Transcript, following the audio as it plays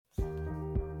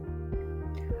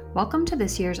Welcome to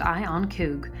this year's Eye on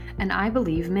COOG, an I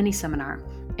Believe mini-seminar.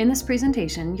 In this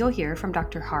presentation, you'll hear from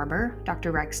Dr. Harber,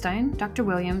 Dr. Reckstein, Dr.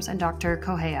 Williams, and Dr.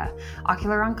 Correa,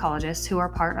 ocular oncologists who are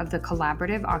part of the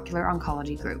Collaborative Ocular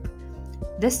Oncology Group.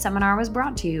 This seminar was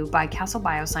brought to you by Castle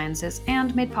Biosciences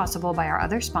and made possible by our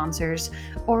other sponsors,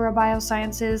 Aura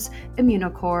Biosciences,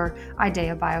 Immunocore,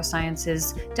 IDEA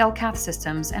Biosciences, Delcath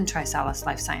Systems, and Trisalis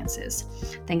Life Sciences.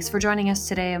 Thanks for joining us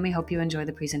today, and we hope you enjoy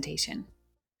the presentation.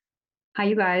 Hi,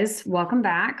 you guys. Welcome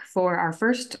back for our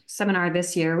first seminar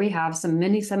this year. We have some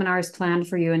mini seminars planned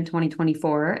for you in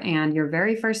 2024, and your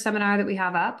very first seminar that we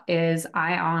have up is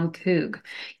Eye on COOG.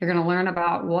 You're going to learn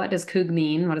about what does COOG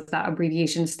mean, what does that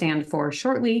abbreviation stand for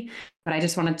shortly, but I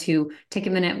just wanted to take a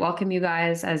minute, welcome you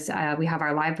guys as we have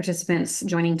our live participants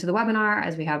joining to the webinar,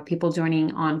 as we have people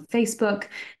joining on Facebook.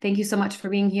 Thank you so much for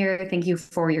being here. Thank you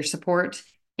for your support.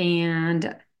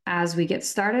 And as we get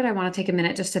started, I want to take a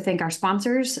minute just to thank our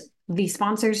sponsors. The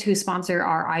sponsors who sponsor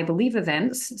our I Believe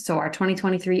events, so our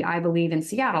 2023 I Believe in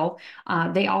Seattle,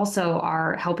 they also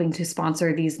are helping to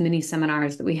sponsor these mini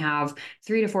seminars that we have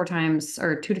 3 to 4 times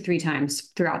or 2 to 3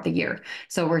 times throughout the year.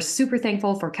 So we're super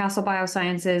thankful for Castle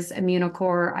Biosciences,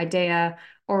 Immunocore, IDEA,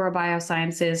 Aura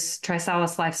Biosciences,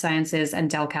 Trisalis Life Sciences, and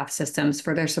Delcath Systems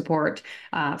for their support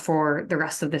for the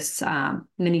rest of this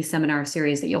mini seminar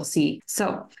series that you'll see.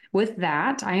 So with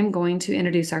that, I am going to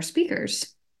introduce our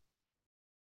speakers.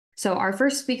 So our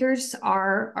first speakers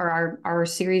our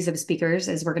series of speakers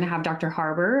is we're going to have Dr.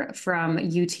 Harber from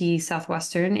UT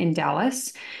Southwestern in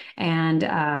Dallas. And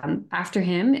after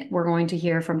him, we're going to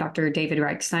hear from Dr. David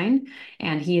Reckstein,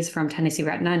 and he is from Tennessee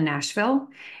Retina in Nashville.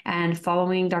 And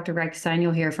following Dr. Reckstein,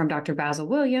 you'll hear from Dr. Basil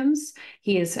Williams.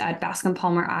 He is at Bascom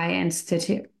Palmer Eye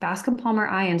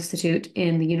Institute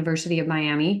in the University of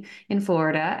Miami in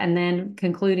Florida. And then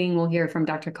concluding, we'll hear from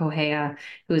Dr. Correa,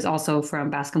 who is also from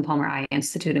Bascom Palmer Eye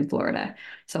Institute in Florida.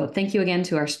 So thank you again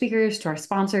to our speakers, to our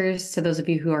sponsors, to those of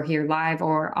you who are here live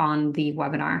or on the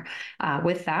webinar.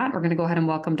 With that, we're going to go ahead and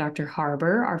welcome Dr.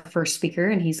 Harber, our first speaker,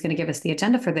 and he's going to give us the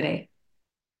agenda for the day.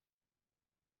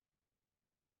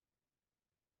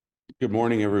 Good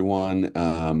morning, everyone.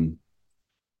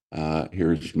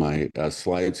 Here's my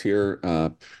slides here.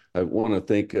 I want to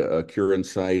thank Cure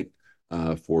Insight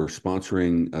for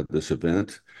sponsoring this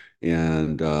event,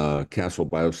 and Castle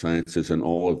Biosciences and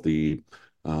all of the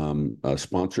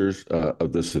sponsors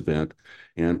of this event.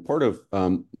 And part of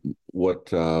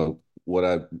what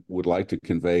I would like to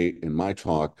convey in my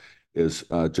talk is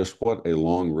just what a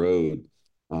long road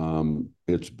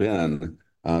it's been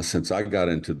since I got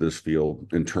into this field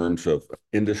in terms of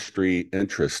industry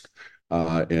interest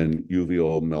in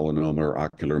uveal melanoma or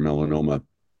ocular melanoma.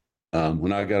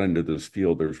 When I got into this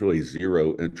field, there was really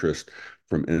zero interest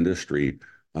from industry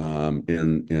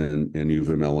in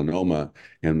uveal melanoma,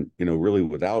 and really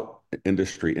without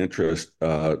industry interest,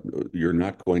 you're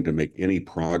not going to make any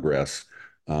progress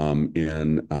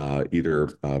in either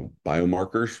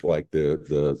biomarkers like the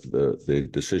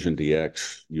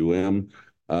DecisionDx-UM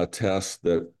test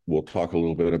that we'll talk a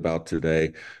little bit about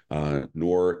today,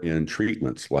 nor in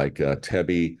treatments like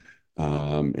TEBI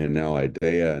and now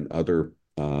IDEA and other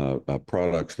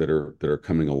products that are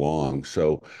coming along.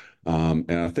 So,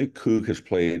 and I think COOG has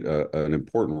played an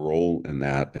important role in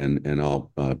that, and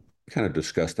I'll kind of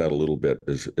discuss that a little bit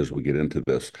as we get into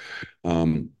this.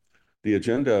 The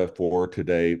agenda for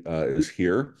today is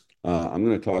here. I'm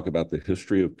going to talk about the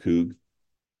history of COOG.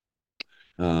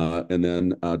 And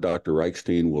then Dr.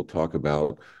 Reichstein will talk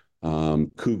about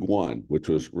COOG-1, which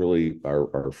was really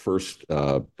our first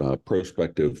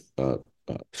prospective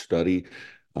study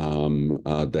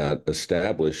that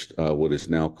established what is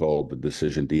now called the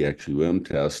DecisionDx-UM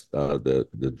test,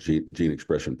 the gene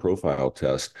expression profile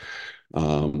test,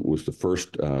 was the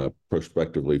first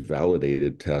prospectively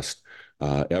validated test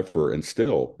ever, and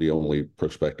still the only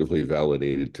prospectively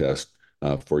validated test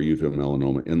for uveal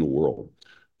melanoma in the world.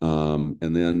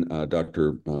 And then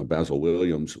Dr. Basil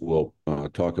Williams will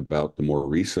talk about the more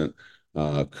recent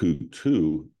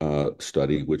COOG-2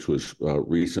 study, which was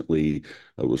recently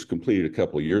was completed a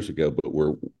couple of years ago, but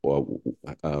we're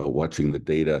watching the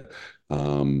data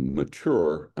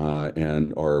mature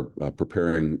and are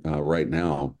preparing right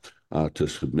now to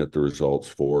submit the results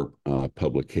for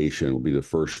publication. It will be the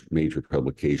first major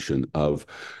publication of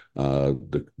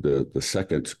the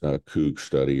second COOG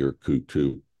study, or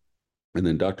COOG-2. And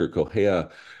then Dr. Correa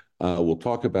will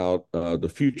talk about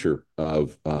the future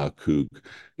of COOG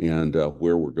and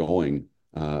where we're going,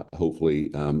 hopefully,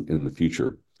 in the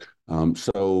future.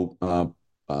 So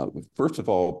first of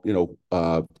all,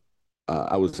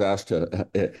 I was asked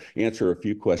to answer a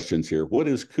few questions here. What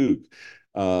is COOG?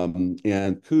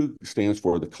 And COOG stands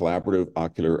for the Collaborative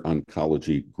Ocular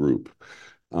Oncology Group.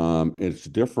 It's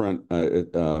different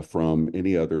from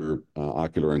any other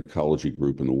ocular oncology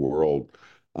group in the world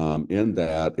in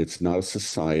that it's not a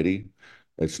society,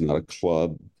 it's not a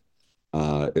club,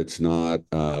 it's not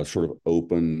sort of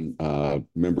open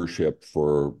membership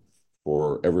for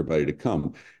everybody to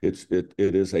come. It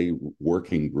is a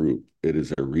working group. It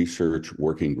is a research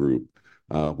working group.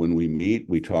 When we meet,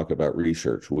 we talk about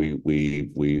research.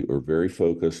 We are very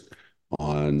focused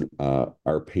on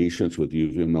our patients with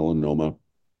uveal melanoma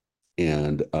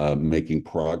and making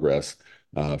progress.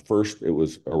 First, it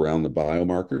was around the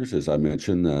biomarkers, as I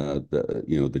mentioned,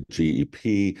 the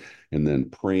GEP, and then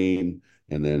PRAME,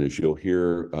 and then as you'll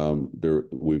hear,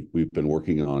 we've been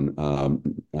working on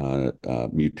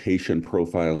mutation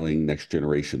profiling, next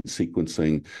generation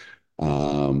sequencing.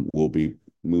 We'll be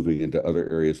moving into other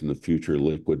areas in the future,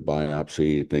 liquid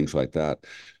biopsy, things like that.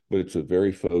 But it's a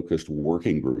very focused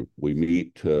working group. We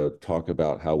meet to talk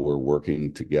about how we're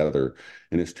working together.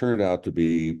 And it's turned out to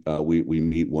be we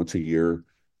meet once a year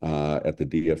at the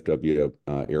DFW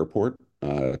airport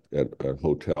at a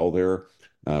hotel there.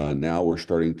 Now we're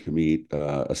starting to meet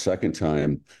a second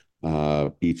time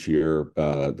each year.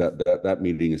 That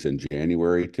meeting is in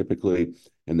January typically,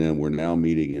 and then we're now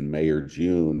meeting in May or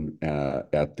June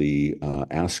at the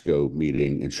ASCO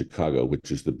meeting in Chicago,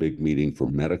 which is the big meeting for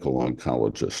medical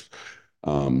oncologists.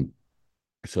 Um,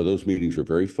 so those meetings are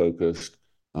very focused.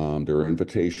 They're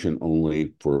invitation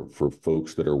only for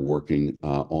folks that are working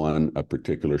on a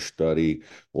particular study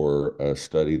or a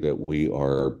study that we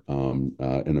are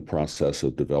in the process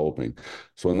of developing.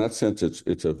 So in that sense,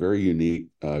 it's a very unique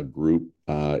group.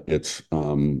 It's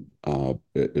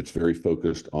very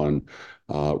focused on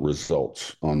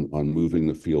results, on moving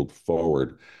the field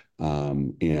forward. As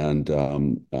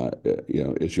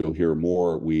you'll hear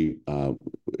more,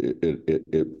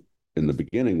 it in the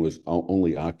beginning was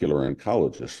only ocular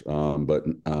oncologists, but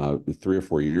 3 or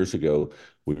 4 years ago,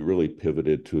 we really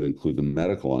pivoted to include the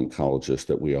medical oncologists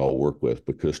that we all work with,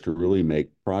 because to really make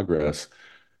progress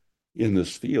in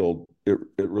this field, it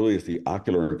really is the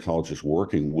ocular oncologist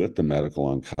working with the medical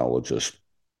oncologist.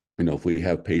 If we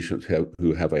have patients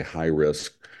who have a high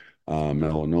risk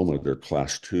melanoma, they're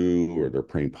class 2 or they're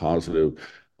PRAME positive,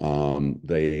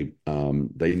 they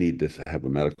need to have a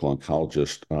medical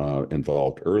oncologist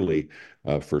involved early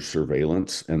for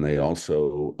surveillance, and they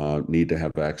also need to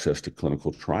have access to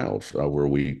clinical trials where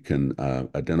we can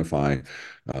identify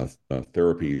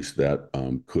therapies that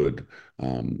could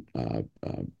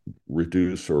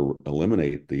reduce or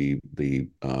eliminate the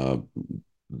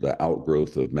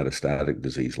outgrowth of metastatic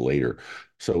disease later.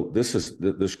 So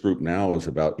this group now is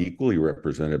about equally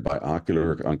represented by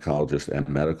ocular oncologists and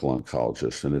medical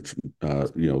oncologists, and it's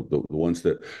the ones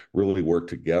that really work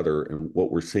together. And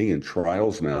what we're seeing in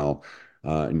trials now,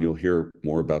 and you'll hear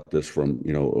more about this from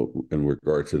in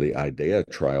regard to the IDEA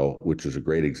trial, which is a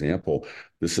great example.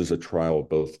 This is a trial of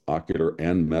both ocular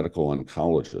and medical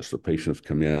oncologists. The patients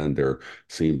come in, they're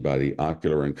seen by the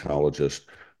ocular oncologist.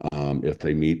 If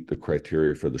they meet the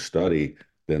criteria for the study,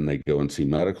 then they go and see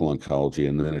medical oncology,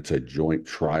 and then it's a joint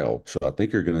trial. So I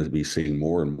think you're going to be seeing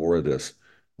more and more of this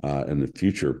in the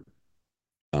future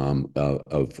of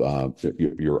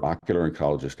your ocular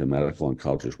oncologist and medical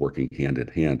oncologist working hand in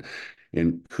hand.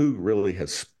 And COOG really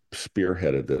has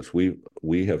spearheaded this.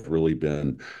 We have really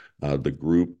been the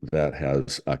group that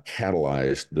has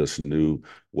catalyzed this new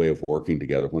way of working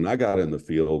together. When I got in the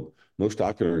field, most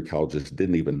ocular oncologists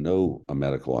didn't even know a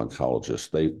medical oncologist.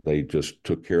 They just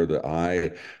took care of the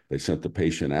eye. They sent the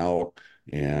patient out,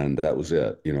 and that was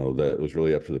it. That was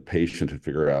really up to the patient to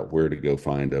figure out where to go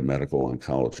find a medical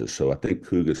oncologist. So I think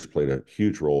COOG has played a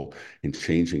huge role in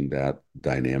changing that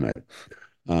dynamic.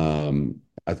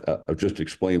 I've just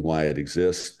explained why it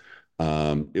exists.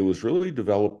 It was really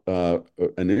developed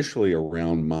initially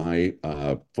around my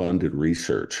funded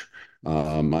research.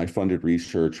 My funded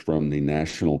research from the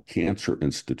National Cancer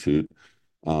Institute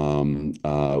funded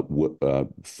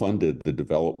the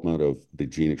development of the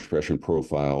gene expression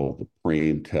profile, the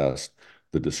PRAME test,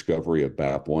 the discovery of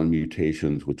BAP1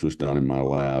 mutations, which was done in my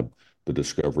lab, the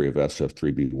discovery of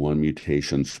SF3B1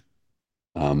 mutations.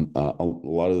 A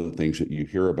lot of the things that you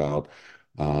hear about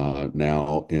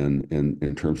now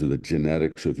in terms of the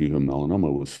genetics of uveal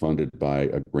melanoma was funded by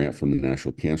a grant from the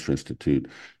National Cancer Institute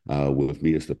with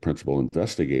me as the principal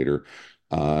investigator,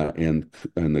 and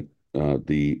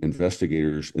the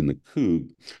investigators in the COOG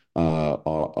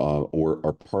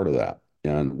are part of that.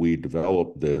 And we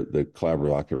developed the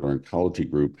Collaborative Ocular Oncology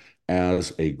Group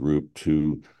as a group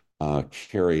to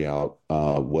carry out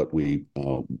what we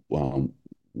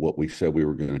what we said we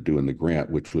were going to do in the grant,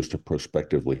 which was to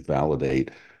prospectively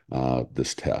validate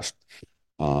this test.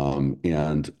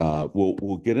 And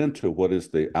we'll get into what is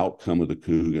the outcome of the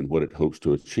COOG and what it hopes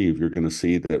to achieve. You're going to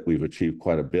see that we've achieved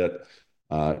quite a bit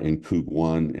in COOG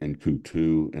 1 and COOG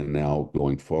 2 and now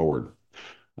going forward.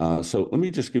 So let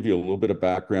me just give you a little bit of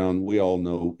background. We all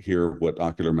know here what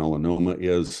ocular melanoma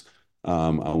is. I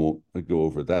won't go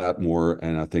over that more,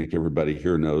 and I think everybody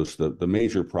here knows that the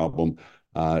major problem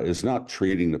is not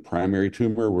treating the primary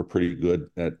tumor. We're pretty good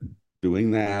at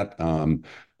doing that,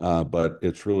 but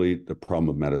it's really the problem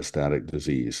of metastatic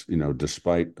disease. You know,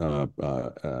 despite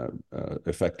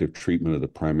effective treatment of the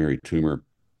primary tumor,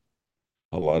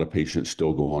 a lot of patients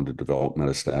still go on to develop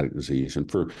metastatic disease. And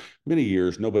for many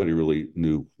years, nobody really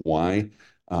knew why.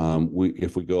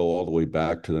 If we go all the way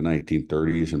back to the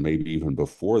 1930s and maybe even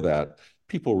before that,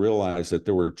 people realized that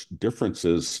there were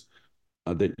differences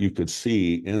that you could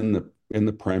see in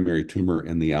the primary tumor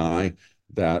in the eye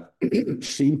that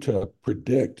seemed to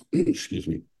predict, excuse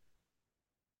me,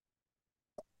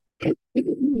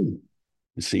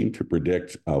 seemed to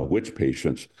predict which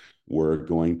patients were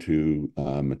going to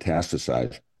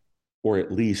metastasize, or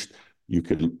at least you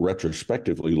could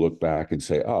retrospectively look back and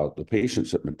say, oh, the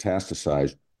patients that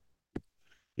metastasized,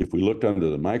 if we looked under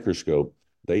the microscope,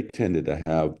 they tended to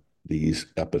have these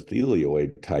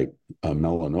epithelioid type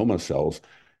melanoma cells.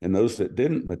 And those that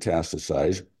didn't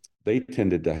metastasize, they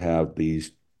tended to have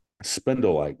these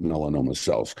spindle-like melanoma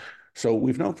cells. So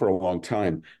we've known for a long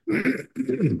time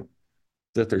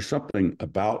that there's something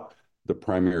about the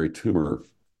primary tumor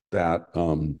that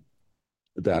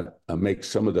makes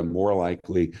some of them more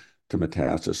likely to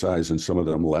metastasize and some of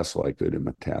them less likely to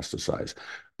metastasize.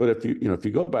 But if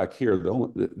you go back here,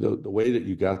 the way that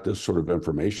you got this sort of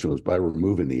information was by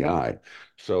removing the eye.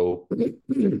 So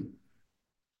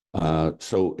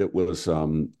so it was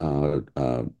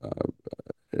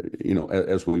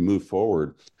as we move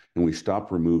forward and we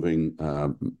stopped removing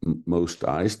most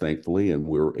eyes, thankfully, and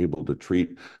we were able to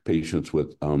treat patients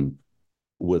with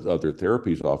other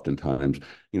therapies oftentimes,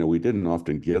 we didn't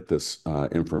often get this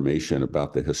information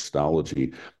about the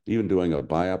histology. Even doing a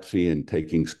biopsy and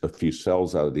taking a few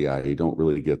cells out of the eye, you don't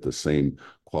really get the same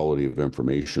quality of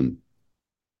information.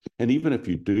 And even if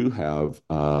you do have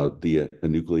the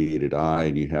enucleated eye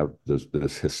and you have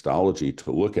this histology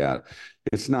to look at,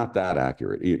 it's not that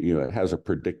accurate. It has a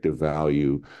predictive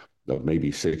value of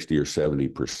maybe 60 or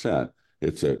 70%.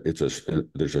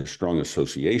 There's a strong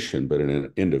association, but in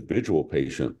an individual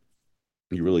patient,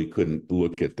 you really couldn't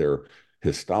look at their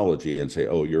histology and say,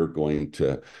 oh, you're going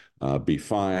to be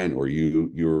fine, or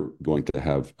you're going to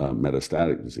have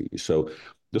metastatic disease. So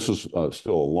this is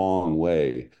still a long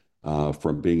way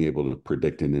from being able to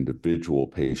predict in individual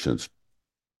patients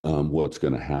what's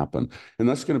going to happen. And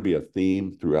that's going to be a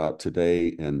theme throughout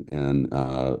today and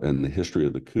the history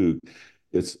of the COOG.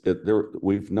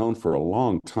 We've known for a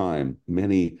long time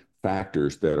many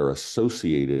factors that are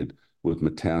associated with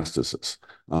metastasis.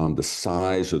 The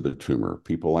size of the tumor.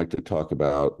 People like to talk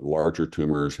about larger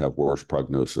tumors have worse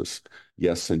prognosis.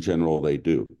 Yes, in general, they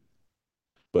do.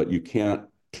 But you can't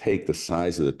take the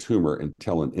size of the tumor and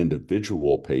tell an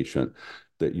individual patient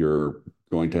that you're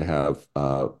going to have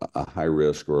a high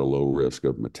risk or a low risk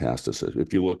of metastasis.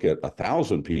 If you look at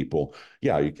 1,000 people,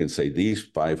 yeah, you can say these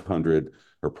 500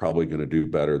 are probably going to do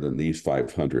better than these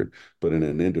 500. But in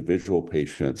an individual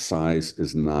patient, size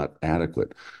is not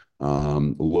adequate.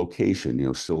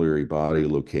 Location, ciliary body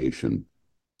location,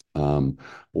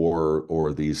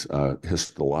 or these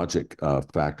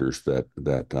histologic factors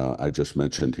that I just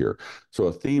mentioned here. So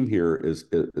a theme here is,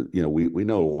 we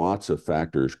know lots of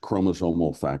factors,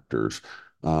 chromosomal factors,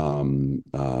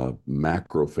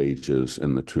 macrophages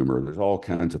in the tumor. There's all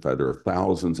kinds of, there are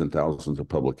thousands and thousands of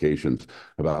publications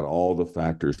about all the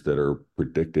factors that are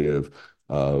predictive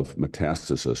of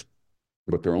metastasis.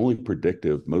 But they're only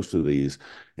predictive, most of these,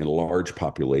 in large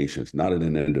populations, not in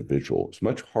an individual. It's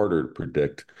much harder to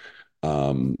predict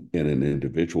in an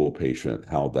individual patient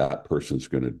how that person's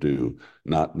going to do,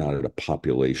 not at a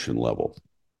population level.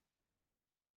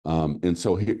 And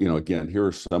so, again, here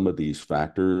are some of these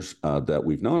factors that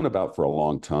we've known about for a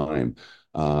long time.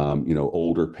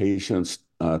 Older patients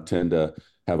tend to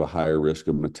have a higher risk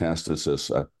of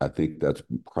metastasis. I think that's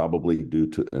probably due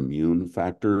to immune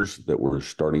factors that we're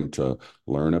starting to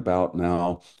learn about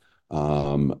now.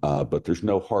 But there's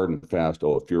no hard and fast,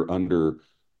 if you're under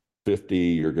 50,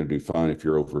 you're going to do fine. If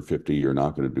you're over 50, you're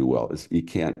not going to do well. You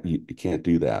can't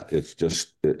do that.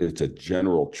 It's a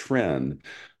general trend,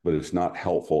 but it's not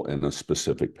helpful in a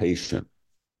specific patient.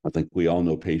 I think we all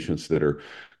know patients that are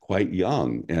quite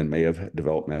young and may have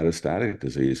developed metastatic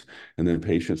disease, and then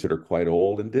patients that are quite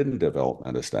old and didn't develop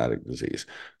metastatic disease.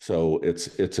 So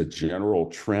it's a general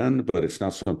trend, but it's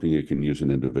not something you can use in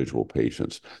individual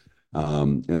patients.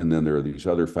 And then there are these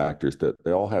other factors that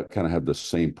they all have kind of have the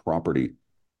same property.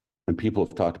 And people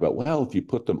have talked about, well, if you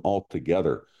put them all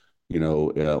together,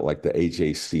 like the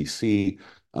AJCC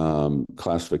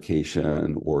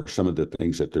classification or some of the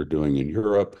things that they're doing in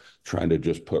Europe, trying to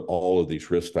just put all of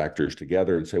these risk factors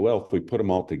together and say, well, if we put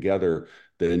them all together,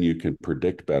 then you can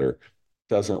predict better.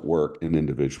 Doesn't work in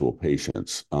individual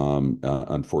patients,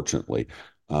 unfortunately.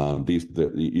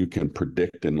 You can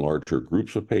predict in larger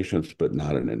groups of patients, but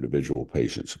not in individual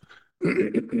patients.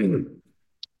 In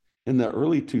the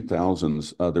early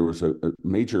 2000s, there was a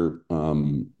major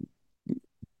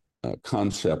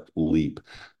concept leap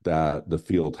that the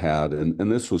field had,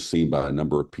 and this was seen by a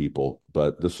number of people,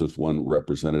 but this was one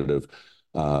representative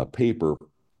paper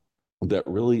that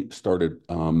really started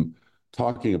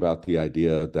talking about the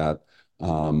idea that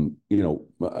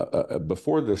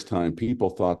before this time, people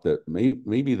thought that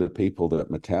maybe the people that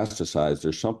metastasize,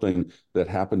 there's something that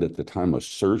happened at the time of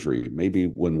surgery. Maybe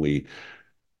when we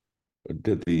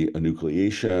did the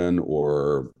enucleation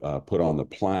or put on the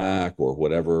plaque or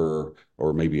whatever,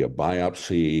 or maybe a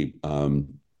biopsy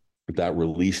that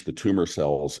released the tumor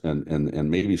cells,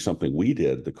 and maybe something we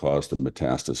did that caused the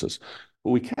metastasis. But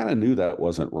we kind of knew that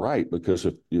wasn't right, because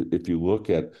if you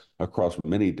look at across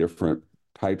many different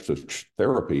types of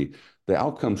therapy, the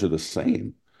outcomes are the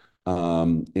same.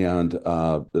 And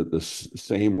the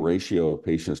same ratio of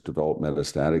patients develop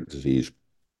metastatic disease.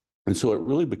 And so it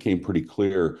really became pretty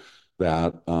clear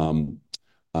that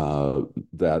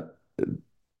that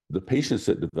the patients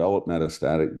that develop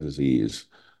metastatic disease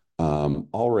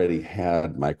already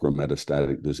had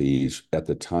micrometastatic disease at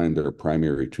the time their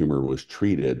primary tumor was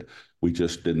treated. We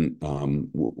just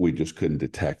couldn't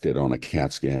detect it on a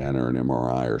CAT scan or an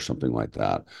MRI or something like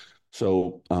that.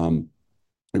 So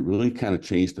it really kind of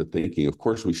changed the thinking. Of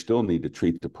course, we still need to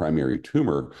treat the primary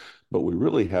tumor, but we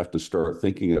really have to start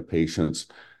thinking of patients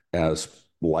as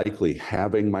likely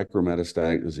having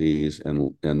micrometastatic disease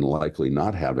and likely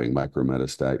not having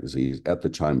micrometastatic disease at the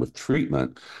time of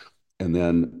treatment. And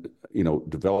then,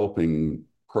 developing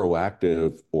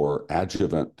proactive or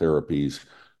adjuvant therapies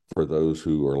for those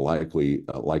who are likely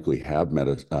have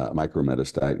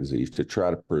micrometastatic disease to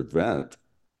try to prevent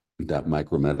that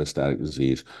micrometastatic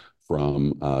disease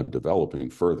from developing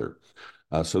further.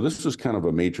 So this was kind of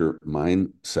a major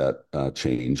mindset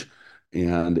change.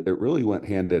 And it really went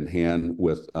hand in hand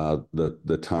with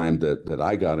the time that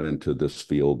I got into this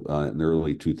field in the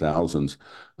early 2000s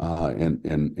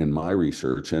and in my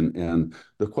research. And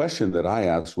the question that I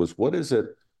asked was, what is it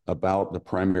about the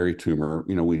primary tumor?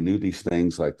 We knew these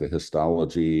things like the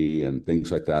histology and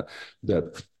things like that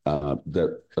that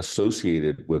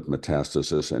associated with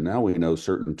metastasis. And now we know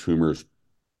certain tumors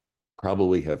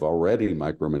probably have already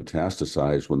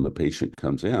micrometastasized when the patient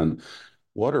comes in.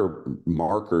 What are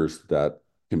markers that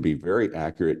can be very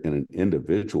accurate in an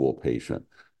individual patient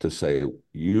to say,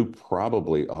 you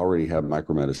probably already have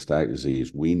micrometastatic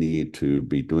disease. We need to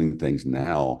be doing things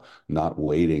now, not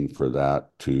waiting for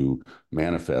that to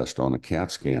manifest on a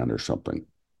CAT scan or something.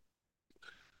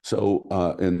 So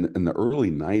in the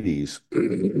early 90s,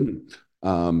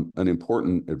 an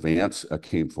important advance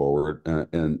came forward,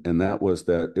 and that was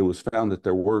that it was found that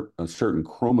there were certain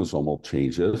chromosomal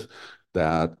changes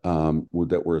that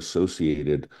were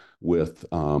associated with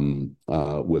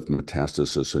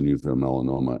metastasis and uveal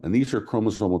melanoma. And these are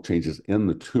chromosomal changes in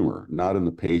the tumor, not in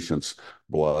the patient's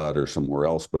blood or somewhere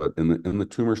else, but in the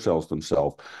tumor cells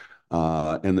themselves.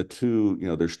 And the two,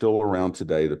 they're still around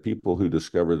today. The people who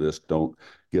discover this don't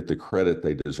get the credit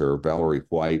they deserve. Valerie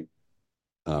White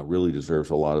really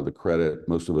deserves a lot of the credit.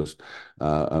 Most of us,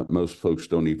 most folks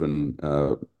don't even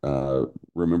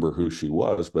remember who she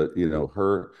was, but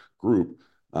her group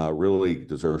really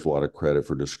deserves a lot of credit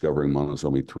for discovering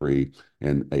monosomy 3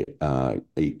 and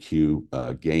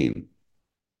 8q gain.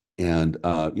 And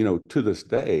to this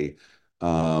day,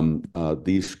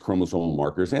 these chromosomal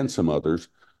markers and some others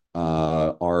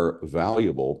are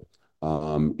valuable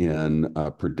in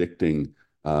predicting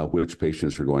which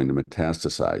patients are going to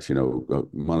metastasize.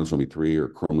 Monosomy 3 or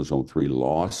chromosome 3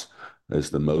 loss is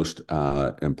the most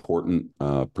important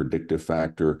predictive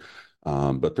factor.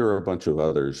 But there are a bunch of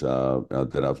others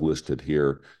that I've listed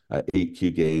here.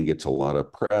 8q gain gets a lot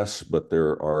of press, but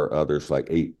there are others like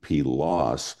 8p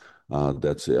loss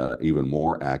that's even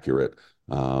more accurate.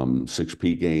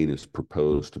 6p gain is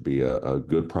proposed to be a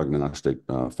good prognostic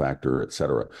factor, et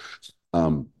cetera.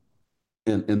 And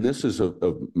this is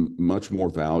of much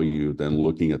more value than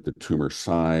looking at the tumor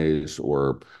size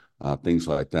or things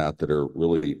like that that are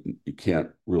really, you can't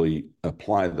really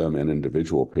apply them in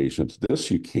individual patients.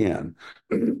 This you can.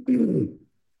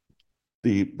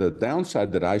 The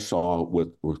downside that I saw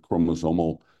with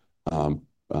chromosomal um,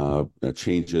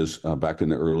 changes back in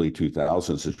the early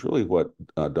 2000s is really what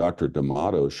Dr.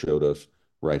 D'Amato showed us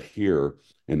right here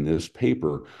in this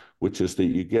paper, which is that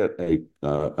you get a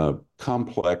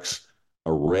complex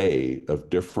array of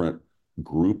different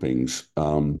groupings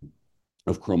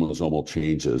of chromosomal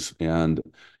changes. And,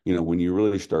 you know, when you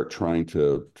really start trying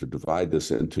to divide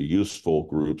this into useful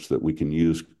groups that we can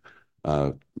use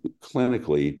uh,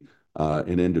 clinically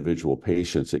in individual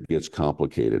patients, it gets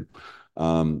complicated.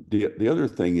 The other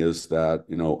thing is that,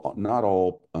 you know, not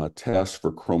all tests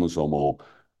for chromosomal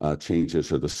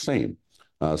changes are the same.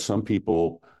 Some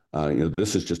people, you know,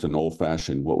 this is just an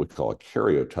old-fashioned what we call a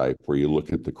karyotype, where you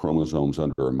look at the chromosomes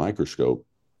under a microscope.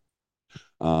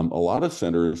 A lot of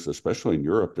centers, especially in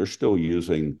Europe, they're still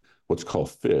using what's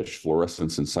called FISH,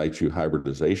 fluorescence in situ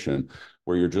hybridization,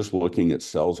 where you're just looking at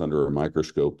cells under a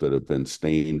microscope that have been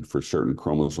stained for certain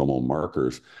chromosomal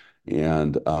markers.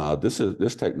 And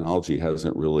this technology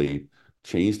hasn't really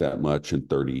changed that much in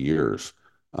 30 years.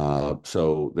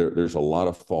 So there's a lot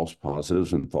of false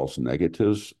positives and false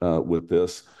negatives with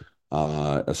this.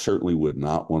 I certainly would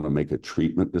not want to make a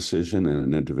treatment decision in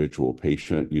an individual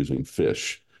patient using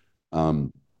FISH.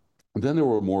 Um, then there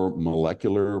were more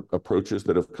molecular approaches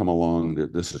that have come along.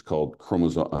 This is called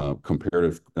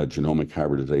comparative genomic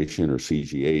hybridization, or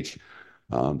CGH.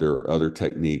 There are other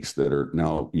techniques that are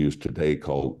now used today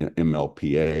called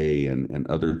MLPA and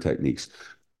other techniques.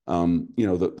 You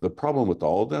know, the problem with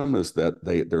all of them is that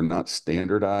they're not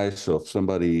standardized. So if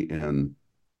somebody in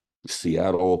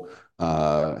Seattle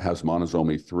has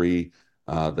monosomy 3,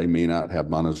 they may not have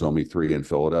monosomy 3 in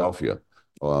Philadelphia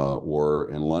or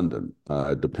in London.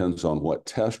 It depends on what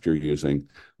test you're using,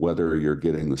 whether you're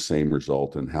getting the same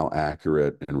result and how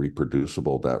accurate and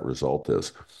reproducible that result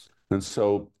is. And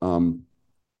so,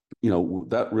 you know,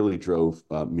 that really drove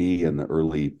me in the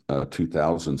early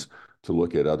 2000s to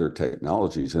look at other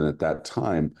technologies. And at that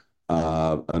time,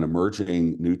 an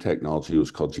emerging new technology was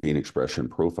called gene expression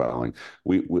profiling.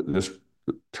 This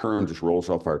term just rolls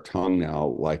off our tongue now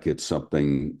like it's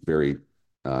something very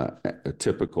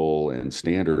typical and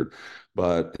standard,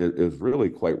 but it is really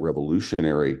quite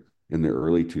revolutionary in the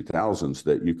early 2000s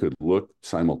that you could look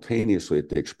simultaneously at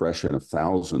the expression of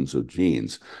thousands of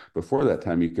genes. Before that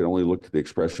time, you could only look at the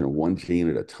expression of one gene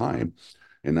at a time.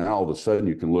 And now all of a sudden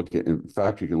you can look at, in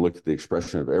fact, you can look at the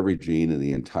expression of every gene in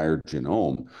the entire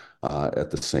genome at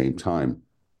the same time.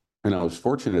 And I was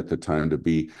fortunate at the time to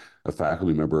be a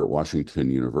faculty member at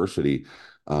Washington University,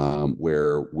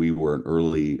 where we were an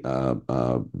early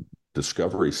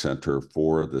discovery center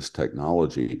for this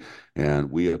technology. And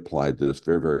we applied this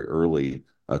very, very early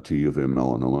to U of M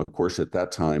melanoma. Of course, at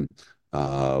that time,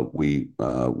 we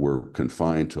were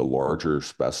confined to larger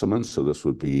specimens, so this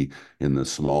would be in the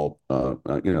small,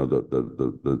 you know,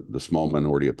 the small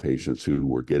minority of patients who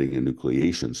were getting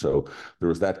enucleation. So there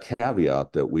was that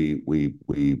caveat that we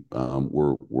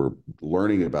were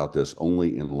learning about this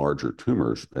only in larger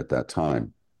tumors at that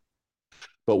time.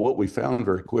 But what we found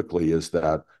very quickly is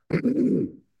that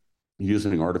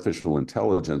using artificial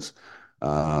intelligence,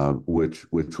 which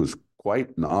was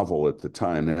quite novel at the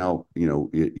time. Now, you know,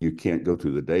 you can't go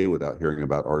through the day without hearing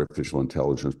about artificial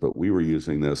intelligence, but we were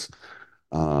using this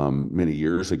many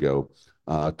years ago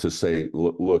to say,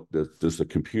 look, does the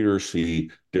computer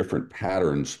see different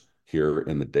patterns here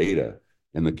in the data?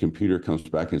 And the computer comes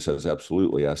back and says,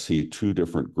 absolutely, I see two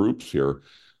different groups here.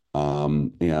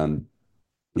 And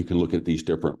you can look at these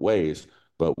different ways,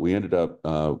 but we ended up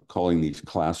calling these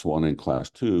class 1 and class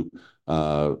 2,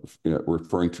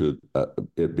 referring to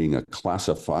it being a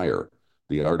classifier.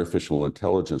 The artificial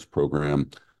intelligence program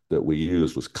that we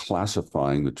used was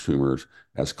classifying the tumors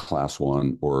as class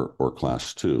 1 or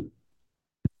class 2.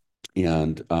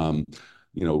 And,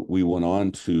 you know, we went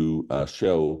on to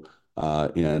show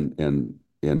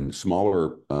in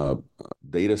smaller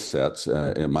data sets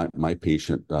in my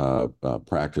patient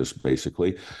practice,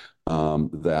 basically,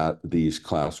 that these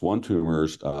class 1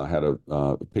 tumors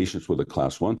patients with a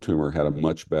class 1 tumor had a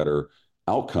much better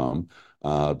outcome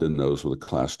than those with a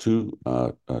class 2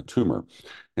 tumor.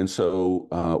 And so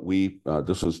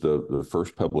this was the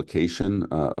first publication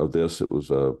of this. It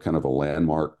was a kind of a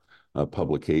landmark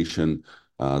publication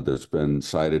that's been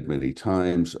cited many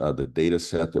times. The data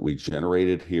set that we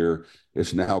generated here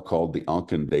is now called the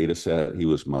Onken data set. He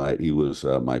was my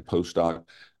postdoc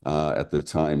at the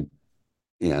time.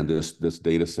 And this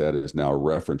data set is now a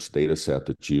reference data set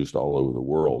that's used all over the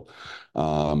world.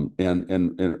 And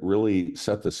it really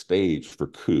set the stage for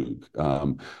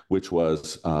COOG, which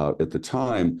was at the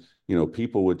time,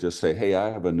 people would just say, hey, I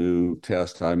have a new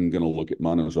test. I'm going to look at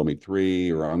monosomy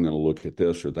 3, or I'm going to look at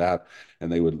this or that.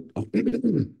 And they would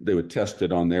they would test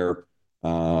it on their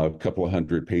couple of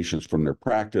hundred patients from their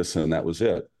practice, and that was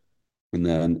it. And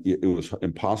then it was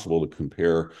impossible to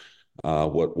compare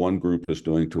what one group is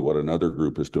doing to what another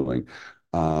group is doing.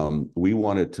 We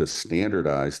wanted to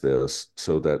standardize this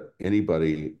so that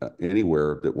anybody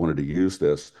anywhere that wanted to use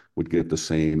this would get the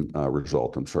same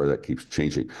result. I'm sorry, that keeps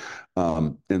changing.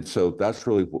 And so that's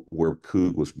really where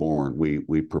COOG was born.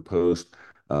 We proposed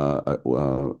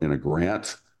in a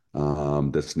grant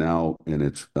that's now and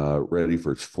it's ready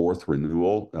for its fourth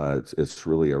renewal. It's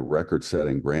really a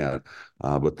record-setting grant,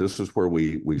 but this is where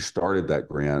we started that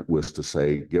grant, was to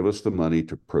say, give us the money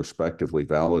to prospectively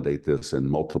validate this in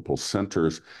multiple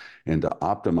centers and to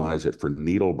optimize it for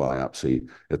needle biopsy.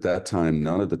 At that time,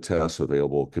 none of the tests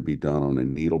available could be done on a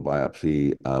needle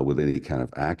biopsy with any kind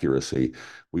of accuracy.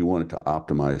 We wanted to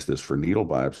optimize this for needle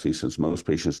biopsy since most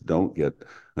patients don't get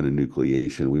an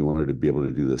enucleation. We wanted to be able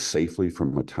to do this safely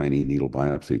from a tiny needle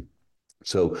biopsy.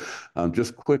 So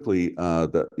just quickly,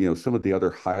 some of the other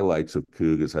highlights of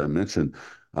COOG, as I mentioned,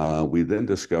 we then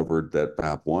discovered that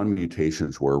BAP1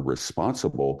 mutations were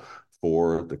responsible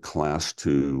for the class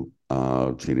 2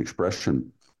 gene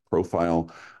expression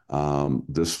profile.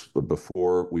 This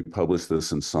before we published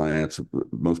this in Science,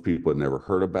 most people had never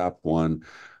heard of BAP1.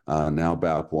 Now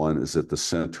BAP1 is at the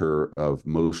center of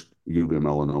most uveal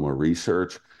melanoma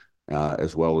research,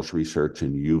 as well as research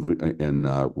in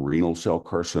renal cell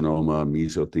carcinoma,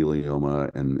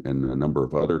 mesothelioma, and a number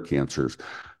of other cancers.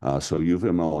 So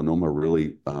uveal melanoma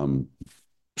really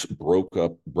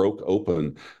broke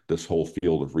open this whole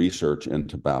field of research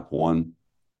into BAP1.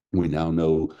 We now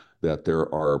know that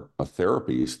there are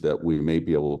therapies that we may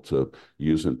be able to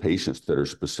use in patients that are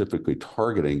specifically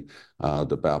targeting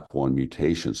the BAP1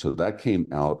 mutation. So that came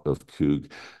out of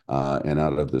COOG and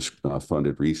out of this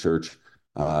funded research,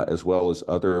 as well as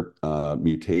other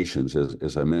mutations.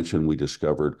 As I mentioned, we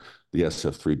discovered the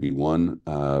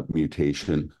SF3B1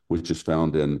 mutation, which is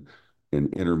found in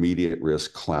intermediate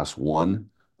risk class 1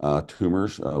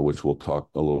 tumors, which we'll talk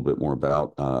a little bit more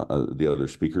about, the other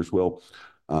speakers will.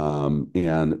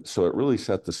 And so it really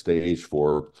set the stage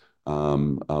for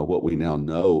what we now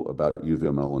know about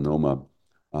uveal melanoma.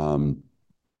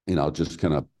 I'll just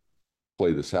kind of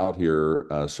play this out here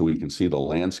so we can see the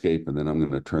landscape, and then I'm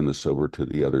going to turn this over to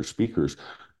the other speakers.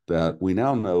 That we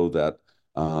now know that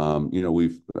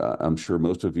I'm sure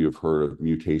most of you have heard of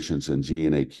mutations in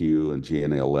GNAQ and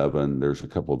GNA11. There's a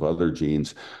couple of other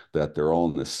genes that they're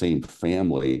all in the same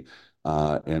family.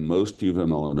 And most uveal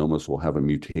melanomas will have a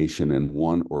mutation in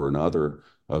one or another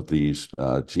of these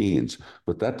genes,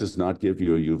 but that does not give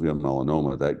you a uveal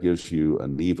melanoma. That gives you a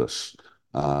nevus.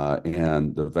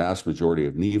 And the vast majority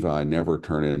of nevi never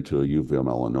turn into a uveal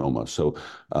melanoma. So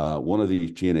one of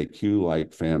these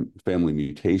GNAQ-like family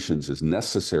mutations is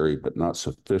necessary but not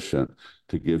sufficient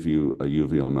to give you a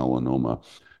uveal melanoma.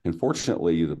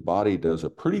 Unfortunately, the body does a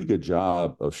pretty good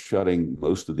job of shutting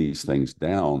most of these things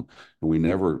down, and we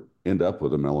never end up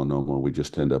with a melanoma. We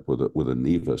just end up with a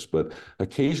nevus. But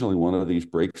occasionally, one of these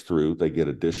breaks through. They get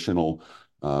additional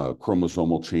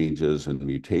chromosomal changes and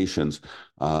mutations,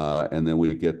 and then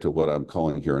we get to what I'm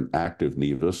calling here an active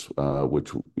nevus,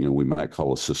 which we might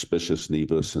call a suspicious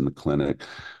nevus in the clinic.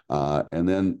 And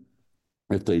then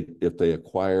if they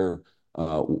acquire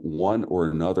one or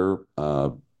another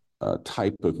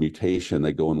type of mutation,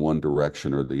 they go in one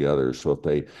direction or the other. So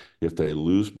if they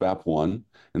lose BAP1,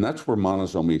 and that's where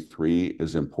monosomy 3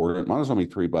 is important.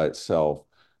 Monosomy 3 by itself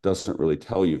doesn't really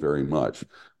tell you very much,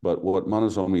 but what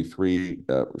monosomy 3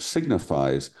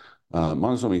 signifies,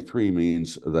 monosomy 3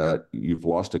 means that you've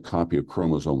lost a copy of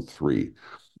chromosome 3.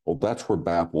 Well, that's where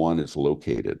BAP1 is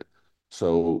located.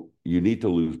 So you need to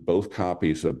lose both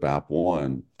copies of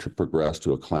BAP1 to progress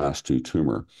to a class 2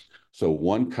 tumor. So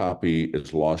one copy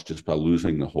is lost just by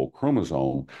losing the whole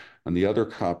chromosome, and the other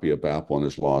copy of BAP1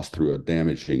 is lost through a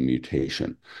damaging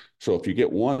mutation. So if you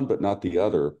get one but not the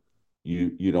other,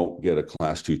 you don't get a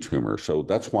class 2 tumor. So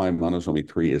that's why monosomy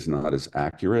 3 is not as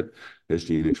accurate as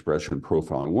gene expression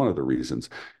profiling. One of the reasons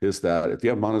is that if you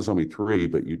have monosomy 3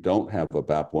 but you don't have a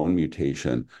BAP1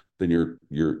 mutation, then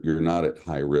you're not at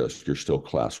high risk. You're still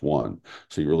class 1.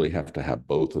 So you really have to have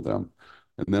both of them.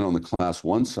 And then on the class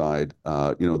 1 side,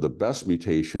 the best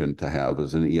mutation to have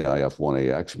is an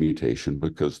EIF1AX mutation,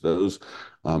 because those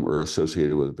are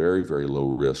associated with very, very low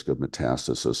risk of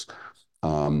metastasis.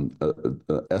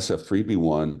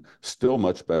 SF3B1 still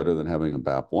much better than having a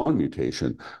BAP1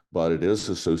 mutation, but it is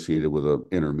associated with an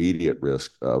intermediate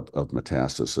risk of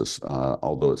metastasis,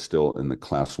 although it's still in the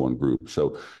class 1 group.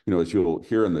 So, as you'll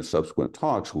hear in the subsequent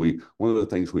talks, one of the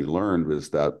things we learned is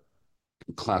that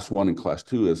class 1 and class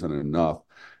 2 isn't enough.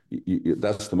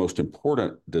 That's the most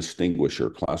important distinguisher,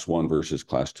 class 1 versus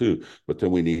class 2. But then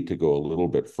we need to go a little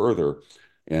bit further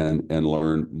and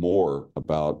learn more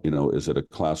about, is it a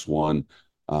class 1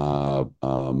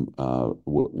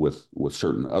 with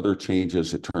certain other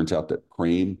changes? It turns out that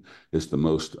PRAME is the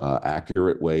most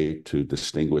accurate way to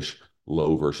distinguish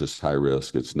low versus high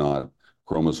risk. It's not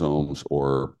chromosomes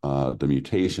or the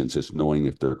mutations. It's knowing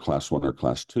if they're class 1 or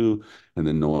class 2, and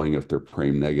then knowing if they're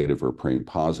PRAME negative or PRAME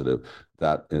positive.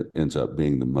 That ends up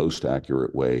being the most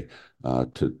accurate way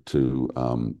to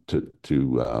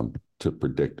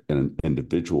predict in an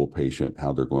individual patient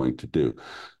how they're going to do.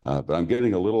 But I'm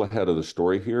getting a little ahead of the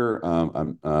story here.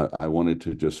 I wanted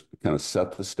to just kind of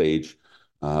set the stage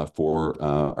for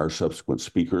our subsequent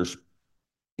speakers.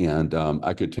 And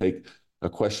I could take a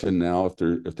question now if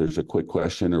there's a quick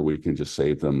question, or we can just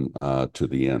save them to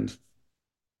the end.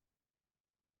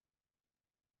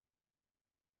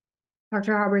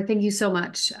 Dr. Harber, thank you so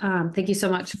much. Thank you so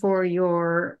much for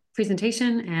your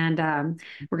presentation. And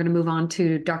we're going to move on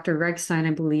to Dr. Regstein,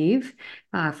 I believe,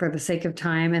 for the sake of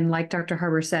time. And like Dr.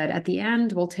 Harber said, at the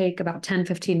end, we'll take about 10,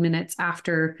 15 minutes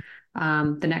after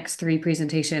the next 3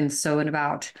 presentations. So in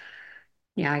about,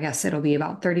 I guess it'll be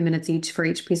about 30 minutes each for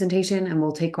each presentation, and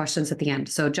we'll take questions at the end.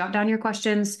 So jot down your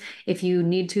questions. If you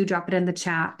need to, drop it in the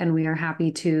chat, and we are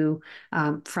happy to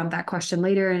front that question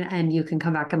later, and you can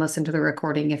come back and listen to the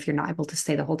recording if you're not able to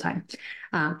stay the whole time.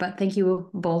 But thank you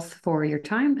both for your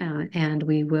time, and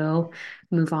we will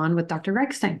move on with Dr.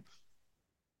 Regstein.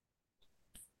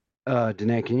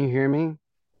 Danae, can you hear me?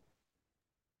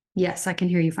 Yes, I can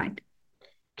hear you fine.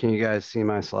 Can you guys see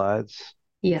my slides?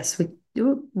 Yes,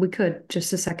 we could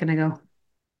just a second ago.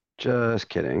 Just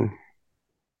kidding.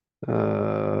 It's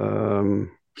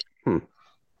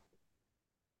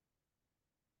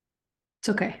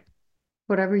okay.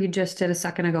 Whatever you just did a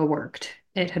second ago worked.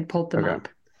 It had pulled them up.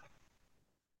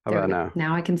 How about now?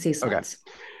 Now I can see slides.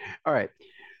 Okay. All right.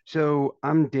 So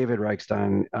I'm David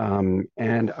Reichstein,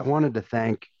 and I wanted to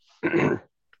thank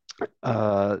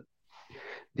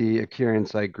the Acure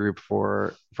Insight group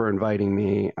for inviting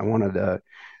me. I wanted to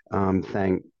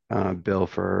thank Bill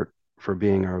for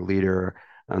being our leader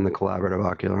on the collaborative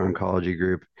ocular oncology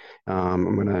group.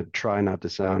 I'm going to try not to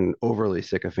sound overly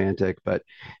sycophantic, but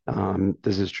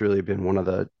this has truly been one of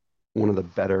the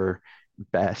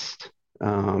best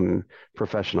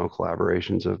professional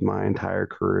collaborations of my entire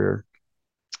career.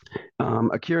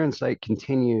 Acure Insight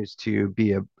continues to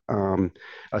be a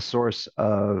source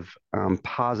of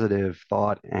positive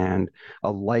thought and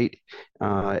a light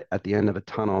at the end of a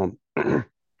tunnel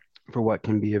for what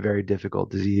can be a very difficult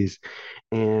disease.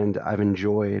 And I've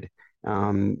enjoyed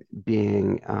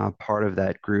being part of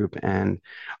that group and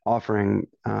offering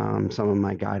some of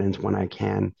my guidance when I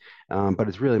can. But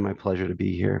it's really my pleasure to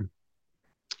be here.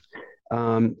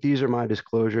 These are my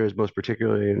disclosures, most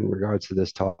particularly in regards to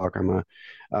this talk. I'm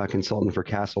a consultant for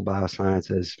Castle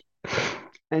Biosciences.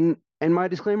 And my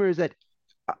disclaimer is that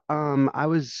I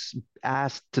was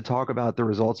asked to talk about the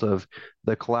results of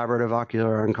the Collaborative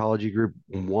Ocular Oncology Group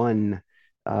 1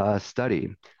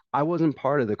 study. I wasn't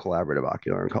part of the Collaborative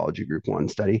Ocular Oncology Group 1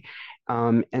 study.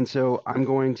 And so I'm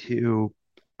going to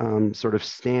sort of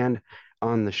stand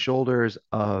on the shoulders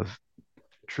of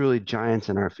truly giants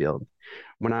in our field.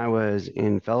 When I was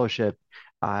in fellowship,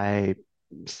 I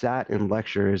sat in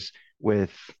lectures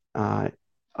with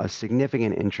a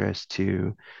significant interest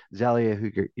to Zelia,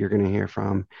 who you're going to hear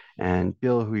from, and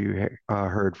Bill, who you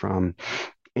heard from,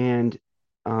 and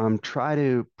try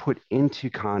to put into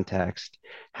context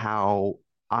how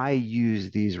I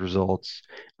use these results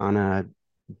on a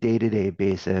day-to-day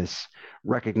basis,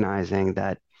 recognizing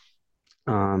that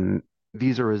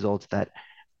these are results that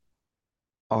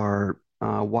are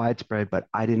widespread, but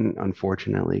I didn't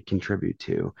unfortunately contribute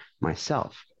to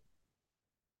myself.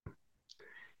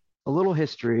 A little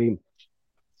history.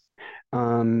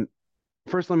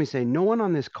 First, let me say no one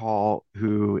on this call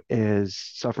who is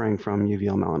suffering from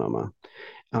uveal melanoma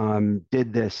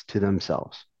did this to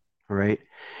themselves, all right?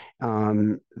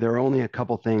 There are only a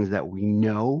couple things that we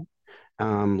know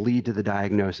lead to the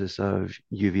diagnosis of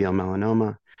uveal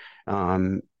melanoma.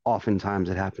 Oftentimes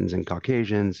it happens in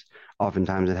Caucasians.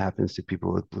 Oftentimes it happens to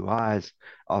people with blue eyes.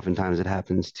 Oftentimes it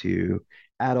happens to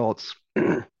adults.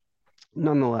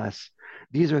 Nonetheless,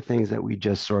 these are things that we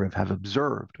just sort of have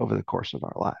observed over the course of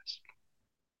our lives.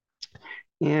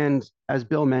 And as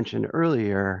Bill mentioned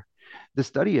earlier, The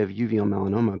study of uveal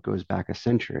melanoma goes back a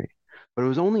century, but it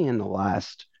was only in the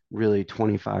last really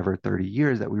 25 or 30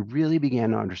 years that we really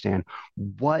began to understand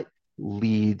what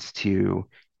leads to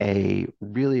a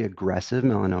really aggressive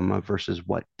melanoma versus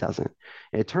what doesn't.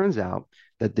 It turns out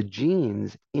that the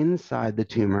genes inside the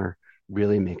tumor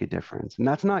really make a difference. And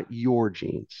that's not your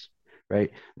genes,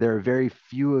 right? There are very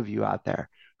few of you out there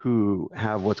who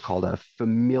have what's called a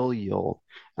familial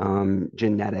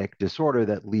genetic disorder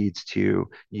that leads to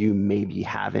you maybe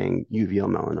having uveal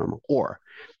melanoma or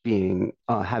being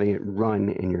having it run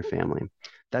in your family.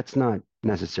 That's not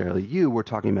necessarily you. We're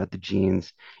talking about the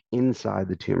genes inside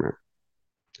the tumor.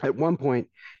 At one point,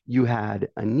 you had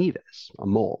a nevus, a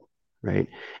mole, right?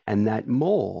 And that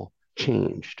mole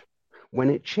changed. When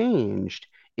it changed,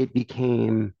 it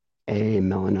became a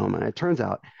melanoma. It turns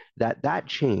out that that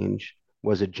change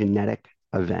was a genetic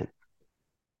event.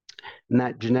 And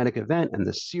that genetic event and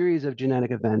the series of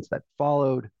genetic events that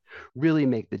followed really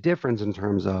make the difference in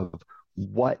terms of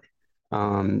what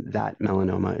that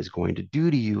melanoma is going to do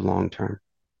to you long term.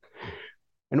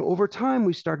 And over time,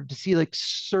 we started to see like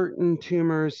certain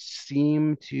tumors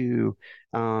seem to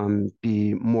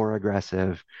be more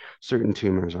aggressive, certain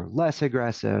tumors are less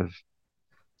aggressive.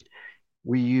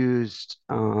 We used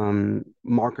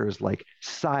markers like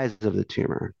size of the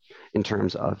tumor in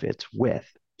terms of its width,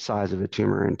 size of a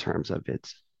tumor in terms of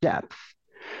its depth,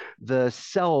 the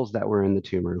cells that were in the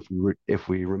tumor. If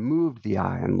we removed the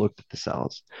eye and looked at the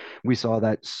cells, we saw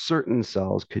that certain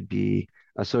cells could be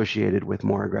associated with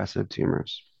more aggressive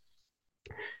tumors.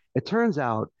 It turns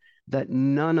out that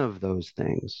none of those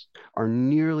things are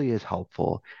nearly as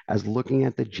helpful as looking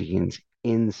at the genes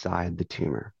inside the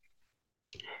tumor.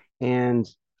 And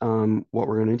what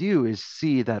we're going to do is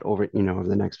see that over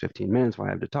the next 15 minutes, while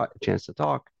I have a chance to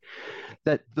talk,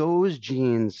 that those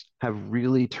genes have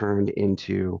really turned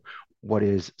into what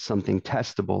is something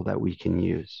testable that we can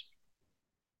use.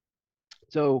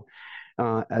 So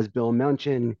as Bill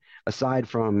mentioned, aside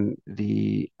from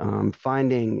the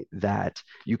finding that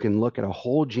you can look at a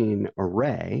whole gene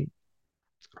array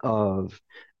of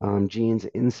genes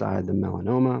inside the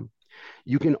melanoma,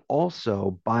 you can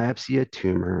also biopsy a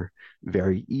tumor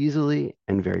very easily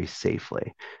and very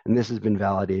safely. And this has been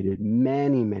validated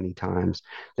many, many times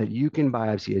that you can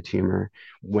biopsy a tumor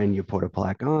when you put a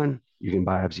plaque on. You can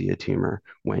biopsy a tumor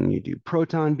when you do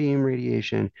proton beam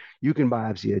radiation. You can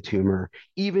biopsy a tumor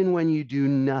even when you do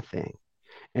nothing.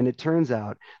 And it turns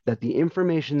out that the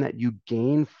information that you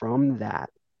gain from that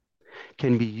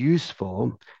can be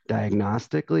useful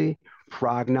diagnostically,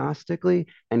 prognostically,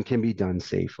 and can be done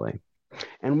safely.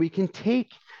 And we can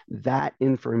take that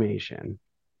information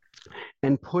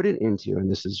and put it into,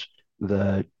 and this is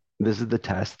the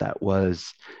test that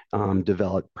was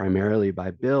developed primarily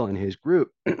by Bill and his group.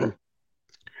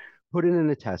 Put it in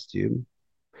a test tube,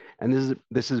 and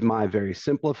this is my very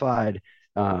simplified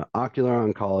ocular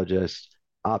oncologist,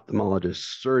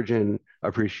 ophthalmologist, surgeon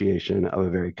appreciation of a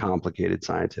very complicated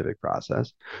scientific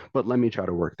process. But let me try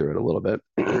to work through it a little bit.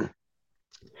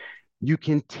 You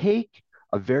can take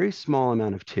a very small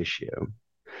amount of tissue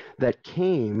that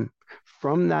came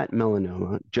from that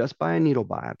melanoma just by a needle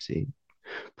biopsy,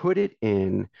 put it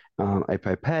in a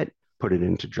pipette, put it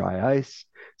into dry ice,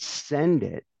 send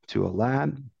it to a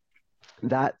lab.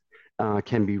 That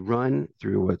can be run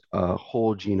through a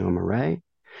whole genome array.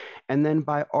 And then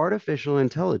by artificial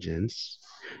intelligence,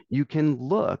 you can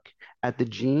look at the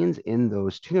genes in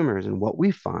those tumors. And what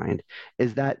we find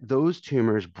is that those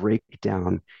tumors break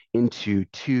down into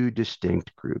two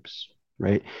distinct groups,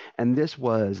 right? And this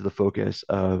was the focus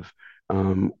of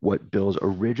what Bill's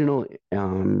original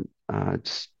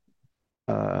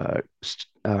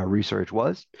research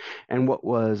was, and what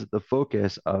was the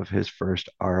focus of his first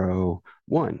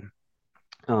R01.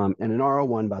 And an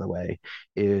R01, by the way,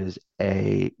 is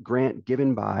a grant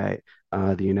given by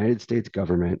the United States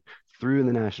government through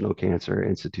the National Cancer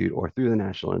Institute or through the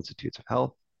National Institutes of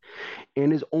Health,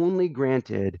 and is only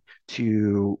granted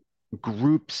to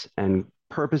groups and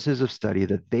purposes of study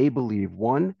that they believe,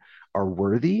 one, are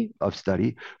worthy of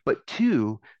study, but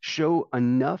two, show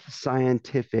enough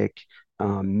scientific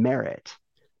merit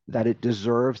that it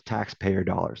deserves taxpayer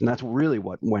dollars. And that's really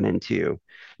what went into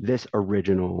this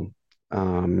original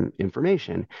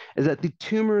information, is that the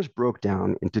tumors broke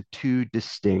down into two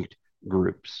distinct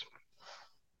groups.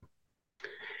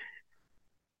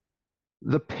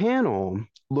 The panel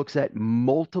looks at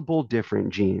multiple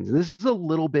different genes. This is a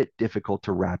little bit difficult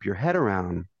to wrap your head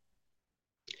around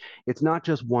It's not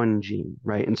just one gene,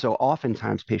 right? And so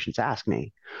oftentimes patients ask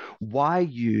me, why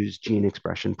use gene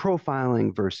expression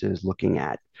profiling versus looking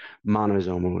at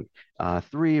monosomal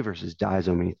 3 versus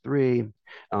disomy 3,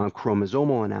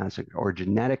 chromosomal analysis or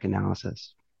genetic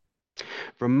analysis?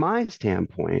 From my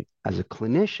standpoint as a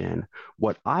clinician,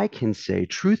 what I can say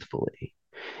truthfully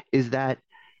is that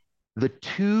the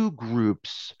two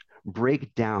groups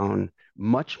break down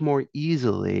much more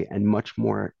easily and much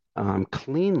more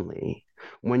cleanly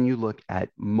when you look at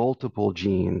multiple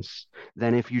genes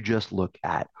than if you just look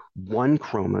at one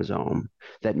chromosome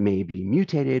that may be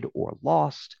mutated or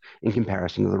lost in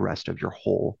comparison to the rest of your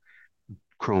whole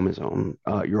chromosome,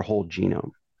 your whole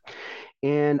genome.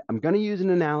 And I'm going to use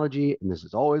an analogy, and this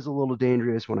is always a little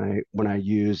dangerous when I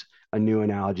use a new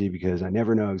analogy because I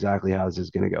never know exactly how this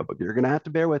is going to go. But you're going to have to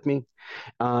bear with me.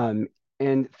 Um,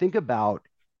 and think about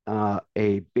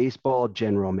a baseball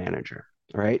general manager.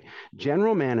 All right.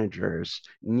 General managers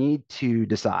need to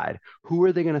decide who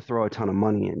are they going to throw a ton of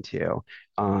money into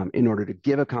in order to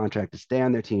give a contract to stay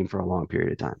on their team for a long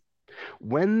period of time.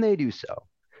 When they do so,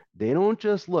 they don't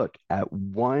just look at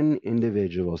one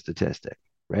individual statistic,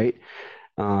 right?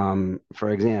 For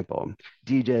example,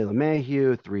 DJ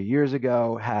LeMahieu 3 years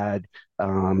ago had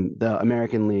the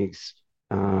American League's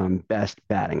best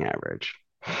batting average.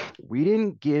 We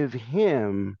didn't give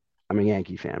him, I'm a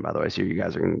Yankee fan, by the way, so you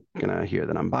guys are going to hear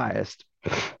that I'm biased.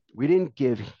 We didn't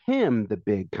give him the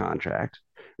big contract,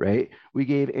 right? We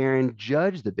gave Aaron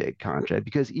Judge the big contract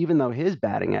because even though his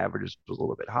batting average was a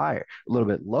little bit higher, a little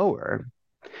bit lower,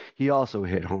 he also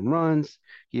hit home runs.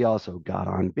 He also got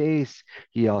on base.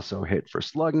 He also hit for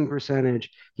slugging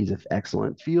percentage. He's an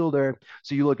excellent fielder.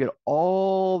 So you look at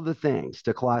all the things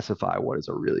to classify what is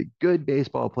a really good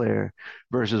baseball player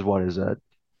versus what is a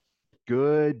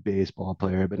good baseball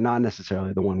player, but not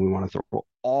necessarily the one we want to throw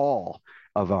all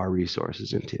of our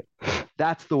resources into.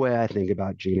 That's the way I think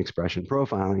about gene expression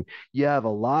profiling. You have a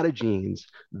lot of genes.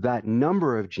 That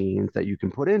number of genes that you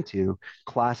can put into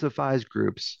classifies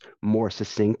groups more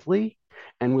succinctly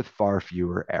and with far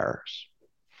fewer errors.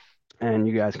 And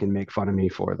you guys can make fun of me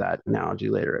for that analogy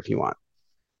later if you want.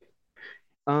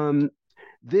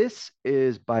 This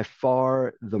is by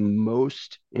far the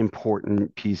most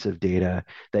important piece of data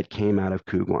that came out of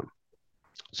COOG-1.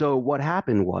 So what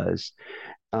happened was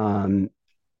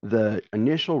the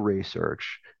initial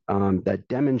research that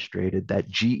demonstrated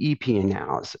that GEP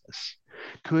analysis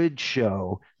could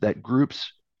show that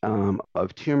groups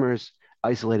of tumors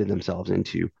isolated themselves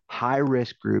into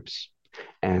high-risk groups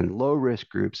and low-risk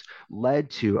groups led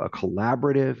to a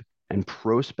collaborative and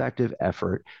prospective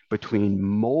effort between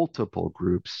multiple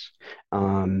groups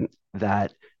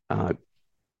that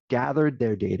gathered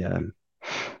their data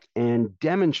and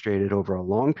demonstrated over a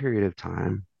long period of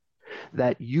time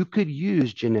that you could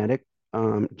use genetic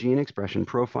gene expression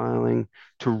profiling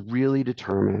to really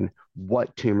determine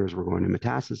what tumors were going to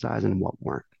metastasize and what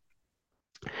weren't.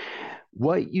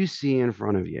 What you see in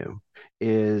front of you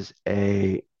is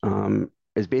basically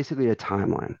a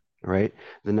timeline, right?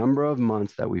 The number of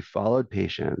months that we followed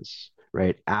patients,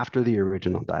 right, after the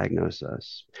original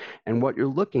diagnosis. And what you're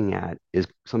looking at is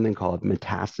something called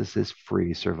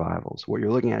metastasis-free survival. So what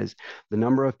you're looking at is the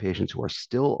number of patients who are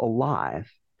still alive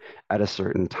at a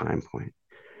certain time point.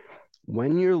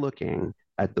 When you're looking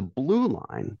at the blue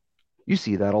line, you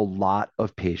see that a lot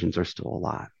of patients are still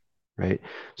alive, right?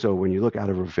 So when you look out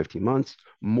over 50 months,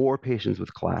 more patients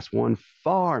with class 1,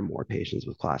 far more patients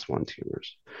with class 1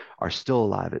 tumors are still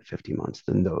alive at 50 months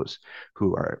than those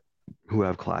who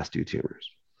have class 2 tumors.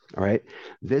 All right.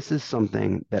 This is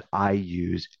something that I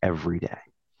use every day,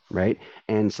 right?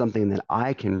 And something that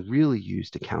I can really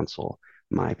use to counsel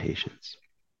my patients.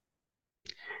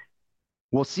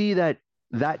 We'll see that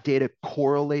data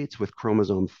correlates with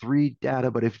chromosome 3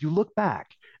 data, but if you look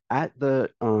back at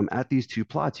these two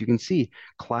plots, you can see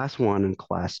class 1 and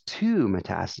class 2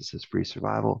 metastasis-free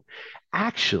survival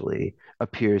actually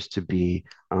appears to be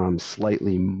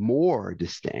slightly more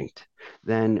distinct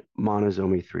than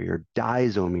monosomy 3 or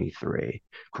disomy 3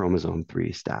 chromosome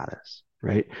 3 status,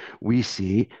 right? We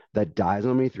see that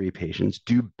disomy 3 patients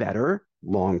do better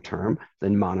long-term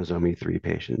than monosomy 3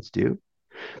 patients do.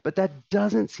 But that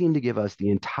doesn't seem to give us the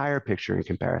entire picture in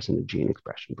comparison to gene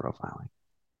expression profiling.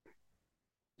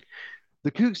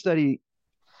 The COOG study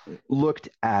looked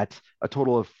at a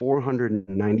total of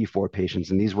 494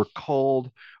 patients, and these were culled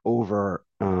over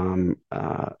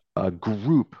a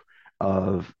group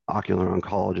of ocular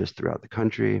oncologists throughout the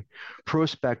country.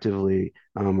 Prospectively,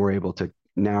 we're able to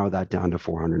narrow that down to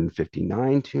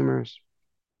 459 tumors.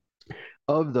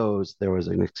 Of those, there was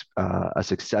a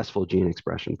successful gene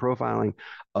expression profiling.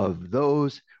 Of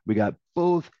those, we got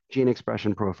both gene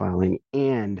expression profiling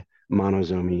and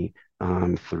monosomy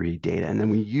 3 data. And then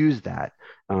we used that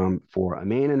for a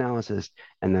main analysis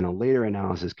and then a later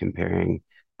analysis comparing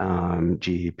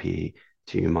GEP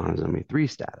to monosomy 3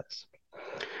 status.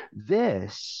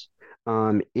 This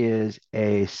is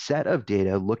a set of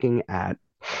data looking at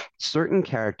certain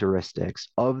characteristics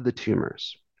of the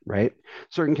tumors, right?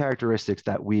 Certain characteristics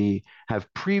that we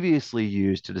have previously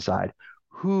used to decide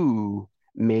who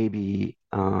may be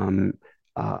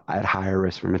at higher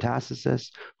risk for metastasis,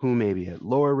 who may be at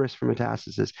lower risk for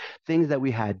metastasis, things that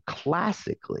we had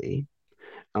classically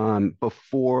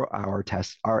before our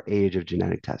age of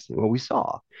genetic testing. What we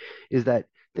saw is that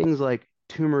things like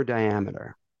tumor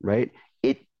diameter, right?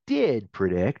 It did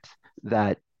predict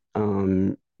that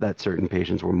that certain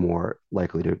patients were more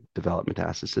likely to develop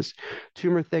metastasis.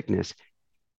 Tumor thickness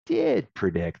did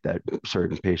predict that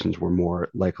certain patients were more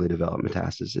likely to develop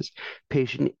metastasis.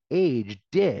 Patient age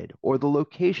did, or the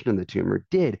location of the tumor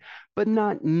did, but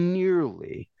not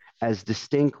nearly as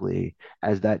distinctly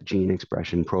as that gene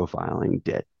expression profiling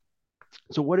did.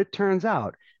 So what it turns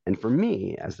out, and for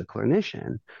me as the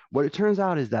clinician, what it turns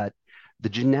out is that the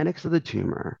genetics of the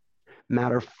tumor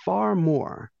matter far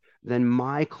more than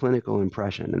my clinical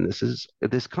impression. And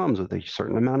this comes with a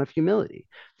certain amount of humility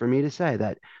for me to say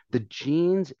that the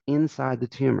genes inside the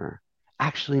tumor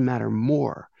actually matter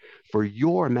more for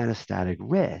your metastatic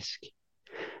risk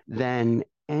than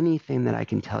anything that I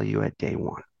can tell you at day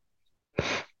one.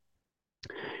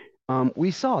 We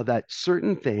saw that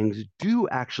certain things do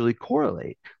actually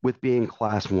correlate with being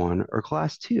class 1 or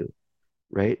class 2,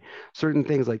 right? Certain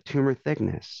things like tumor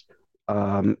thickness,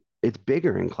 it's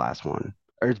bigger in class 1,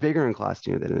 or it's bigger in class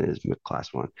 2 than it is in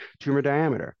class 1. Tumor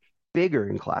diameter, bigger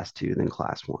in class 2 than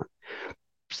class 1.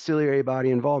 Ciliary body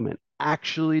involvement,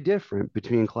 actually different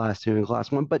between class 2 and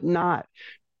class 1, but not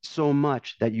so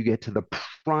much that you get to the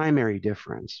primary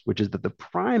difference, which is that the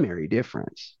primary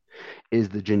difference is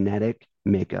the genetic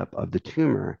makeup of the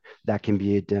tumor that can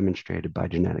be demonstrated by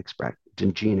gene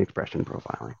expression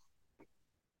profiling.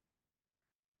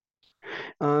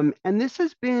 And this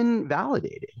has been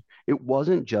validated. It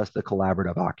wasn't just the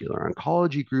collaborative ocular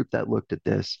oncology group that looked at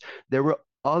this. There were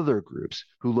other groups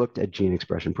who looked at gene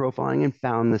expression profiling and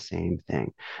found the same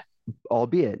thing,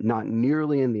 albeit not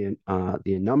nearly in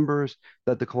the numbers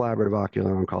that the collaborative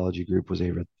ocular oncology group was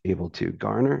able to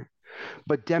garner,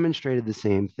 but demonstrated the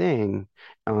same thing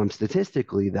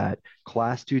statistically, that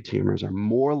class 2 tumors are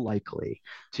more likely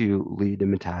to lead to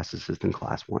metastasis than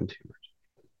class 1 tumors.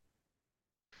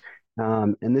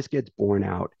 And this gets borne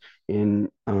out in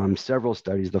several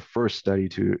studies. The first study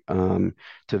to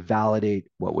validate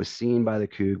what was seen by the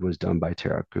COOG was done by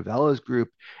Tara Kuvella's group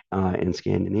in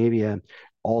Scandinavia.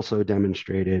 Also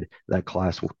demonstrated that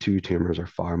class 2 tumors are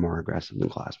far more aggressive than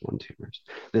class 1 tumors.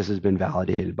 This has been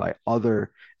validated by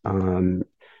other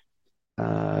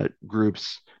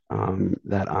groups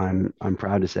that I'm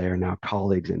proud to say are now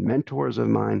colleagues and mentors of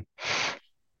mine.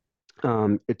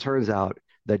 It turns out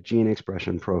that gene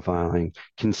expression profiling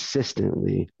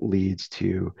consistently leads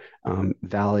to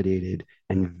validated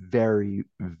and very,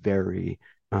 very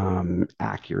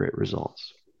accurate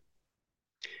results.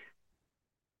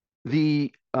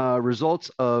 The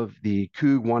results of the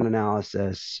COOG-1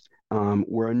 analysis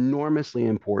were enormously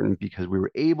important because we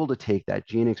were able to take that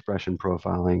gene expression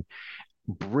profiling,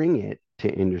 bring it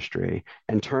to industry,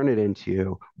 and turn it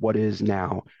into what is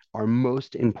now our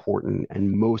most important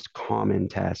and most common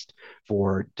test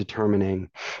for determining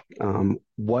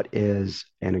what is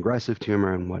an aggressive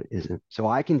tumor and what isn't. So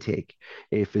I can take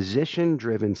a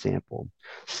physician-driven sample,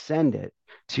 send it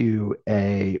to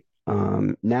a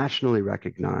nationally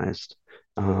recognized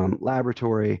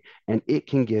laboratory, and it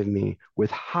can give me,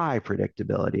 with high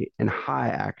predictability and high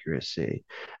accuracy,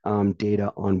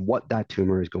 data on what that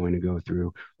tumor is going to go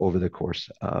through over the course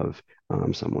of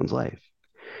someone's life.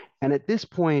 And at this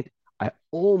point, I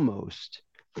almost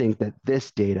think that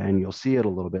this data, and you'll see it a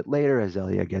little bit later as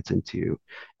Elia gets into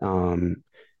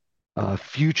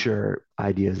future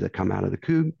ideas that come out of the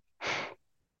COOG,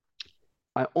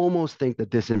 I almost think that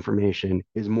this information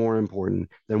is more important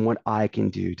than what I can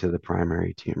do to the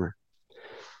primary tumor.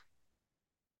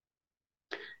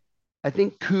 I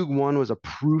think COOG-1 was a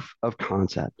proof of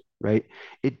concept, right?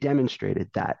 It demonstrated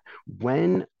that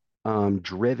when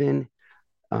driven,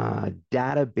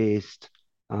 data-based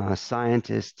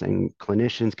scientists and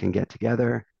clinicians can get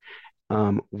together,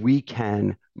 we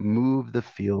can move the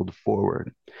field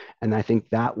forward. And I think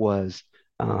that was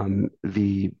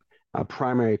the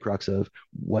primary crux of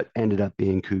what ended up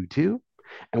being COOG-2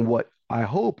 and what I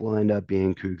hope will end up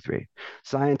being COOG-3.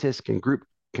 Scientists can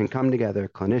come together,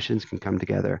 clinicians can come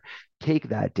together, take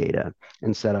that data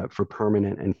and set up for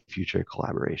permanent and future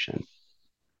collaboration.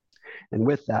 And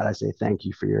with that, I say thank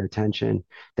you for your attention.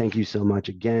 Thank you so much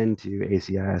again to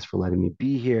ACIS for letting me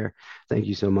be here. Thank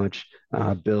you so much,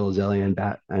 Bill, Zelia,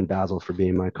 and Basil for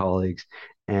being my colleagues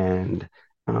and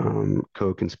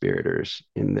co-conspirators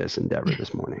in this endeavor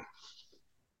this morning.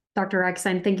 Dr.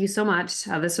 Eckstein, thank you so much.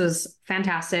 This was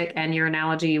fantastic, and your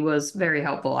analogy was very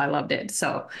helpful. I loved it.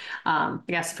 So, I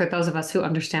guess for those of us who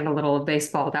understand a little of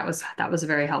baseball, that was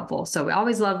very helpful. So we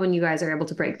always love when you guys are able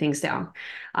to break things down.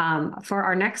 For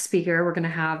our next speaker, we're going to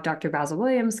have Dr. Basil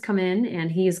Williams come in, and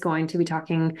he's going to be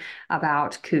talking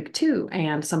about COOG-2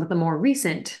 and some of the more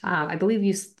recent. I believe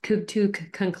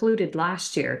COOG-2 concluded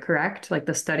last year, correct? Like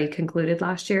the study concluded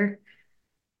last year.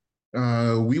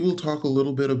 We will talk a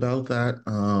little bit about that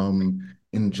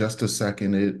in just a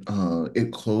second.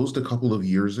 It closed a couple of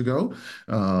years ago,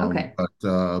 Okay.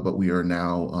 but we are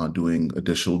now doing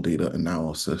additional data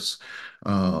analysis.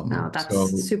 Oh,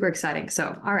 that's super exciting.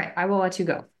 So, all right, I will let you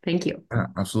go. Thank you.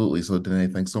 Absolutely. So, Danae,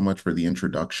 thanks so much for the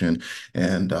introduction.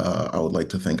 And I would like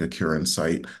to thank Acure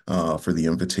Insight for the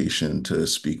invitation to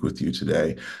speak with you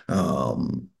today.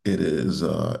 It is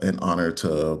an honor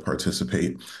to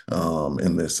participate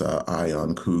in this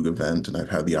ION COOG event, and I've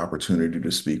had the opportunity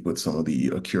to speak with some of the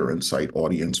Acure Insight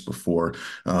audience before,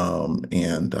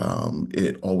 and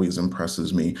it always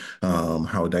impresses me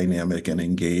how dynamic and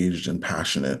engaged and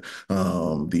passionate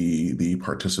the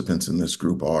participants in this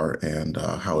group are, and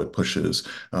how it pushes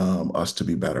us to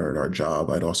be better at our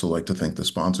job. I'd also like to thank the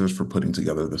sponsors for putting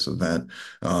together this event,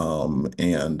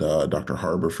 and Dr.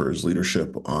 Harbour for his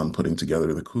leadership on putting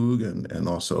together the COOG, and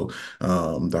also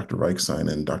Dr.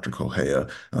 Reichstein and Dr. Kohea,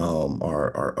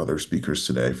 our other speakers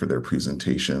today, for their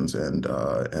presentations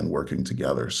and working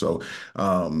together. So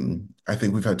I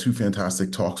think we've had two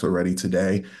fantastic talks already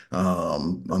today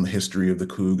on the history of the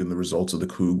COOG and the results of the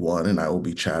COOG-1, and I will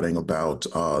be chatting about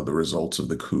the results of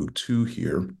the COOG-2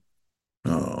 here.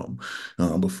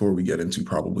 Before we get into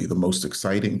probably the most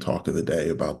exciting talk of the day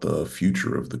about the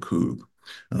future of the COOG.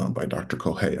 By Dr.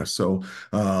 Kohea. So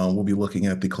we'll be looking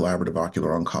at the collaborative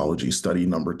ocular oncology study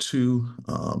number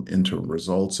 2, interim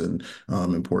results, and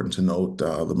important to note,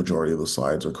 the majority of the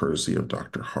slides are courtesy of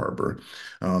Dr. Harbour.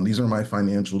 These are my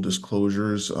financial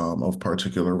disclosures of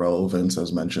particular relevance,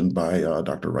 as mentioned by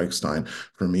Dr. Reichstein.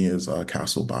 For me, as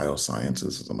Castle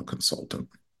Biosciences, as I'm a consultant.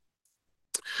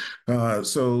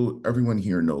 So everyone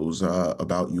here knows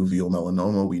about uveal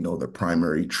melanoma. We know that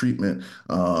primary treatment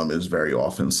is very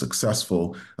often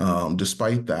successful.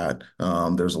 Despite that,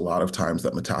 there's a lot of times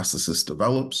that metastasis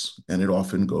develops, and it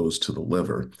often goes to the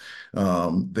liver.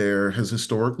 There has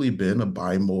historically been a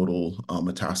bimodal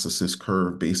metastasis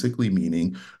curve, basically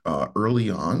meaning early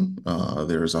on,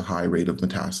 there's a high rate of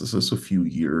metastasis a few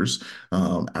years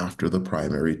after the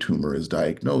primary tumor is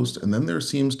diagnosed, and then there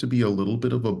seems to be a little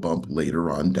bit of a bump later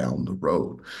on down the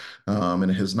road.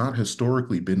 And it has not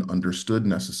historically been understood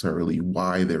necessarily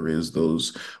why there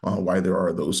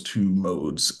are those two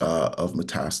modes of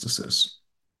metastasis.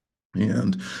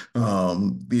 And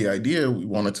the idea, we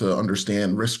wanted to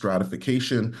understand risk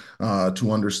stratification,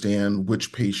 to understand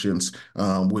which patients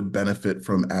would benefit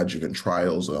from adjuvant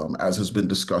trials. As has been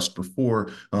discussed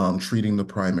before, treating the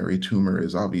primary tumor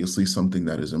is obviously something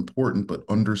that is important, but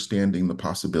understanding the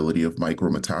possibility of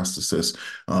micrometastasis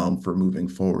for moving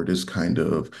forward has kind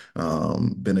of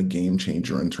been a game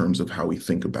changer in terms of how we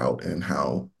think about and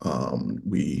how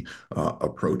we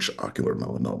approach ocular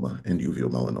melanoma and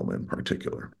uveal melanoma in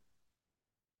particular.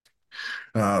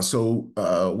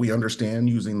 We understand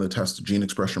using the test gene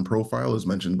expression profile, as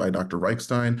mentioned by Dr.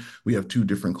 Reichstein, we have two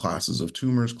different classes of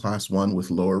tumors, class 1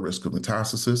 with lower risk of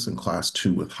metastasis and class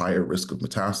 2 with higher risk of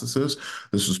metastasis.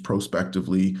 This was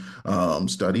prospectively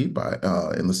studied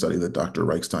in the study that Dr.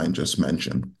 Reichstein just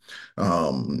mentioned.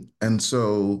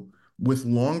 With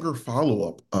longer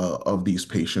follow-up of these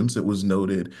patients, it was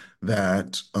noted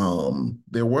that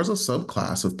there was a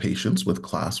subclass of patients with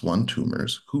class 1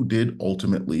 tumors who did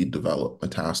ultimately develop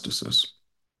metastasis.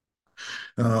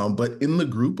 But in the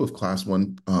group of class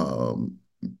 1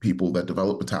 people that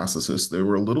developed metastasis, they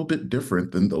were a little bit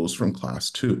different than those from class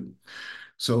 2.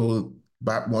 So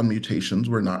BAP1 mutations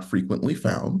were not frequently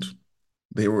found.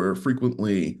 They were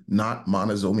frequently not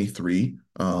monosomy 3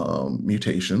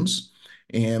 mutations.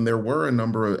 And there were a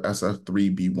number of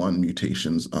SF3B1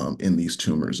 mutations in these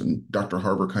tumors. And Dr.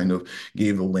 Harbour kind of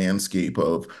gave the landscape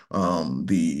of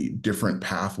the different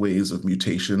pathways of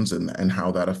mutations and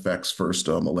how that affects first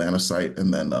melanocyte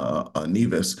and then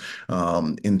nevus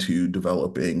into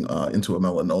developing into a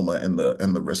melanoma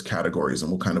and the risk categories.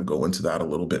 And we'll kind of go into that a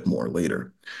little bit more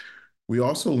later. We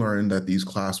also learned that these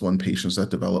class 1 patients that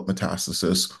develop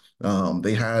metastasis,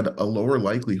 they had a lower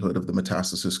likelihood of the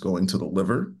metastasis going to the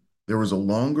liver. There was a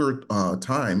longer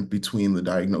time between the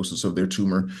diagnosis of their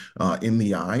tumor in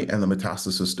the eye and the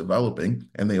metastasis developing,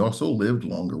 and they also lived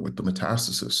longer with the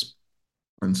metastasis.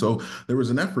 And so there was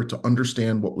an effort to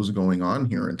understand what was going on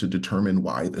here and to determine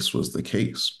why this was the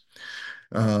case.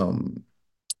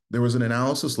 There was an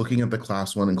analysis looking at the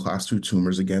class 1 and class 2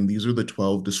 tumors. Again, these are the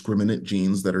 12 discriminant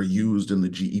genes that are used in the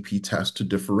GEP test to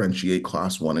differentiate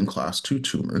class 1 and class 2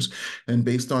 tumors. And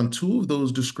based on 2 of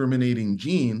those discriminating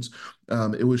genes,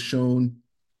 it was shown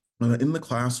in the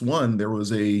class 1, there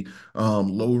was a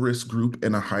low risk group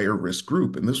and a higher risk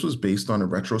group. And this was based on a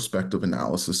retrospective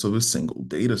analysis of a single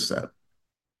data set.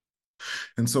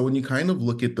 And so when you kind of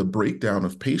look at the breakdown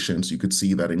of patients, you could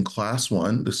see that in class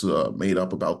 1, this made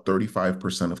up about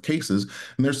 35% of cases,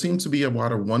 and there seemed to be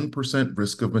about a 1%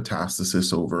 risk of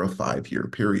metastasis over a 5-year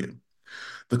period.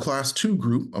 The class 2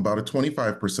 group, about a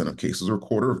 25% of cases, or a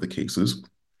quarter of the cases,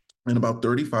 and about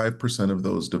 35% of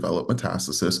those developed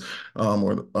metastasis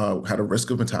or had a risk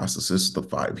of metastasis the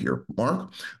 5-year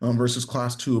mark, versus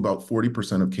class 2, about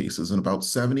 40% of cases, and about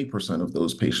 70% of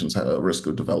those patients had a risk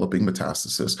of developing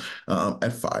metastasis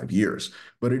at 5 years.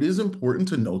 But it is important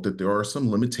to note that there are some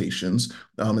limitations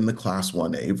in the class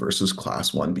 1A versus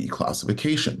class 1B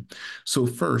classification. So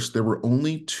first, there were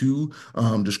only 2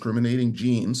 discriminating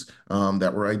genes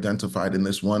that were identified in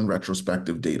this one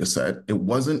retrospective data set. It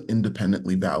wasn't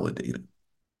independently validated.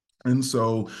 And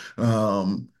so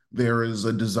there is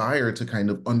a desire to kind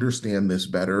of understand this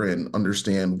better and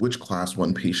understand which class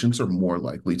 1 patients are more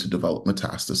likely to develop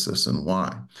metastasis and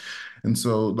why. And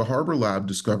so the Harbour lab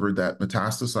discovered that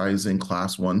metastasizing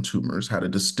class 1 tumors had a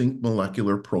distinct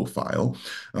molecular profile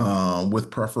with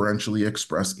preferentially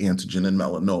expressed antigen in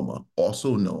melanoma,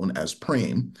 also known as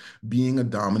PRAME, being a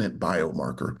dominant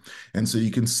biomarker. And so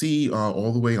you can see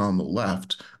all the way on the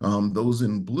left, those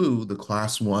in blue, the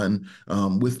class 1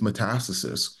 with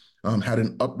metastasis, had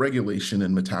an upregulation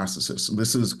in metastasis.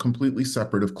 This is completely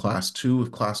separate of class 2.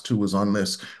 If class 2 was on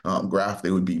this graph, they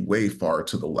would be way far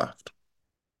to the left.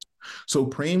 So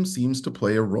PRAME seems to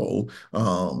play a role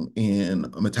in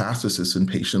metastasis in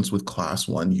patients with class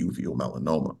 1 uveal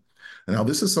melanoma. Now,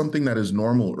 this is something that is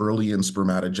normal early in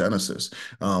spermatogenesis,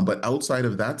 but outside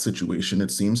of that situation, it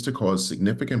seems to cause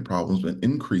significant problems and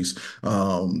increase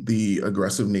the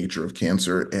aggressive nature of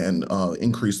cancer and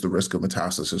increase the risk of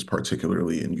metastasis,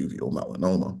 particularly in uveal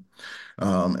melanoma.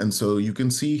 And so you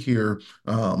can see here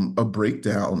a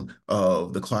breakdown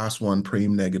of the class 1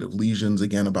 PRAME negative lesions.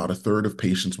 Again, about a third of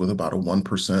patients with about a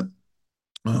 1%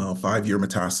 5-year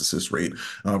metastasis rate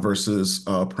versus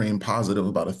PRAME positive,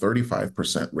 about a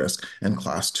 35% risk, and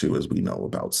class 2, as we know,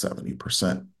 about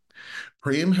 70%.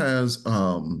 PRAME has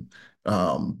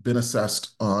been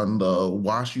assessed on the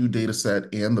WashU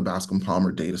dataset and the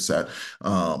Bascom-Palmer dataset,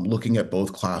 looking at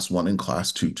both class 1 and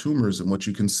class 2 tumors. And what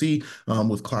you can see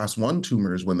with class 1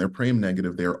 tumors, when they're PRAME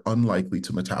negative, they're unlikely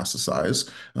to metastasize.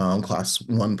 Class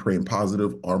 1 PRAME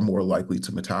positive are more likely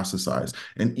to metastasize.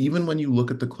 And even when you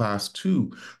look at the class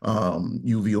 2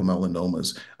 uveal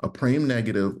melanomas, a PRAME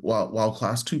negative, while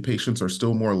class 2 patients are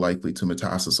still more likely to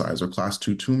metastasize, or class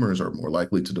 2 tumors are more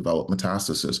likely to develop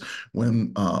metastasis,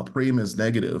 when PRAME is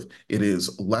negative, it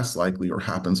is less likely or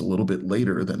happens a little bit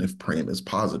later than if PRAME is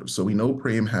positive. So we know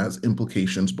PRAME has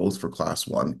implications both for class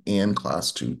 1 and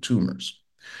class 2 tumors.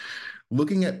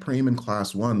 Looking at PRAME in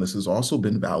class 1, this has also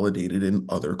been validated in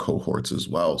other cohorts as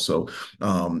well. So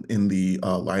in the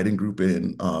Leiden group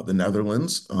in the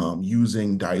Netherlands,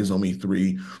 using diazomy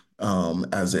 3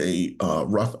 as a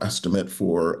rough estimate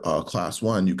for class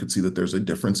 1, you could see that there's a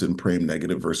difference in PRAME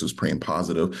negative versus PRAME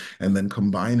positive. And then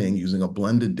combining using a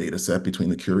blended data set between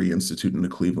the Curie Institute and the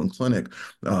Cleveland Clinic,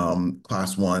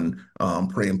 class 1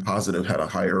 PRAME positive had a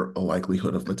higher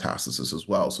likelihood of metastasis as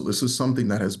well. So this is something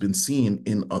that has been seen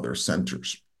in other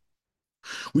centers.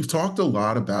 We've talked a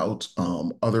lot about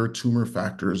other tumor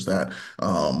factors that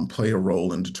play a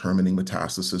role in determining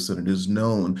metastasis, and it is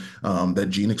known that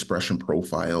gene expression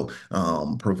profile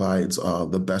provides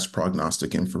the best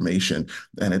prognostic information.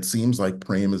 And it seems like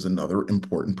PRAME is another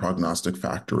important prognostic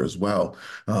factor as well.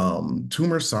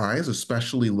 Tumor size,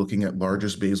 especially looking at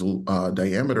largest basal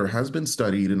diameter, has been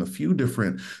studied in a few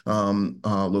different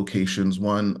locations.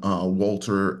 One,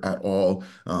 Walter et al.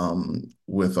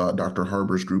 with Dr.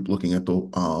 Harber's group looking at the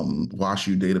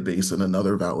WashU database and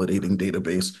another validating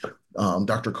database.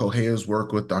 Dr. Cohea's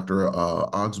work with Dr.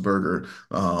 Augsburger,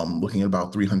 looking at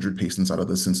about 300 patients out of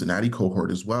the Cincinnati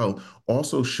cohort as well,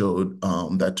 also showed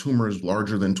that tumors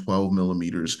larger than 12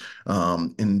 millimeters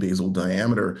in basal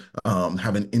diameter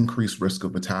have an increased risk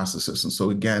of metastasis. And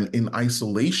so again, in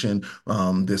isolation,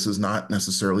 this is not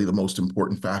necessarily the most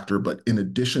important factor, but in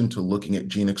addition to looking at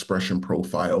gene expression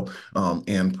profile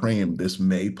and PRAME, this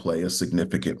may play a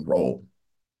significant role.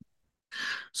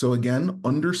 So again,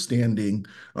 understanding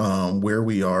where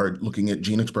we are, looking at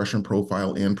gene expression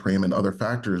profile and PRAME and other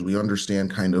factors, we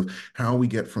understand kind of how we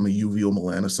get from a uveal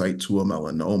melanocyte to a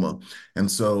melanoma.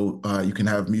 And so you can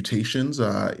have mutations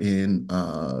in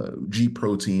G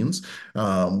proteins,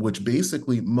 which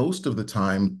basically most of the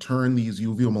time turn these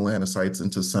uveal melanocytes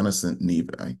into senescent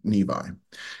nevi.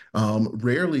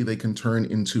 Rarely they can turn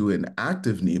into an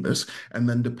active nevus, and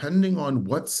then depending on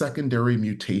what secondary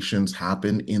mutations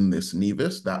happen in this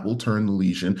nevus, that will turn the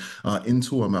lesion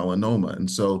into a melanoma. And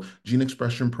so gene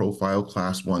expression profile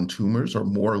class 1 tumors are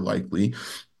more likely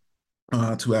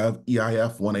to have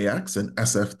EIF1AX and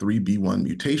SF3B1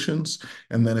 mutations.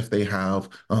 And then if they have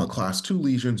class 2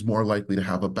 lesions, more likely to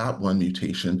have a BAP1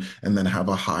 mutation and then have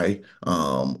a high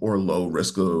or low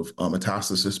risk of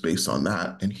metastasis based on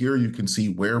that. And here you can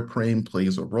see where PRAME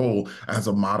plays a role as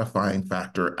a modifying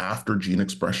factor after gene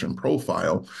expression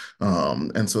profile.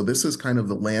 And so this is kind of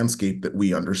the landscape that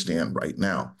we understand right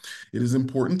now. It is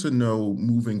important to know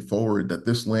moving forward that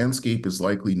this landscape is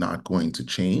likely not going to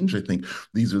change. I think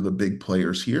these are the big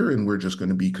players here, and we're just going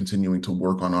to be continuing to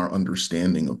work on our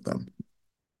understanding of them.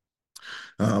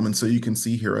 And so you can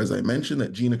see here, as I mentioned,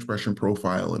 that gene expression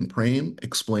profile and PRAME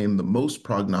explain the most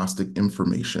prognostic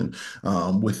information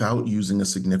without using a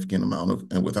significant amount of,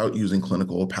 and without using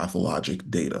clinical or pathologic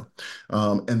data.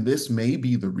 And this may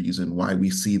be the reason why we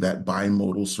see that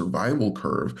bimodal survival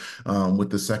curve,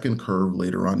 with the second curve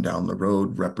later on down the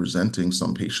road representing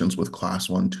some patients with class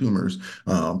 1 tumors,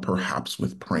 perhaps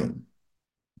with PRAME.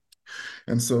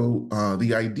 And so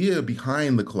the idea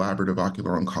behind the Collaborative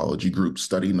Ocular Oncology Group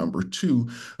study number 2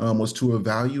 was to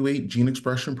evaluate gene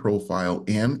expression profile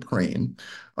and PRAME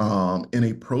in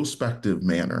a prospective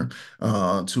manner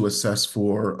to assess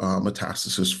for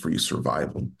metastasis-free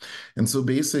survival. And so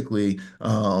basically,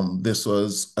 this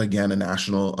was, again, a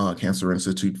National Cancer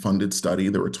Institute funded study.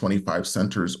 There were 25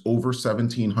 centers. Over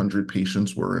 1,700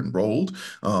 patients were enrolled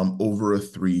over a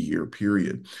 3-year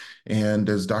period. And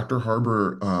as Dr.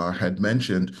 Harber had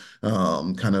mentioned,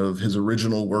 kind of his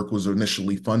original work was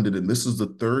initially funded, and this is the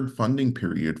 3rd funding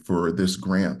period for this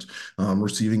grant,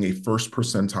 receiving a first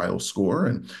percentile score.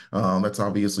 And that's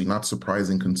obviously not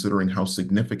surprising considering how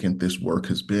significant this work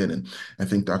has been. And I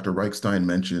think Dr. Reichstein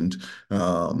mentioned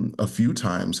a few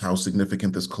times how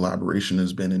significant this collaboration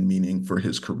has been in meaning for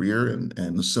his career, and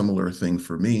a similar thing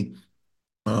for me.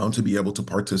 To be able to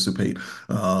participate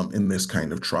in this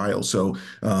kind of trial. So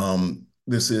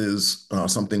this is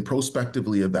something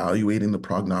prospectively evaluating the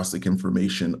prognostic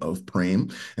information of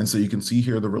PRAME. And so you can see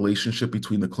here the relationship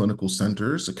between the clinical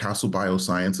centers, the Castle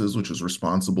Biosciences, which is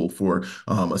responsible for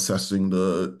assessing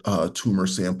the tumor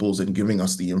samples and giving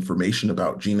us the information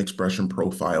about gene expression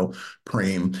profile,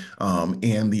 PRAME,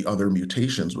 and the other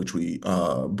mutations, which we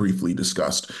briefly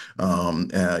discussed,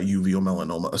 uveal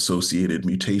melanoma associated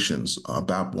mutations,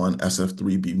 BAP1,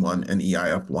 SF3B1, and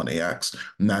EIF1AX.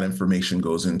 And that information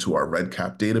goes into our REDCap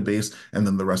database, and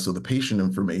then the rest of the patient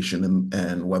information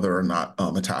and whether or not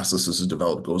metastasis is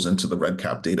developed goes into the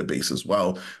REDCap database as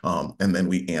well. And then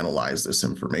we analyze this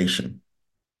information.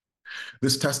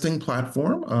 This testing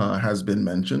platform has been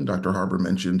mentioned. Dr. Harber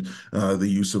mentioned the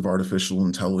use of artificial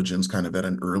intelligence kind of at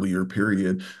an earlier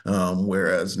period,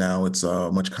 whereas now it's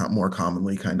much more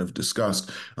commonly kind of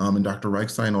discussed. And Dr.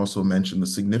 Reichstein also mentioned the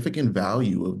significant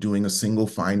value of doing a single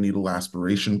fine needle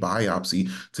aspiration biopsy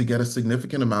to get a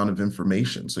significant amount of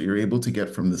information. So you're able to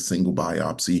get from the single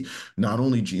biopsy not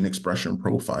only gene expression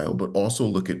profile, but also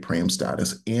look at PRAME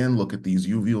status and look at these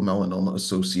uveal melanoma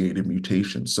associated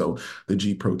mutations. So the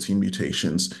G protein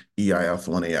mutations,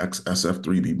 EIF1AX,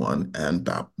 SF3B1, and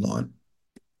BAP1.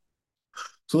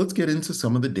 So let's get into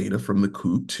some of the data from the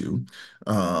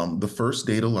COOG-2. The first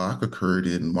data lock occurred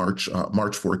in March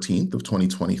 14th of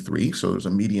 2023. So there's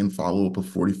a median follow-up of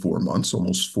 44 months,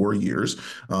 almost 4 years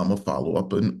of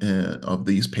follow-up of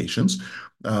these patients.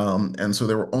 And so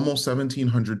there were almost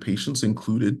 1,700 patients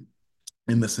included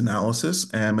in this analysis,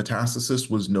 and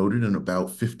metastasis was noted in about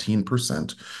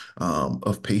 15%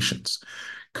 of patients.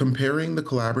 Comparing the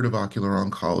collaborative ocular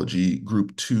oncology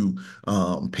group 2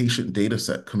 patient data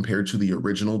set compared to the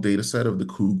original data set of the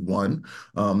COOG-1,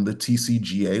 the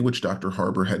TCGA, which Dr.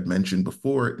 Harbour had mentioned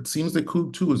before, it seems that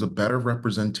COOG-2 is a better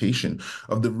representation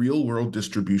of the real world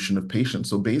distribution of patients.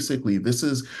 So basically, this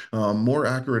is a more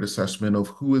accurate assessment of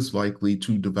who is likely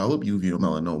to develop uveal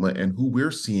melanoma and who we're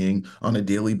seeing on a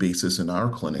daily basis in our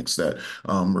clinics that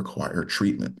require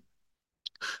treatment.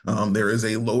 There is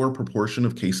a lower proportion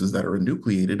of cases that are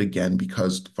enucleated, again,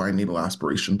 because fine needle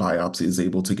aspiration biopsy is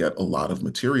able to get a lot of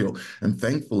material. And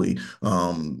thankfully,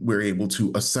 we're able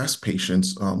to assess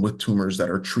patients with tumors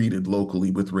that are treated locally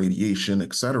with radiation,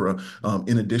 et cetera,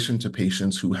 in addition to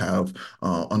patients who have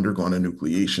undergone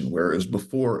enucleation, whereas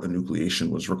before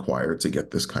enucleation was required to get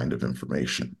this kind of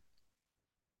information.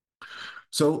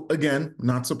 So again,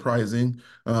 not surprising,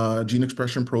 gene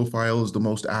expression profile is the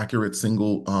most accurate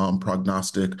single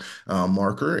prognostic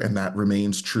marker, and that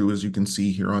remains true, as you can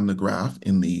see here on the graph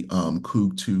in the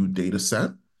COOG-2 data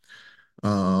set.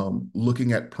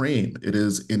 Looking at PRAME, it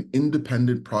is an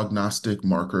independent prognostic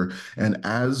marker, and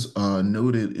as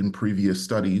noted in previous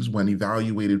studies, when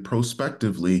evaluated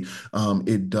prospectively,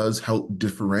 it does help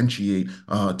differentiate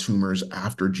tumors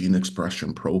after gene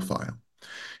expression profile.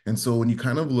 And so when you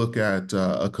kind of look at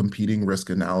a competing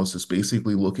risk analysis,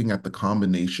 basically looking at the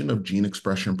combination of gene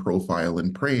expression profile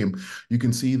and PRAME, you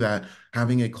can see that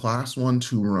having a class 1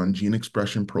 tumor on gene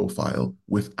expression profile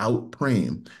without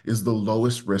PRAME is the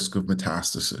lowest risk of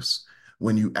metastasis.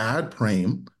 When you add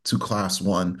PRAME to class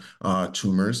 1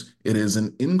 tumors, it is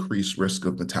an increased risk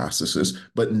of metastasis,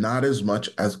 but not as much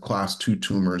as class 2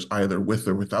 tumors, either with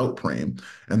or without PRAME.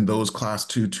 And those class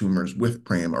 2 tumors with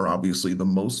PRAME are obviously the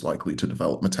most likely to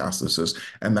develop metastasis,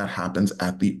 and that happens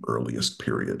at the earliest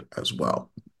period as well.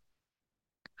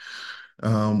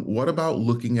 What about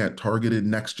looking at targeted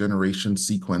next generation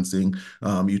sequencing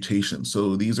mutations?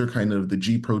 So these are kind of the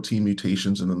G protein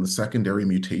mutations and then the secondary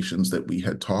mutations that we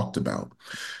had talked about.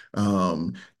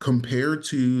 Compared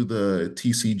to the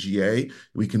TCGA,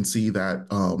 we can see that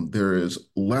there is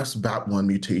less BAP1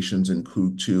 mutations in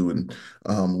COOG2 and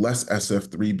less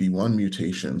SF3B1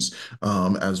 mutations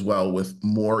as well, with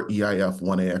more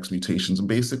EIF1AX mutations. And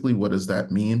basically, what does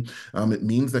that mean? It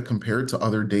means that compared to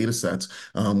other data sets,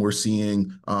 we're seeing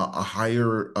a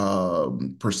higher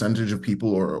percentage of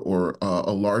people or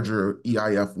a larger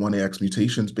EIF1AX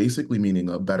mutations, basically meaning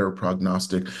a better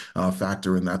prognostic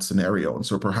factor in that scenario. And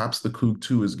so perhaps the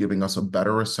COOG-2 is giving us a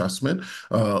better assessment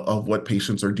of what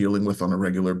patients are dealing with on a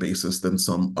regular basis than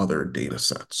some other data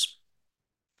sets.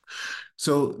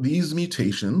 So these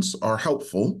mutations are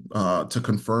helpful to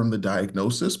confirm the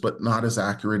diagnosis, but not as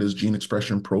accurate as gene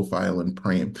expression profile and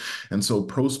PRAME. And so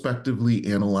prospectively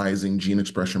analyzing gene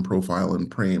expression profile and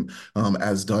PRAME,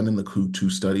 as done in the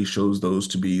COOG-2 study, shows those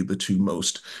to be the two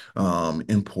most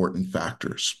important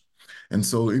factors. And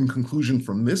so in conclusion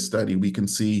from this study, we can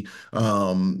see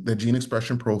that gene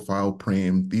expression profile,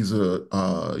 PRAME, these uveal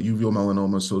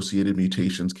melanoma associated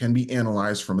mutations can be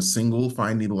analyzed from a single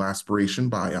fine needle aspiration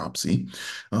biopsy.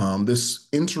 This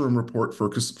interim report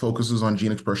focuses on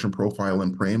gene expression profile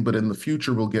and PRAME, but in the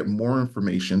future, we'll get more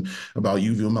information about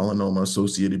uveal melanoma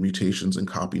associated mutations and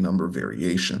copy number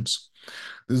variations.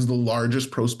 This is the largest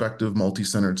prospective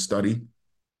multi-centered study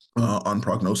on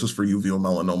prognosis for uveal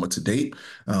melanoma to date.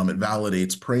 It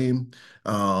validates PRAME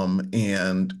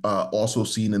and also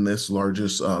seen in this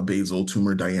largest basal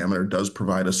tumor diameter does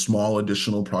provide a small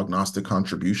additional prognostic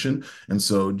contribution. And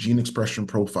so gene expression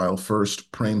profile first,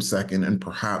 PRAME second, and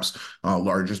perhaps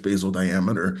largest basal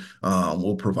diameter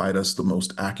will provide us the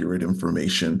most accurate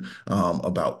information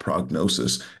about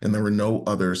prognosis. And there were no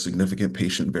other significant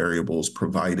patient variables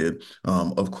provided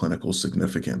of clinical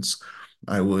significance.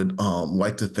 I would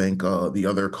like to thank the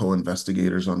other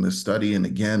co-investigators on this study. And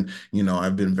again,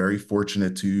 I've been very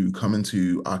fortunate to come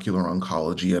into ocular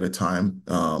oncology at a time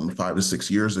 5 to 6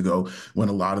 years ago when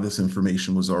a lot of this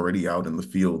information was already out in the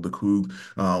field. The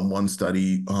COOG-1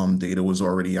 study data was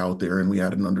already out there, and we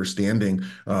had an understanding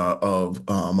of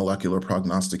molecular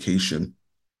prognostication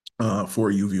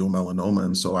for uveal melanoma.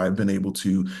 And so I've been able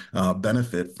to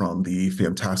benefit from the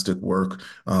fantastic work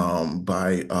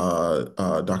by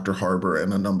Dr. Harbour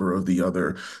and a number of the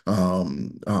other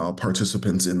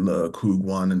participants in the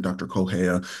COOG-1 and Dr.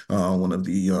 Kohea, one of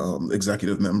the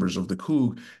executive members of the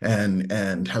COOG,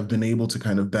 and have been able to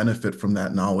kind of benefit from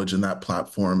that knowledge and that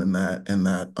platform and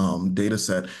that data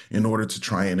set in order to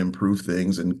try and improve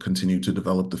things and continue to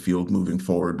develop the field moving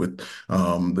forward with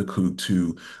the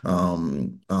COOG-2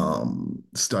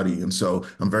 study. And so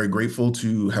I'm very grateful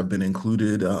to have been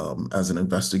included as an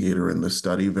investigator in this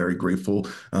study, very grateful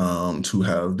to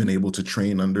have been able to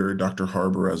train under Dr.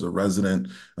 Harbour as a resident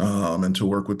and to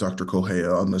work with Dr.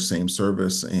 Kohea on the same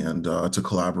service and to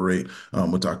collaborate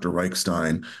with Dr.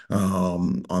 Reichstein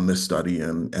on this study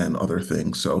and other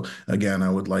things. So again, I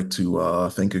would like to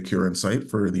thank A Cure in Sight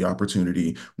for the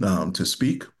opportunity to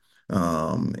speak.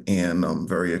 And I'm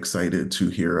very excited to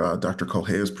hear Dr.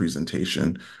 Kohea's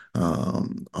presentation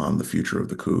on the future of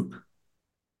the COOG.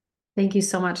 Thank you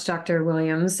so much, Dr.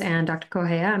 Williams and Dr.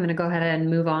 Kohea. I'm going to go ahead and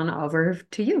move on over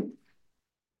to you.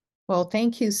 Well,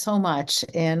 thank you so much.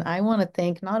 And I want to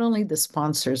thank not only the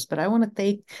sponsors, but I want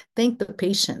to thank the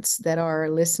patients that are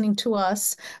listening to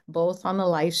us, both on the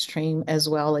live stream as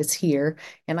well as here.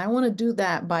 And I want to do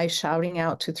that by shouting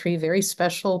out to three very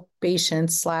special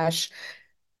patients slash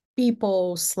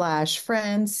people slash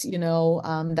friends,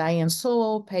 Diane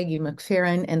Sowell, Peggy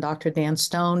McFerrin, and Dr. Dan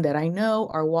Stone that I know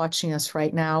are watching us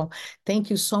right now. Thank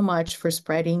you so much for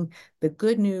spreading the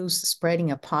good news,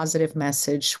 spreading a positive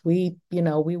message. We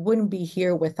wouldn't be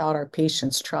here without our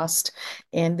patients' trust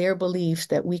and their belief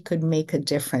that we could make a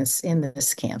difference in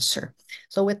this cancer.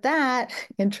 So with that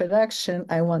introduction,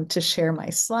 I want to share my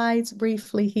slides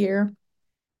briefly here.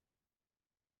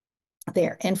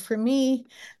 There. And for me,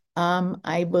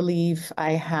 I believe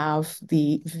I have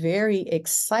the very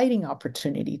exciting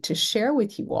opportunity to share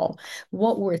with you all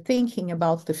what we're thinking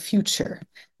about the future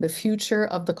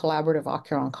of the Collaborative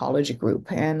Ocular Oncology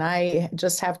Group. And I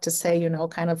just have to say,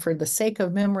 kind of for the sake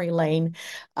of memory lane,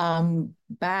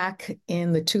 back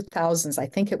in the 2000s, I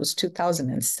think it was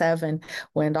 2007,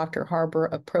 when Dr. Harbour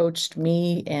approached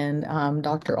me and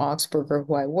Dr. Augsburger,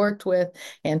 who I worked with,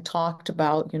 and talked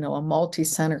about, a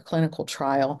multi-center clinical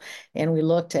trial. And we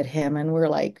looked at him and we're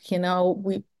like,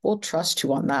 we'll trust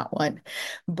you on that one.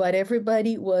 But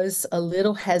everybody was a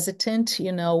little hesitant.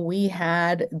 We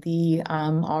had the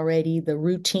already the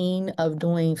routine of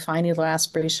doing fine needle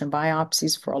aspiration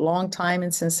biopsies for a long time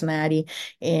in Cincinnati.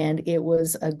 And it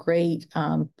was a great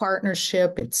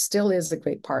partnership. It still is a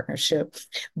great partnership,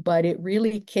 but it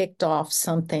really kicked off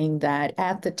something that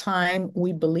at the time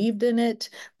we believed in it,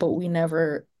 but we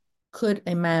never could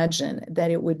imagine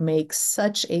that it would make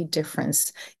such a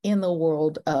difference in the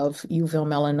world of uveal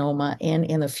melanoma and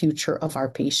in the future of our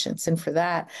patients. And for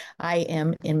that, I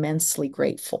am immensely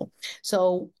grateful.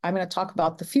 So I'm going to talk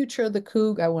about the future of the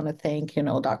COOG. I want to thank,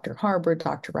 Dr. Harbour,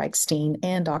 Dr. Reichstein,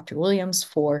 and Dr. Williams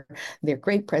for their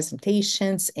great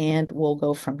presentations, and we'll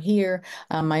go from here.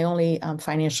 My only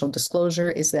financial disclosure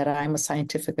is that I'm a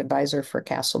scientific advisor for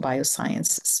Castle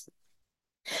Biosciences.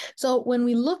 So when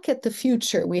we look at the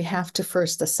future, we have to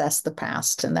first assess the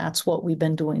past, and that's what we've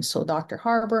been doing. So Dr.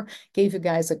 Harbour gave you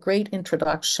guys a great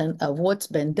introduction of what's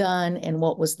been done and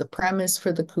what was the premise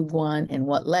for the COOG-1 and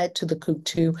what led to the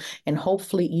COOG-2, and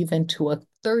hopefully even to a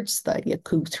third study, a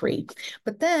COOG-3.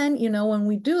 But then, when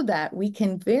we do that, we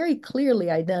can very clearly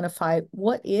identify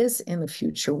what is in the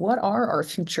future, what are our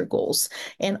future goals.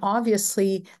 And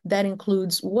obviously, that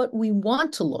includes what we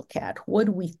want to look at, what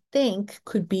we think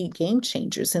could be game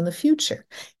changers in the future,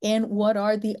 and what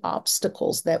are the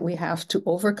obstacles that we have to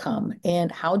overcome,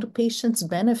 and how do patients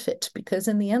benefit? Because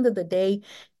in the end of the day,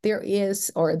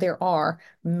 there are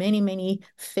many, many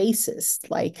faces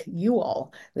like you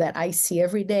all that I see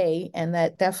every day, and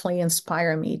that definitely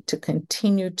inspire me to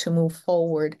continue to move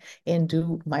forward and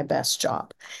do my best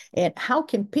job. And how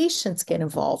can patients get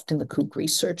involved in the COOG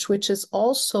research, which is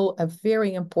also a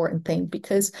very important thing,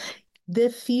 because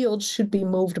the field should be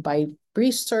moved by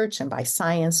research and by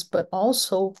science, but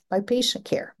also by patient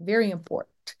care. Very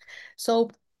important. So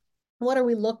what are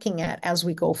we looking at as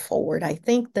we go forward? I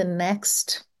think the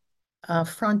next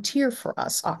frontier for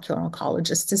us ocular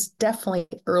oncologists is definitely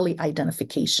early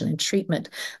identification and treatment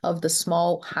of the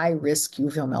small, high-risk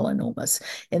uveal melanomas.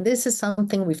 And this is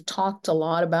something we've talked a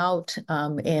lot about,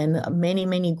 and many,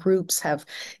 many groups have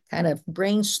kind of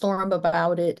brainstorm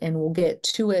about it, and we'll get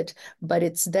to it, but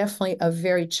it's definitely a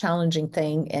very challenging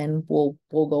thing, and we'll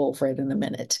go over it in a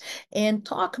minute. And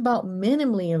talk about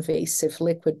minimally invasive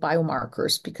liquid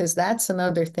biomarkers, because that's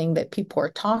another thing that people are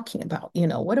talking about.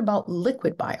 What about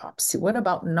liquid biopsy? What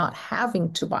about not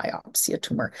having to biopsy a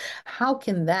tumor? How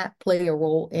can that play a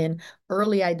role in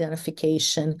early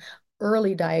identification,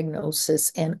 early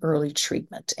diagnosis, and early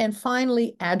treatment? And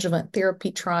finally, adjuvant therapy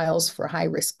trials for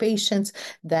high-risk patients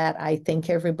that I think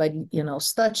everybody,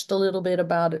 touched a little bit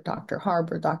about it, Dr.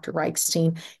 Harbour, Dr.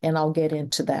 Reichstein, and I'll get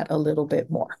into that a little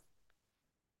bit more.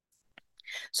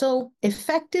 So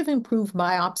effective improved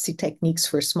biopsy techniques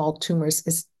for small tumors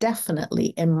is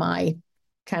definitely, in my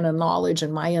kind of knowledge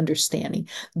and my understanding,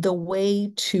 the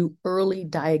way to early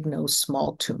diagnose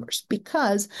small tumors.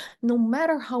 Because no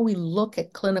matter how we look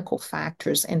at clinical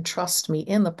factors, and trust me,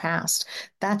 in the past,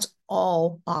 that's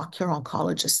all ocular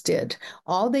oncologists did.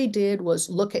 All they did was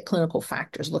look at clinical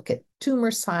factors, look at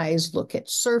tumor size, look at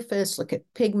surface, look at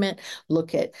pigment,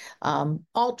 look at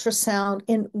ultrasound.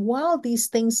 And while these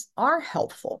things are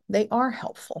helpful, they are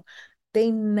helpful, they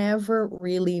never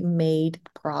really made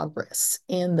progress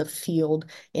in the field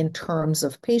in terms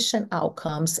of patient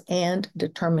outcomes and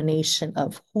determination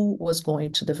of who was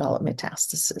going to develop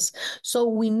metastasis. So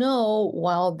we know,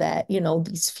 while that,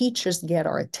 these features get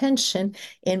our attention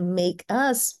and make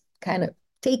us kind of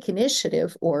take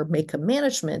initiative or make a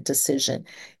management decision,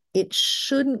 it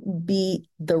shouldn't be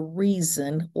the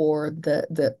reason or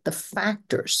the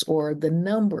factors or the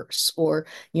numbers, or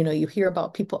you hear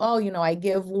about people, oh, I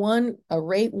give a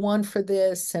rate 1 for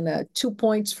this and a 2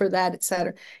 points for that, et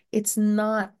cetera. It's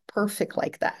not perfect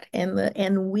like that,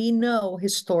 and we know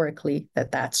historically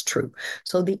that that's true.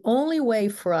 So the only way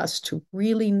for us to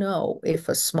really know if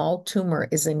a small tumor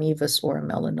is a nevus or a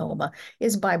melanoma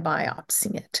is by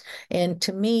biopsying it. And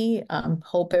to me,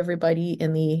 hope everybody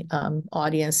in the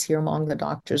audience here among the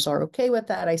doctors are okay with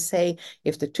that. I say,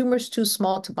 if the tumor's too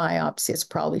small to biopsy, it's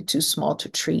probably too small to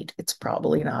treat. It's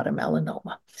probably not a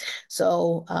melanoma.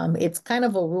 So it's kind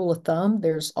of a rule of thumb.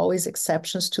 There's always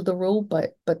exceptions to the rule,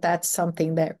 but that's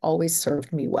something that always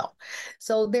served me well.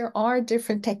 So there are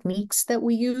different techniques that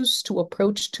we use to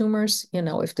approach tumors.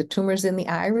 If the tumor's in the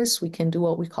iris, we can do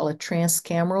what we call a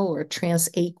transcameral or a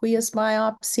transaqueous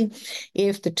biopsy.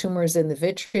 If the tumor is in the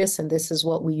vitreous, and this is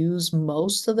what we use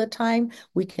most of the time,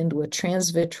 we can do a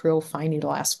transvitreal fine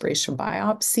needle aspiration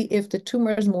biopsy. If the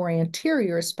tumor is more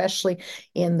anterior, especially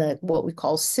in the what we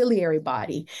call ciliary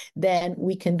body, then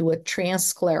we can do a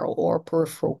transscleral or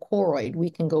peripheral choroid. We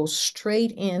can go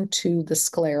straight into the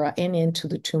sclera and into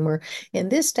the tumor. And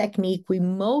this technique we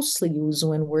mostly use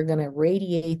when we're going to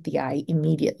radiate the eye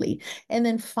immediately. And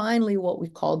then finally, what we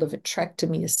call the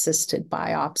vitrectomy-assisted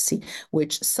biopsy,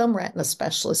 which some retina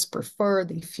specialists prefer.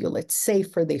 They feel it's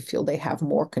safer. They feel they have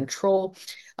more control.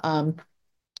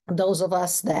 Those of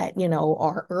us that,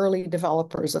 are early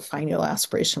developers of fine needle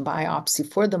aspiration biopsy,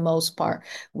 for the most part,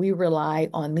 we rely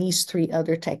on these 3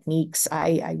 other techniques.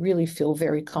 I really feel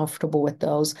very comfortable with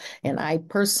those. And I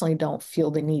personally don't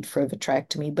feel the need for a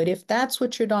vitrectomy. But if that's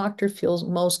what your doctor feels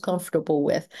most comfortable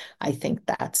with, I think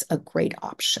that's a great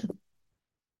option.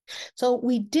 So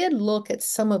we did look at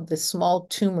some of the small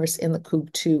tumors in the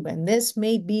COOG-2, and this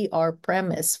may be our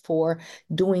premise for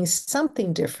doing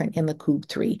something different in the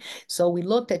COOG-3. So we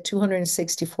looked at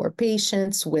 264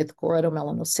 patients with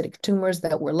choroidomelanocytic tumors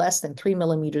that were less than 3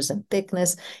 millimeters in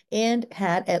thickness and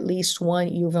had at least one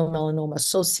uveal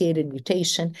melanoma-associated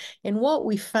mutation. And what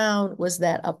we found was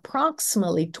that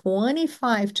approximately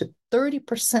 25 to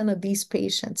 30% of these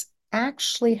patients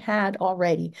actually had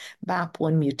already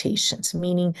BAP1 mutations,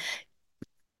 meaning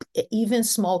even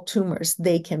small tumors,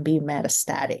 they can be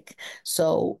metastatic.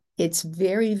 So it's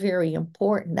very, very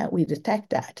important that we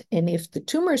detect that. And if the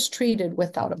tumor is treated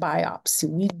without a biopsy,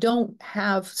 we don't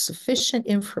have sufficient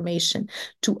information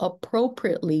to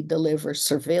appropriately deliver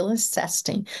surveillance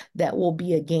testing that will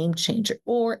be a game changer,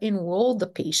 or enroll the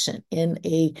patient in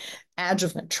a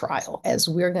adjuvant trial, as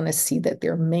we're going to see that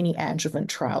there are many adjuvant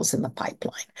trials in the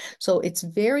pipeline. So it's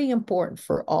very important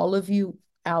for all of you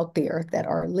out there that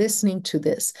are listening to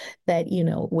this, that,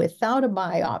 without a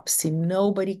biopsy,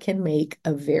 nobody can make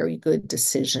a very good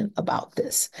decision about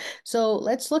this. So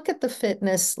let's look at the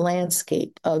fitness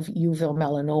landscape of uveal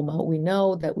melanoma. We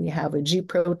know that we have a G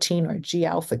protein or G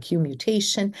alpha Q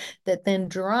mutation that then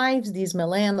drives these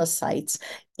melanocytes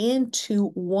into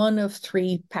one of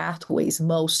 3 pathways,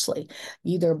 mostly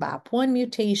either BAP1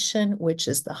 mutation, which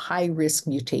is the high risk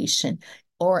mutation,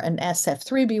 or an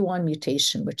SF3B1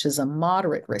 mutation, which is a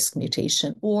moderate risk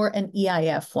mutation, or an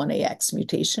EIF1AX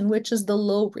mutation, which is the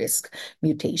low risk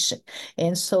mutation.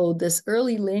 And so this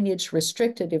early lineage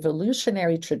restricted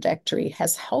evolutionary trajectory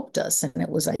has helped us, and it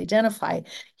was identified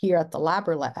here at the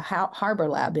Harbor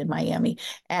Lab in Miami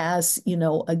as,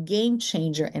 a game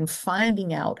changer in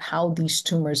finding out how these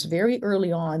tumors very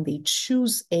early on, they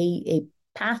choose a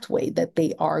pathway that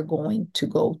they are going to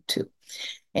go to.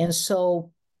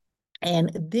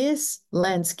 And this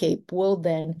landscape will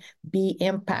then be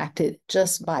impacted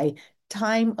just by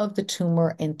time of the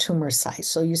tumor and tumor size.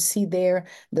 So you see there,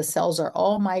 the cells are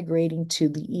all migrating to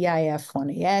the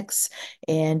EIF1AX,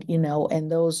 and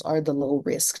those are the low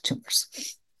risk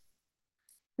tumors.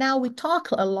 Now, we talk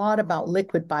a lot about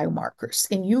liquid biomarkers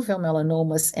in uveal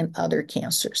melanomas and other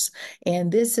cancers.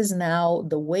 And this is now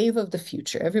the wave of the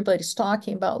future. Everybody's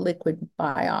talking about liquid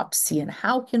biopsy and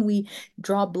how can we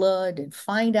draw blood and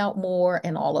find out more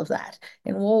and all of that.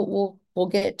 And we'll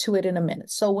get to it in a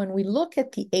minute. So when we look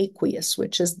at the aqueous,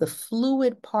 which is the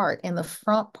fluid part in the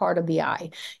front part of the eye,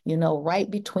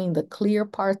 right between the clear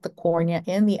part, the cornea,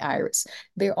 and the iris,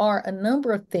 there are a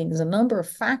number of things, a number of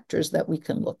factors that we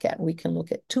can look at. We can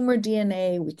look at tumor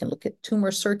DNA, we can look at tumor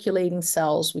circulating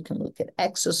cells, we can look at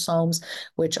exosomes,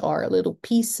 which are little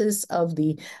pieces of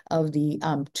the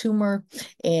tumor,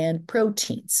 and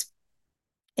proteins.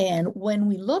 And when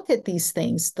we look at these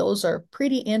things, those are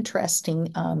pretty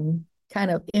interesting kind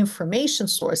of information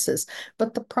sources.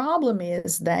 But the problem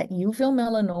is that uveal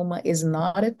melanoma is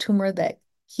not a tumor that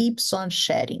keeps on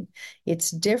shedding. It's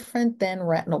different than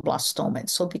retinoblastoma.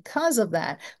 So because of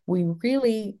that, we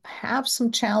really have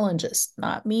some challenges,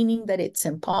 not meaning that it's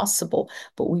impossible,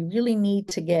 but we really need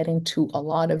to get into a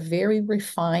lot of very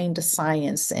refined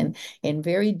science and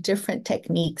very different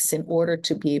techniques in order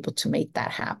to be able to make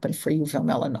that happen for uveal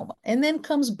melanoma. And then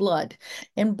comes blood.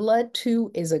 And blood too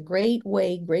is a great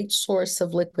source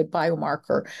of liquid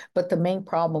biomarker. But the main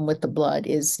problem with the blood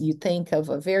is you think of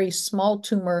a very small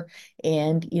tumor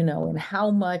and how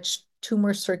much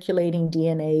tumor circulating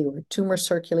DNA or tumor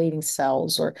circulating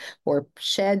cells or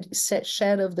shed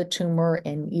of the tumor,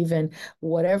 and even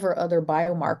whatever other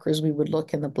biomarkers we would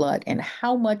look in the blood, and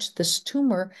how much this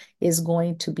tumor is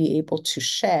going to be able to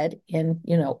shed in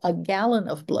a gallon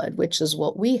of blood, which is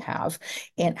what we have,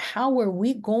 and how are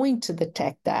we going to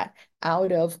detect that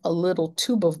out of a little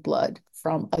tube of blood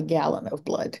from a gallon of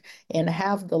blood, and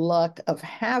have the luck of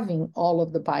having all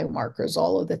of the biomarkers,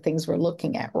 all of the things we're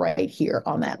looking at right here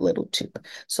on that little tube.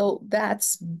 So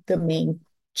that's the main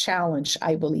challenge,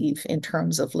 I believe, in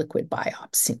terms of liquid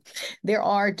biopsy. There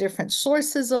are different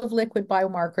sources of liquid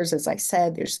biomarkers. As I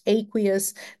said, there's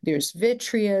aqueous, there's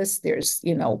vitreous, there's,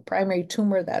 primary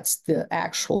tumor, that's the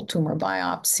actual tumor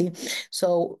biopsy.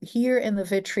 So here in the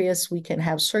vitreous, we can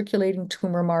have circulating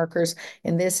tumor markers.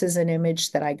 And this is an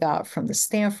image that I got from the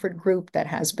Stanford group that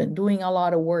has been doing a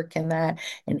lot of work in that,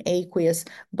 and aqueous.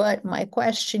 But my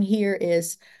question here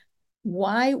is,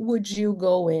 why would you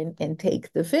go in and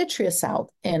take the vitreous out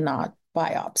and not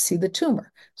biopsy the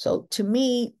tumor? So to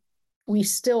me, we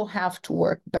still have to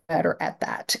work better at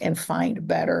that and find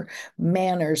better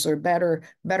manners or better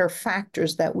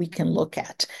factors that we can look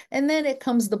at. And then it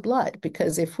comes the blood,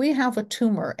 because if we have a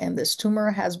tumor and this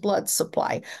tumor has blood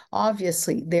supply,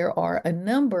 obviously there are a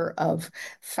number of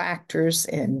factors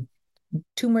in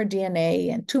tumor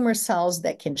DNA and tumor cells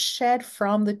that can shed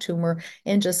from the tumor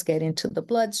and just get into the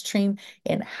bloodstream.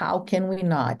 And how can we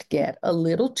not get a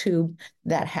little tube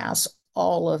that has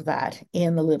all of that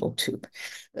in the little tube?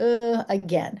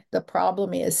 Again, the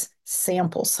problem is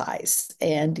sample size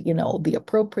and the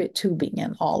appropriate tubing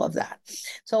and all of that.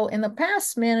 So in the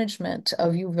past management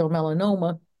of uveal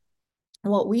melanoma,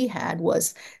 what we had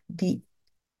was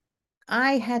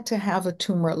I had to have a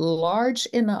tumor large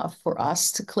enough for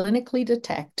us to clinically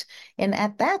detect. And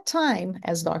at that time,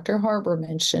 as Dr. Harber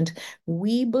mentioned,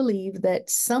 we believe that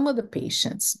some of the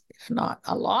patients, if not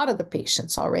a lot of the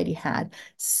patients, already had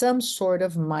some sort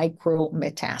of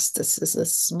micrometastasis, a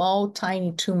small,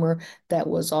 tiny tumor that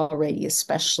was already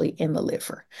especially in the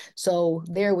liver. So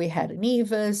there we had an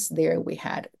EVIS, there we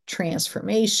had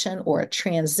transformation or a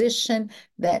transition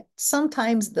that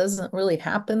sometimes doesn't really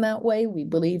happen that way. We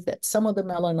believe that some of the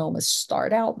melanomas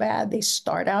start out bad. They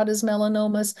start out as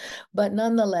melanomas, but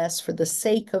nonetheless, for the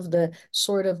sake of the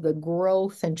sort of the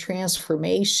growth and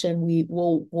transformation,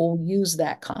 we'll use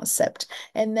that concept.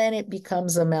 And then it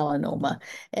becomes a melanoma.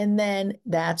 And then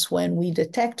that's when we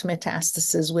detect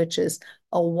metastasis, which is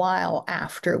a while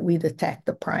after we detect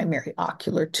the primary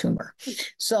ocular tumor.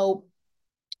 So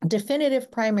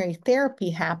definitive primary therapy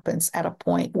happens at a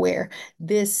point where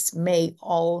this may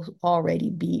already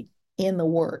be in the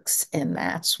works, and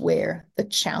that's where the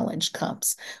challenge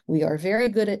comes. We are very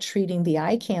good at treating the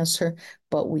eye cancer,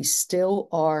 but we still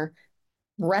are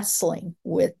wrestling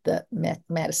with the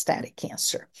metastatic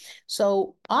cancer.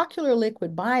 So ocular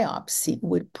liquid biopsy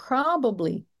would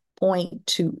probably point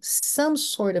to some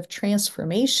sort of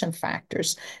transformation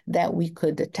factors that we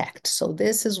could detect. So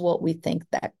this is what we think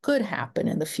that could happen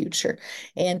in the future.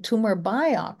 And tumor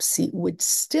biopsy would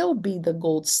still be the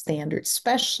gold standard,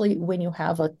 especially when you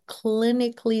have a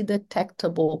clinically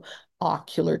detectable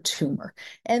ocular tumor.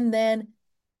 And then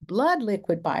blood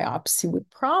liquid biopsy would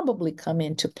probably come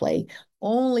into play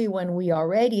only when we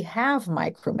already have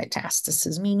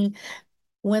micrometastasis, meaning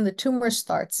when the tumor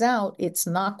starts out, it's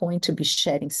not going to be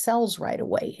shedding cells right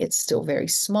away. It's still very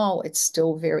small. It's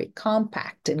still very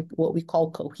compact and what we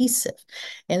call cohesive.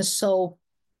 And so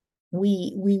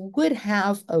we would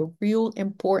have a real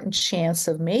important chance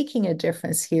of making a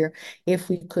difference here if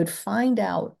we could find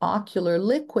out ocular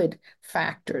liquid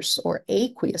factors or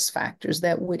aqueous factors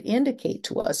that would indicate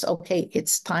to us, okay,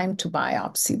 it's time to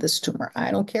biopsy this tumor.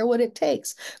 I don't care what it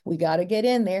takes. We got to get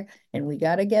in there and we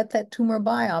got to get that tumor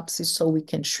biopsy so we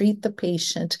can treat the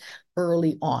patient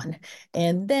early on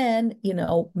and then,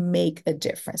 make a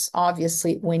difference.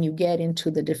 Obviously, when you get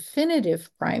into the definitive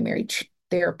primary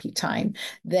therapy time,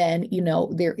 then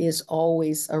there is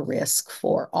always a risk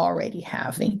for already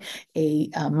having a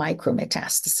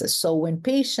micrometastasis. So when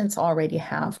patients already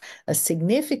have a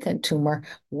significant tumor,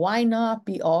 why not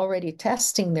be already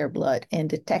testing their blood and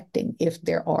detecting if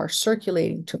there are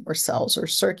circulating tumor cells or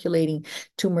circulating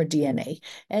tumor DNA?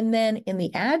 And then in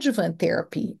the adjuvant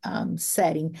therapy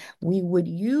setting, we would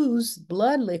use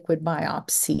blood liquid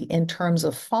biopsy in terms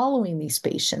of following these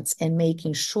patients and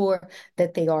making sure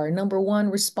that they are, number one,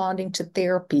 responding to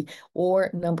therapy, or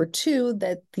number two,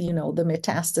 that the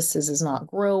metastasis is not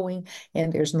growing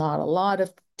and there's not a lot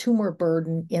of tumor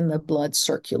burden in the blood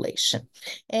circulation.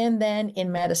 And then in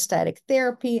metastatic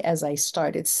therapy, as I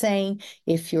started saying,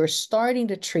 if you're starting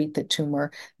to treat the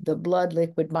tumor, the blood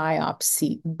liquid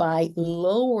biopsy, by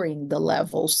lowering the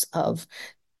levels of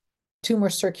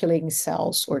tumor circulating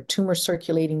cells or tumor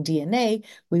circulating DNA,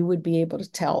 we would be able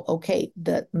to tell, okay,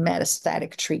 the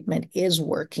metastatic treatment is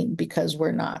working because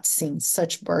we're not seeing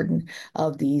such burden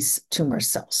of these tumor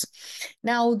cells.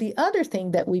 Now, the other thing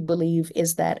that we believe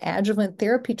is that adjuvant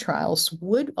therapy trials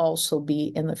would also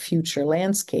be in the future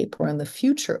landscape or in the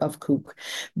future of COOG,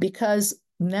 because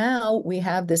now we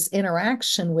have this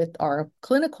interaction with our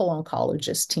clinical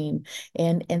oncologist team,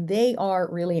 and they are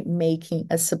really making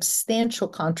a substantial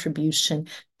contribution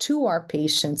to our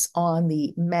patients on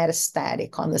the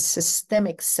metastatic, on the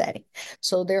systemic setting.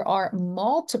 So there are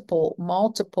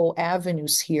multiple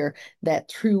avenues here that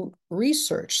through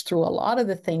research, through a lot of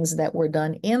the things that were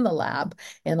done in the lab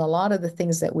and a lot of the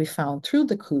things that we found through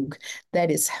the COOG, that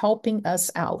is helping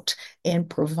us out in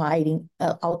providing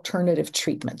alternative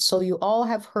treatment. So you all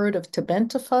have heard of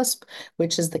tebentafusp,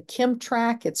 which is the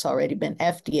Kimtrack. It's already been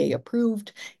FDA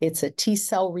approved. It's a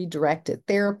T-cell redirected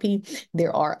therapy.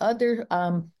 There are other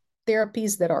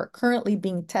therapies that are currently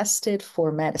being tested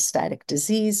for metastatic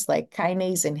disease, like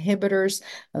kinase inhibitors,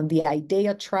 the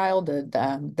IDEA trial, the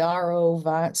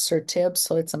darovasertib,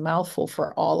 so it's a mouthful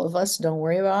for all of us, don't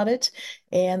worry about it.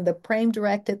 And the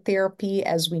PRAME-directed therapy,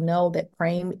 as we know that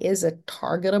PRAME is a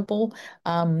targetable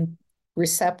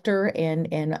receptor and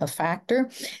a factor.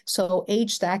 So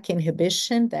HDAC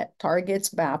inhibition that targets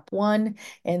BAP1,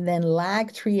 and then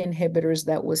LAG3 inhibitors,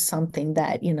 that was something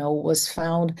that, was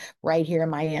found right here in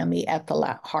Miami at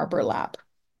the Harbor Lab.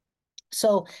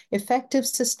 So effective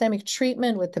systemic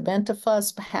treatment with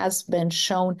tebentafusp has been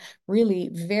shown really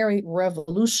very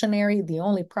revolutionary. The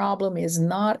only problem is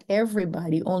not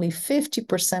everybody, only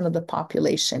 50% of the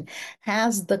population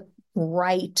has the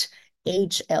right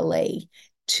HLA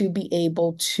to be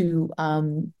able to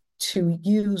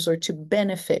use or to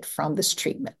benefit from this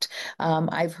treatment.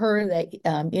 I've heard that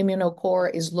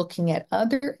Immunocore is looking at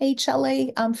other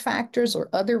HLA factors or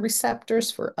other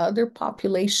receptors for other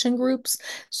population groups.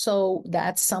 So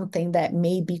that's something that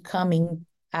may be coming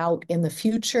out in the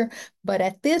future. But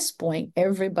at this point,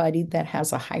 everybody that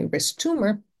has a high-risk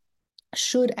tumor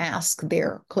should ask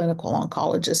their clinical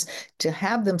oncologist to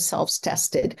have themselves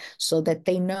tested so that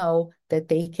they know that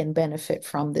they can benefit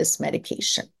from this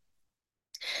medication.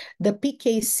 The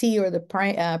PKC, or the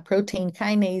protein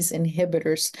kinase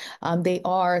inhibitors, they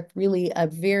are really a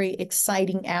very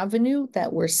exciting avenue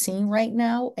that we're seeing right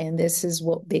now. And this is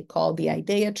what they call the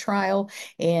IDEA trial.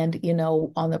 And,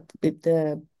 on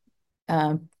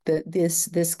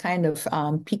this kind of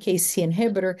PKC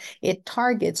inhibitor, it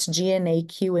targets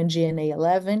GNAQ and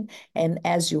GNA11. And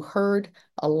as you heard,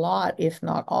 a lot, if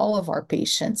not all of our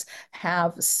patients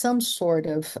have some sort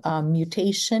of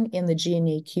mutation in the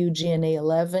GNAQ,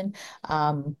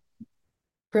 GNA11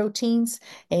 proteins.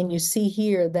 And you see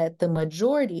here that the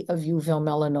majority of uveal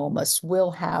melanomas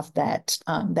will have that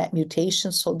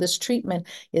mutation. So this treatment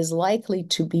is likely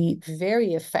to be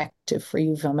very effective for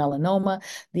uveal melanoma.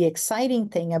 The exciting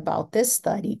thing about this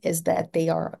study is that they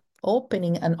are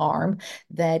opening an arm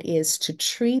that is to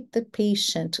treat the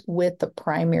patient with the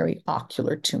primary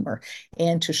ocular tumor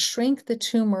and to shrink the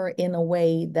tumor in a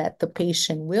way that the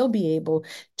patient will be able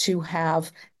to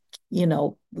have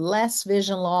less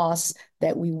vision loss,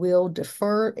 that we will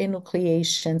defer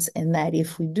enucleations, and that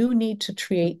if we do need to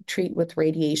treat with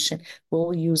radiation,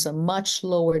 we'll use a much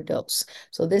lower dose.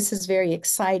 So this is very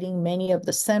exciting. Many of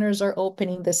the centers are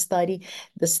opening this study.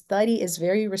 The study is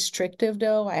very restrictive,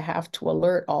 though. I have to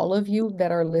alert all of you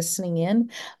that are listening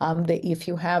in that if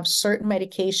you have certain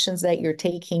medications that you're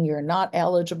taking, you're not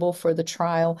eligible for the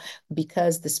trial,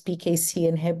 because this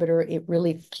PKC inhibitor, it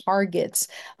really targets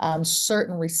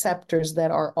certain receptors that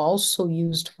are also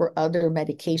used for other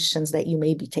medications that you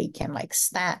may be taking, like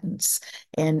statins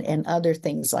and other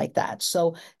things like that.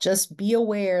 So just be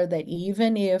aware that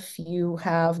even if you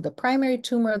have the primary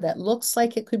tumor that looks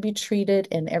like it could be treated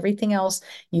and everything else,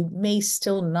 you may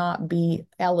still not be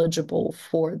eligible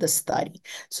for the study.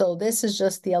 So this is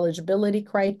just the eligibility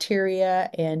criteria,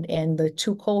 and the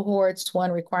two cohorts,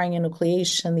 one requiring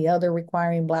enucleation, the other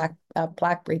requiring plaque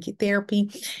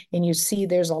brachytherapy. And you see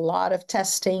there's a lot of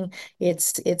testing.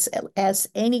 It's as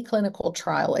any clinical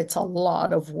trial, it's a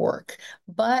lot of work,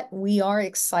 but we are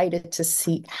excited to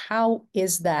see how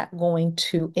is that going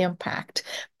to impact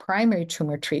primary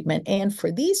tumor treatment. And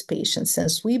for these patients,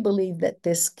 since we believe that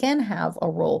this can have a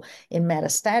role in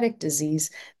metastatic disease,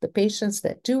 the patients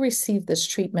that do receive this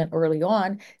treatment early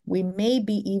on, we may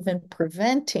be even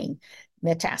preventing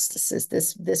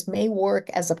metastasis. This may work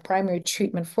as a primary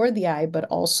treatment for the eye, but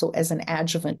also as an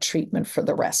adjuvant treatment for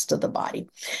the rest of the body.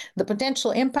 The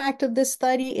potential impact of this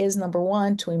study is, number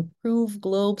one, to improve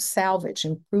globe salvage,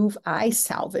 improve eye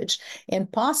salvage,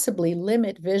 and possibly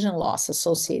limit vision loss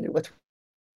associated with,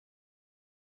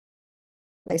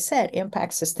 I said,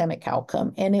 impact systemic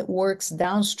outcome, and it works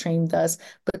downstream, thus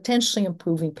potentially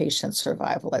improving patient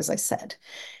survival, as I said.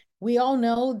 We all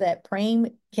know that PRAME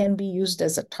can be used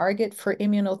as a target for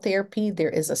immunotherapy. There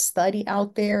is a study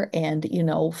out there, and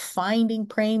finding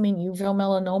PRAME in uveal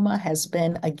melanoma has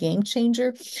been a game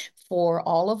changer for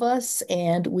all of us,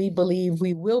 and we believe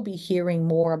we will be hearing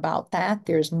more about that.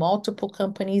 There's multiple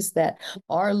companies that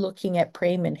are looking at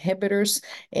PRAME inhibitors,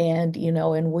 and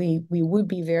we would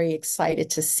be very excited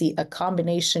to see a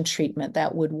combination treatment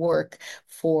that would work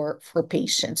for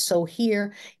patients. So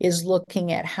here is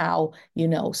looking at how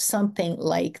something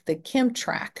like the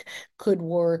Kimtrack could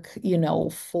work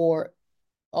for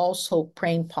also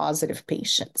PRAME positive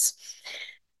patients.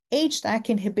 HDAC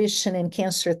inhibition in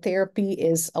cancer therapy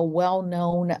is a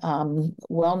well-known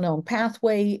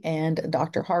pathway, and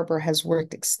Dr. Harber has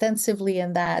worked extensively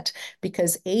in that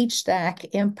because HDAC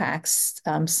impacts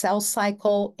cell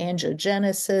cycle,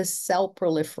 angiogenesis, cell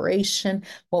proliferation,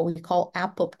 what we call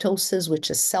apoptosis,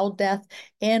 which is cell death,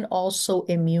 and also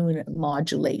immune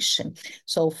modulation.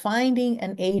 So finding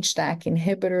an HDAC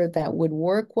inhibitor that would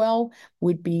work well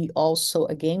would be also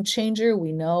a game changer.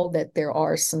 We know that there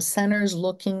are some centers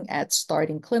looking at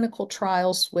starting clinical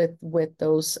trials with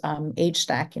those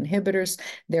HDAC inhibitors.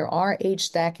 There are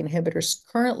HDAC inhibitors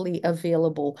currently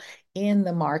available in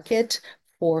the market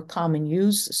for common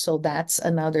use, so that's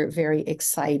another very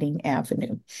exciting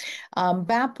avenue.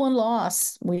 BAP1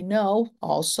 loss, we know,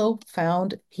 also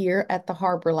found here at the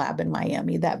Harbor Lab in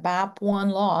Miami, that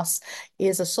BAP1 loss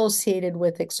is associated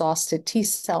with exhausted T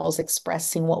cells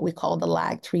expressing what we call the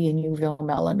LAG3 in uveal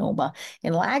melanoma.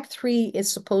 And LAG3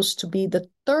 is supposed to be the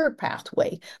third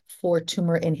pathway for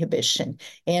tumor inhibition.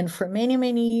 And for many,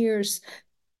 many years,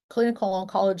 clinical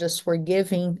oncologists were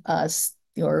giving us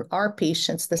or our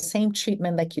patients the same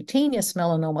treatment that cutaneous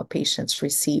melanoma patients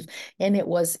receive, and it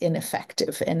was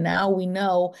ineffective. And now we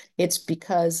know it's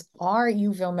because our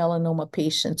uveal melanoma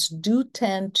patients do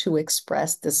tend to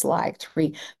express this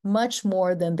LAG3 much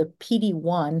more than the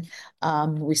PD-1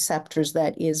 receptors.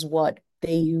 That is what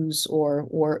they use or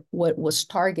what was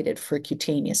targeted for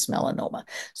cutaneous melanoma.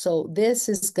 So this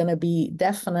is going to be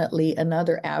definitely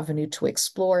another avenue to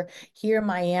explore. Here in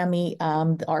Miami,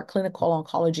 our clinical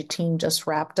oncology team just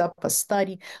wrapped up a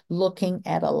study looking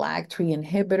at a LAG3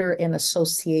 inhibitor in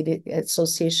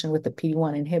association with the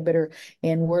PD-1 inhibitor,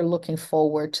 and we're looking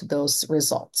forward to those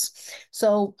results.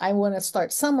 So I want to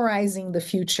start summarizing the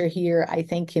future here. I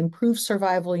think improved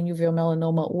survival in uveal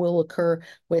melanoma will occur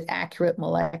with accurate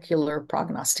molecular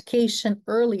prognostication,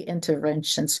 early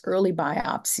interventions, early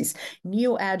biopsies,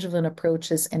 neoadjuvant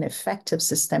approaches, and effective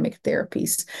systemic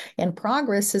therapies. And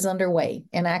progress is underway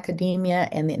in academia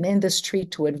and in industry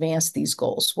to advance these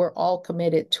goals. We're all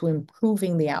committed to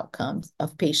improving the outcomes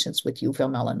of patients with uveal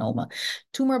melanoma.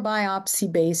 Tumor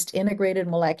biopsy-based integrated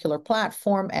molecular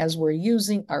platform, as we're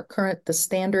using our the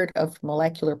standard of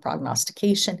molecular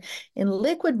prognostication in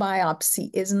liquid biopsy,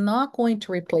 is not going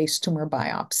to replace tumor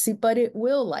biopsy, but it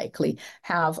will likely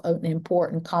have an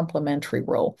important complementary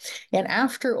role. And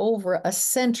after over a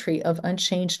century of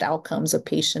unchanged outcomes of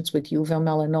patients with uveal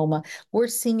melanoma, we're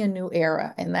seeing a new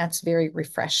era, and that's very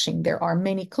refreshing. There are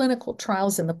many clinical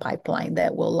trials in the pipeline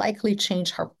that will likely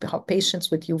change how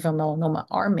patients with uveal melanoma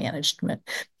are managed.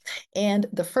 And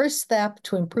the first step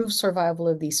to improve survival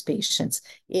of these patients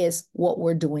is what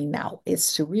we're doing now.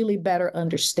 It's to really better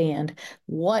understand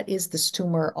what is this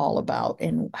tumor all about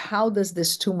and how does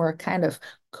this tumor kind of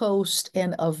coast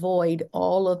and avoid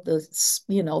all of the,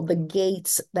 the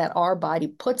gates that our body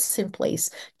puts in place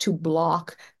to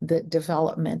block the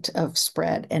development of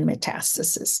spread and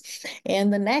metastasis.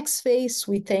 And the next phase,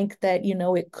 we think that,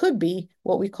 it could be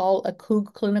what we call a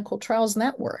COOG clinical trials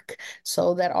network,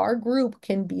 so that our group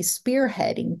can be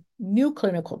spearheading new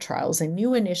clinical trials and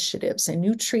new initiatives and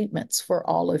new treatments for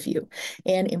all of you.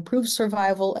 And improved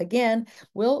survival, again,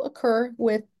 will occur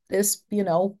with this,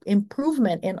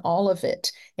 improvement in all of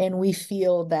it. And we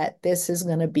feel that this is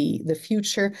going to be the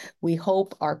future. We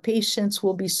hope our patients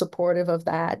will be supportive of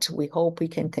that. We hope we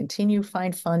can continue to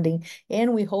find funding,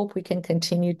 and we hope we can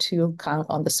continue to count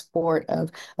on the support of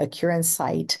a Cure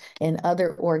Insight and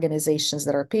other organizations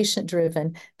that are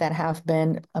patient-driven that have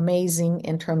been amazing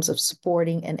in terms of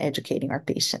supporting and educating our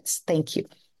patients. Thank you.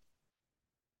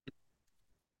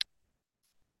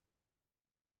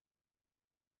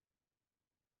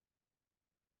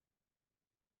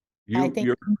 You're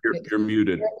muted. You're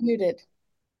muted.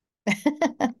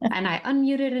 And I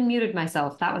unmuted and muted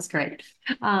myself. That was great.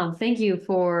 Thank you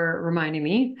for reminding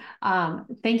me.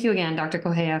 Thank you again, Dr.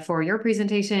 Correa, for your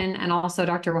presentation, and also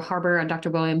Dr. Harber and Dr.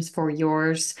 Williams for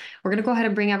yours. We're going to go ahead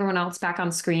and bring everyone else back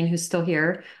on screen who's still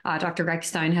here. Dr.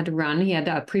 Reckstein had to run. He had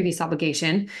a previous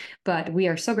obligation, but we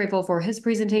are so grateful for his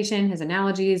presentation, his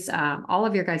analogies, all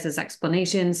of your guys'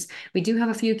 explanations. We do have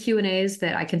a few Q&As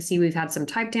that I can see we've had some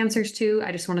typed answers to.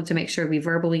 I just wanted to make sure we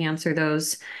verbally answer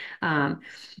those.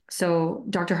 So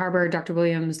Dr. Harber, Dr.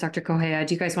 Williams, Dr. Correa,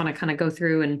 do you guys want to kind of go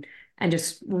through and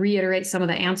just reiterate some of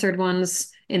the answered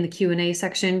ones in the Q&A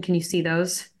section? Can you see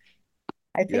those?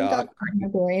 I think Dr.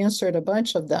 Harber answered a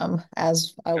bunch of them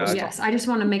as I was Yes, I just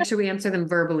want to make sure we answer them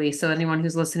verbally, so anyone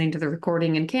who's listening to the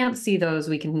recording and can't see those,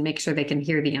 we can make sure they can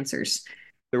hear the answers.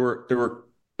 There were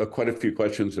quite a few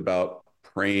questions about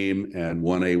PRAME and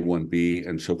 1A, 1B,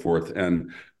 and so forth.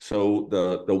 And so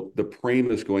the PRAME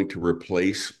is going to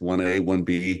replace 1A,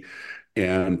 1B.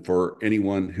 And for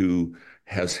anyone who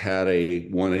has had a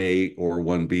 1A or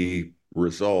 1B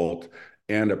result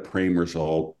and a PRAME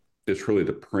result, it's really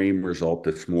the PRAME result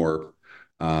that's more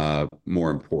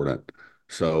important.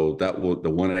 So the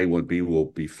 1A, 1B will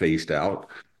be phased out.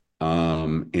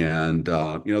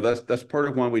 That's part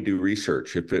of why we do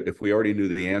research. If we already knew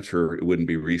the answer, it wouldn't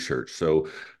be research. So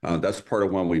that's part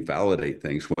of why we validate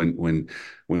things. When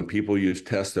people use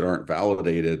tests that aren't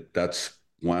validated, that's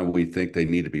why we think they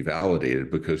need to be validated.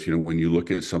 Because when you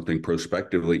look at something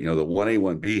prospectively, the 1A,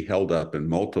 1B held up in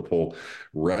multiple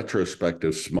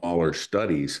retrospective smaller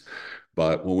studies.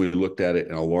 But when we looked at it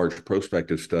in a large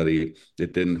prospective study,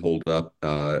 it didn't hold up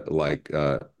like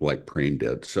PRAME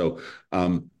did. So.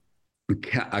 I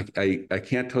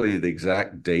can't tell you the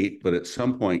exact date, but at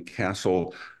some point,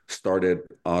 Castle started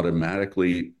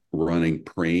automatically running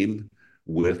PRAME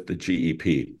with the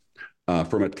GEP.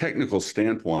 From a technical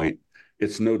standpoint,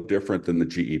 it's no different than the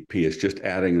GEP. It's just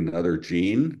adding another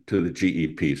gene to the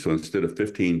GEP. So instead of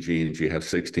 15 genes, you have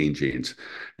 16 genes,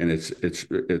 and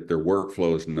their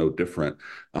workflow is no different.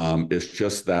 It's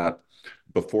just that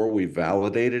before we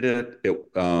validated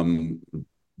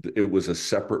it was a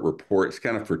separate report. It's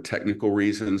kind of for technical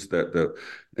reasons that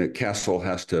Castle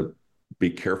has to be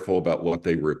careful about what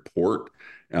they report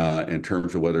in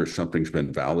terms of whether something's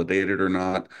been validated or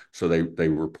not. So they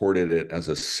reported it as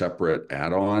a separate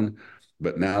add-on.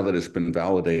 But now that it's been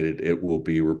validated, it will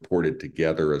be reported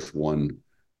together as one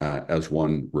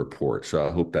report. So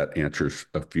I hope that answers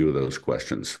a few of those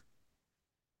questions.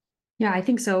 Yeah, I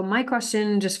think so. My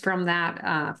question just from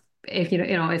that,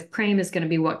 if PRAME is going to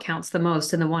be what counts the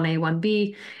most in the 1A,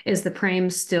 1B, is the PRAME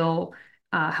still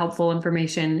helpful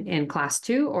information in class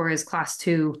 2, or is class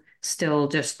 2 still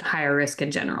just higher risk in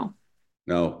general?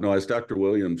 No, as Dr.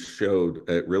 Williams showed,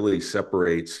 it really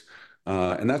separates.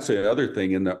 And that's the other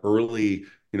thing in the early,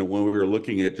 when we were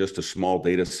looking at just a small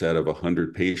data set of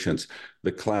 100 patients,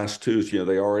 the class 2s,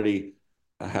 they already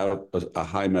had a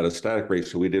high metastatic rate,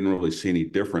 so we didn't really see any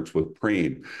difference with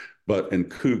PRAME. But in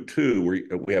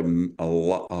COOG-2, we have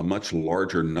a much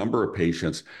larger number of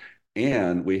patients,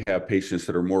 and we have patients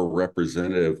that are more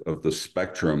representative of the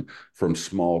spectrum from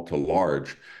small to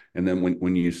large. And then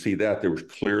when you see that, there was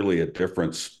clearly a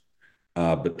difference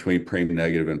between PRAME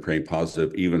negative and PRAME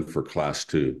positive, even for class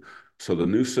 2. So the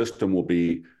new system will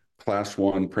be class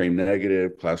 1 PRAME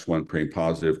negative, class 1 PRAME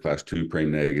positive, class 2 PRAME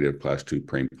negative, class 2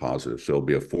 PRAME positive. So it'll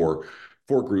be a four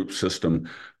group system.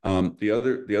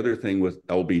 The other thing with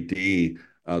LBD,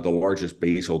 the largest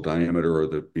basal diameter, or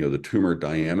the tumor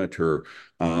diameter,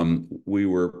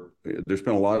 there's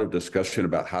been a lot of discussion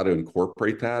about how to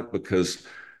incorporate that, because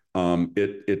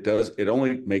it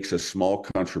only makes a small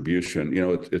contribution.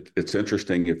 It's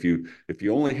interesting, if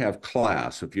you only have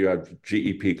class, if you have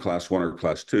GEP class 1 or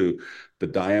class 2, the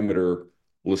diameter,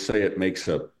 let's say it makes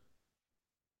a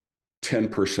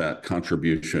 10%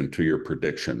 contribution to your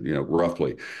prediction,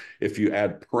 roughly. If you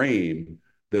add PRAME,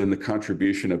 then the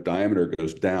contribution of diameter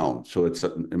goes down. So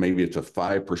maybe it's a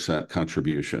 5%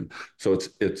 contribution. So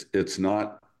it's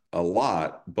not a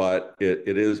lot, but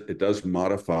it does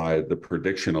modify the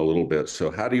prediction a little bit. So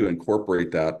how do you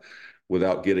incorporate that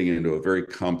without getting into a very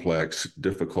complex,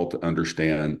 difficult to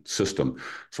understand system?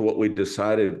 So what we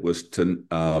decided was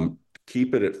to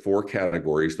keep it at 4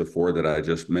 categories, the 4 that I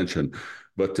just mentioned,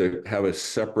 but to have a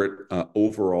separate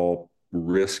overall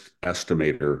risk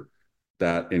estimator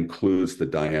that includes the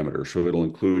diameter. So it'll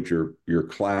include your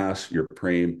class, your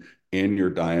PRAME, and your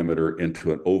diameter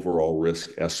into an overall risk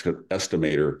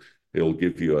estimator. It'll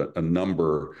give you a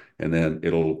number, and then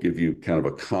it'll give you kind of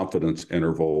a confidence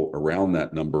interval around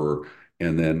that number,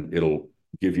 and then it'll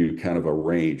give you kind of a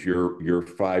range. Your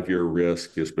 5-year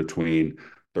risk is between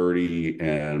 30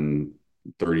 and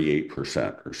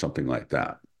 38% or something like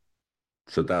that.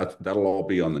 So that'll all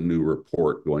be on the new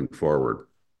report going forward.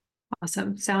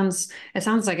 Awesome. It sounds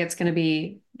like it's going to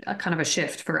be a kind of a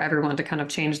shift for everyone to kind of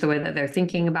change the way that they're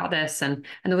thinking about this, and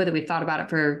the way that we thought about it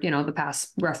for, the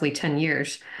past roughly 10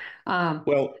 years. There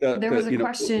was a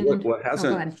question. What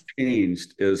hasn't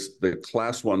changed is the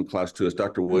class 1, class 2, as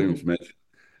Dr. Williams mentioned.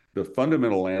 The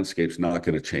fundamental landscape's not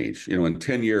going to change. In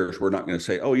 10 years, we're not going to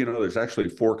say, oh, there's actually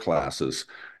 4 classes.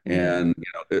 And,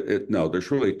 no,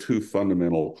 there's really 2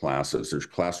 fundamental classes. There's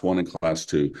class 1 and class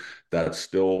 2. That's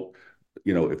still,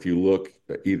 if you look,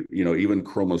 even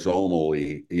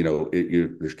chromosomally,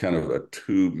 there's kind of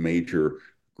 2 major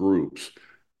groups.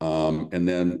 And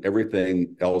then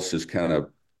everything else is kind of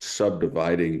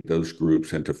subdividing those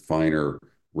groups into finer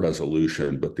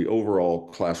resolution. But the overall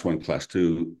class 1, class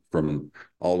 2 from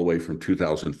all the way from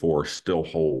 2004 still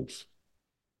holds.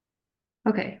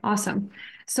 Okay, awesome.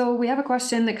 So we have a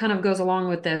question that kind of goes along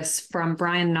with this from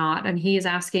Brian Knott, and he is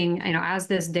asking, as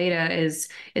this data is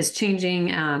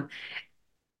changing,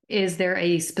 is there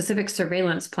a specific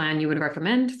surveillance plan you would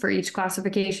recommend for each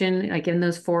classification, like in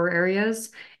those 4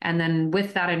 areas? And then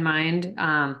with that in mind,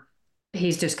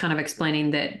 he's just kind of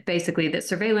explaining that basically that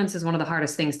surveillance is one of the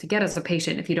hardest things to get as a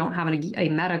patient if you don't have a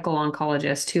medical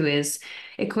oncologist who is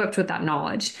equipped with that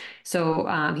knowledge.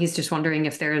 So he's just wondering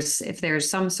if there's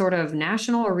some sort of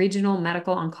national or regional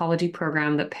medical oncology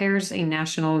program that pairs a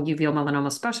national uveal melanoma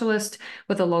specialist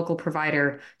with a local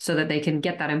provider so that they can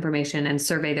get that information and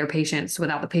survey their patients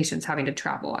without the patients having to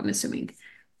travel, I'm assuming.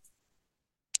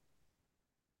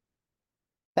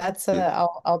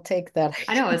 I'll take that.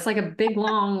 I know it's like a big,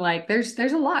 long, like there's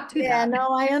a lot to that. Yeah, no,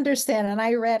 I understand. And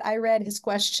I read his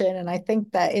question, and I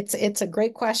think that it's a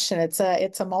great question. It's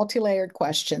a multi-layered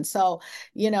question. So,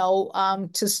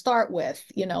 to start with,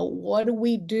 what do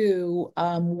we do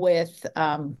with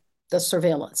the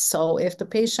surveillance? So if the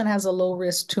patient has a low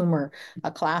risk tumor,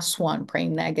 a class 1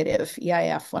 PRAME negative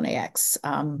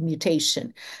EIF1AX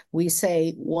mutation, we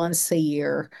say once a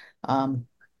year,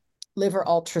 liver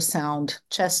ultrasound,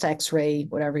 chest x-ray,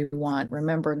 whatever you want.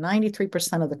 Remember,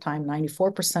 93% of the time,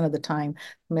 94% of the time,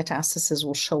 metastasis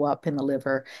will show up in the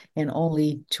liver, and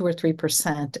only 2 or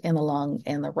 3% in the lung,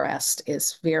 and the rest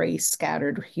is very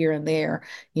scattered here and there,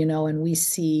 and we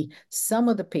see some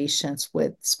of the patients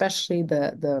with, especially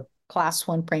the class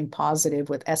 1 PRAME positive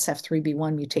with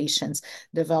SF3B1 mutations,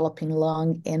 developing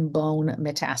lung and bone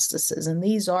metastases. And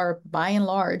these are, by and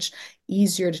large,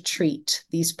 easier to treat.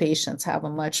 These patients have a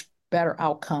much better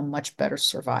outcome, much better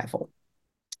survival.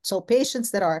 So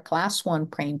patients that are class 1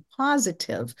 PRAME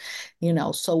positive,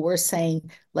 so we're saying,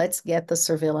 let's get the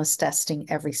surveillance testing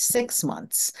every 6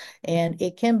 months. And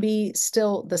it can be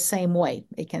still the same way.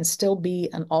 It can still be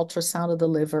an ultrasound of the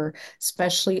liver,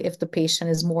 especially if the patient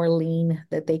is more lean,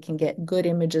 that they can get good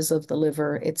images of the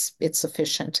liver. It's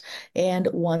sufficient. And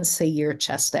once a year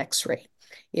chest x-ray.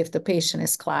 If the patient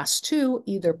is class 2,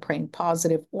 either PRAME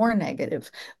positive or negative,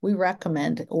 we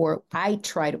recommend, or I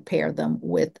try to pair them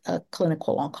with a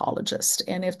clinical oncologist.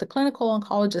 And if the clinical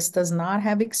oncologist does not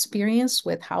have experience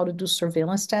with how to do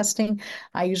surveillance testing,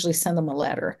 I usually send them a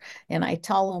letter. And I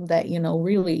tell them that,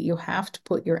 really you have to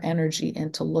put your energy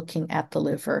into looking at the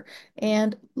liver,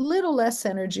 and little less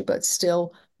energy, but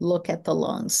still look at the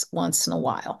lungs once in a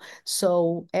while.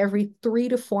 So every 3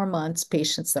 to 4 months,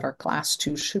 patients that are class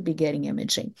 2 should be getting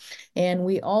imaging. And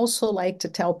we also like to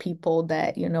tell people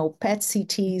that, PET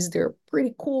CTs, they're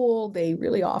pretty cool. They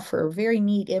really offer very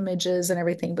neat images and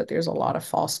everything, but there's a lot of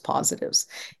false positives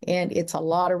and it's a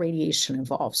lot of radiation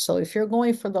involved. So if you're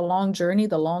going for the long journey,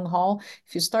 the long haul,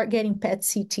 if you start getting PET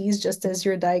CTs just as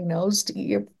you're diagnosed,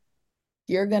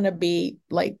 you're going to be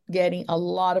like getting a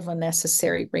lot of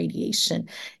unnecessary radiation.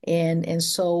 And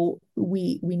so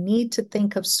we need to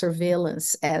think of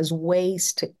surveillance as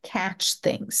ways to catch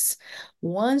things.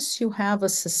 Once you have a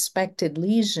suspected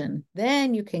lesion,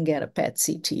 then you can get a PET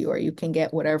CT or you can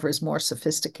get whatever is more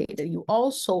sophisticated. You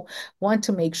also want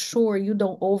to make sure you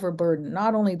don't overburden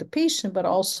not only the patient, but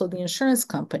also the insurance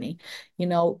company.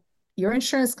 Your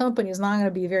insurance company is not going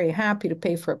to be very happy to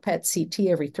pay for a PET CT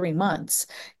every 3 months.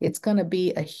 It's going to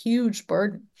be a huge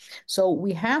burden. So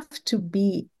we have to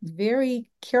be very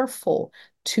careful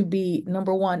to be,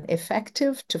 number one,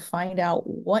 effective, to find out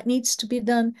what needs to be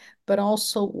done, but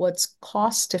also what's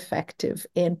cost effective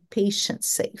and patient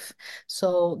safe.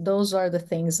 So those are the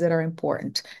things that are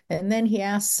important. And then he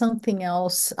asked something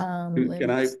else.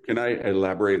 Can I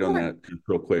elaborate on that just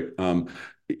real quick?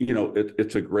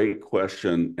 It's a great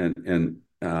question, and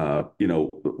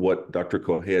what Dr.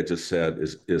 Correa just said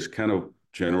is kind of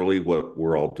generally what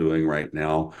we're all doing right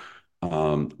now.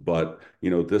 But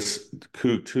this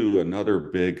COOG-2, another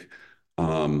big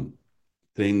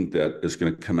thing that is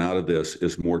going to come out of this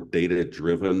is more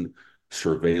data-driven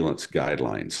surveillance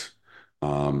guidelines.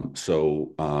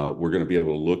 So we're going to be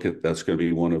able to look at, that's going to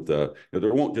be one of the,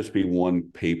 there won't just be one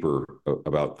paper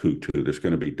about COOG-2. There's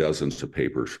going to be dozens of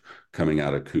papers coming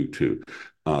out of COOG-2.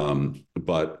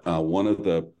 But one of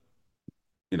the,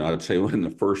 I'd say in the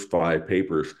first 5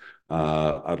 papers,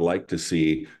 I'd like to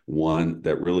see one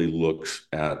that really looks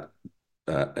at,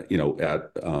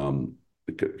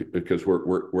 because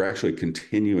we're actually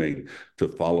continuing to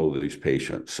follow these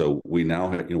patients. So we now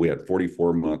have, we had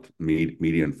 44-month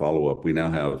median follow-up. We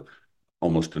now have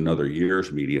almost another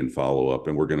year's median follow-up,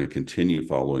 and we're going to continue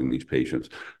following these patients.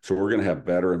 So we're going to have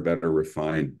better and better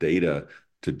refined data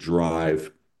to drive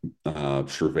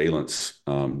surveillance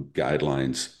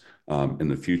guidelines in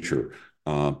the future.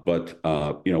 But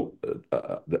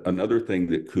another thing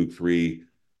that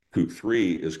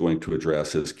COOG-3 is going to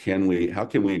address is how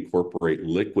can we incorporate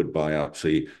liquid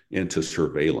biopsy into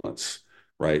surveillance,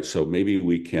 right? So maybe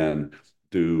we can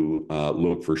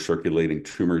look for circulating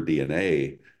tumor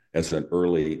DNA as an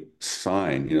early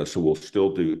sign, so we'll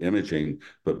still do imaging,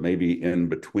 but maybe in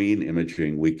between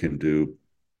imaging, we can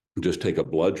just take a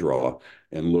blood draw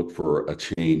and look for a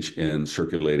change in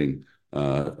circulating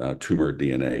tumor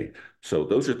DNA. So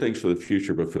those are things for the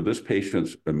future, but for this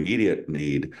patient's immediate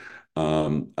need,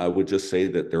 I would just say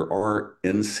that there are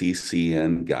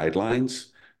NCCN guidelines,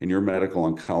 and your medical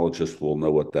oncologist will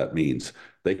know what that means.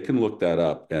 They can look that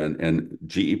up, and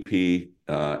GEP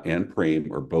and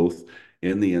PRAME are both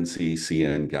in the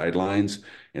NCCN guidelines,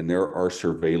 and there are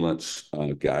surveillance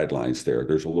guidelines there.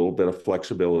 There's a little bit of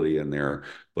flexibility in there,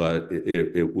 but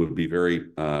it would be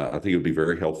I think it would be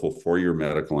very helpful for your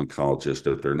medical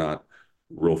oncologist if they're not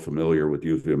real familiar with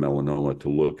uveal melanoma to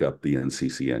look up the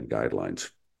NCCN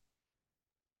guidelines.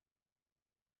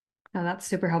 Oh, that's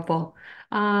super helpful.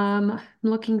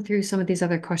 Looking through some of these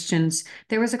other questions.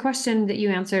 There was a question that you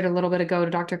answered a little bit ago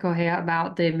to Dr. Correa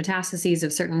about the metastases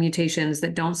of certain mutations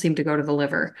that don't seem to go to the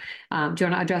liver. Do you want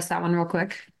to address that one real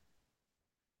quick?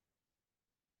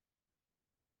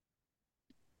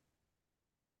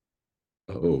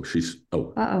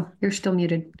 Uh-oh, you're still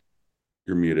muted.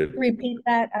 You're muted. Repeat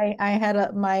that. I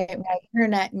had my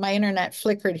internet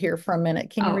flickered here for a minute.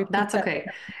 Can you repeat that's that? Okay.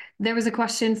 There was a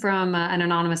question from an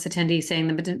anonymous attendee saying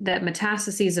that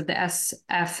metastases of the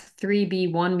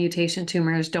SF3B1 mutation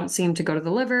tumors don't seem to go to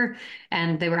the liver,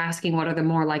 and they were asking what are the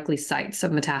more likely sites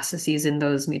of metastases in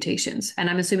those mutations. And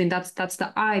I'm assuming that's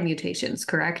the eye mutations,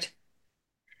 correct?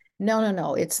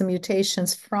 No. It's the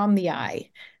mutations from the eye.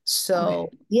 So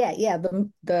okay.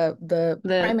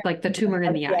 The like the tumor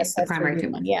in the eye, the primary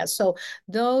tumor. Yeah. So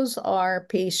those are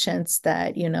patients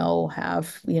that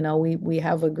have we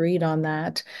have agreed on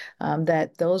that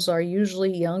that those are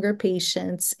usually younger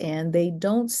patients, and they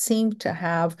don't seem to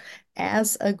have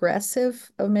as aggressive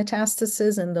of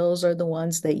metastasis, and those are the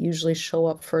ones that usually show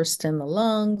up first in the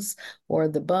lungs or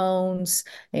the bones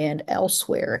and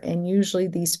elsewhere. And usually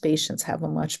these patients have a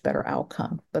much better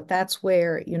outcome. But that's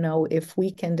where, if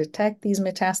we can detect these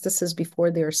metastases before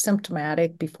they're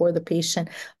symptomatic, before the patient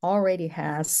already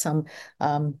has some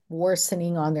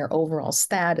worsening on their overall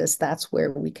status, that's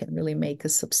where we can really make a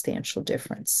substantial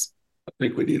difference. I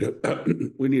think we need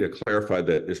to we need to clarify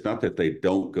that it's not that they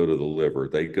don't go to the liver.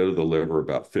 They go to the liver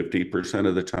about 50%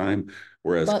 of the time,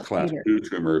 whereas But class later, 2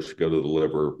 tumors go to the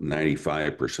liver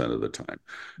 95% of the time.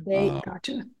 they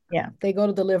Gotcha. yeah, they go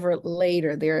to the liver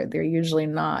later. They're usually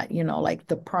not, like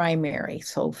the primary.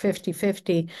 So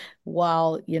 50-50,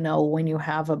 while, when you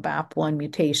have a BAP1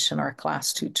 mutation or a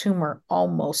class 2 tumor,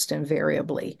 almost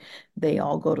invariably they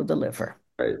all go to the liver.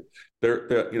 Right. A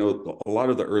lot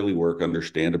of the early work,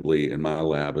 understandably, in my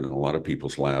lab and in a lot of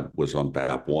people's lab was on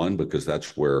BAP1 because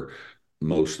that's where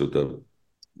most of the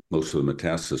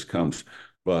metastasis comes.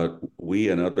 But we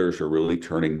and others are really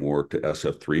turning more to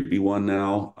SF3B1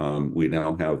 now. We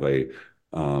now have a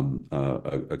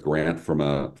grant from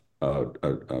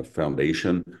a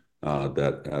foundation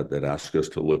that asked us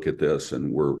to look at this,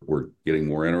 and we're getting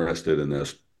more interested in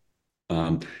this.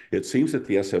 It seems that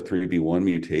the SF3B1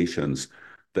 mutations,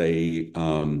 they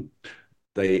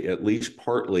they at least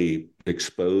partly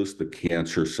expose the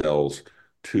cancer cells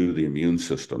to the immune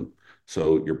system.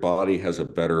 So your body has a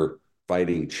better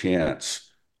fighting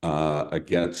chance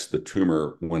against the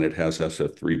tumor when it has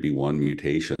SF3B1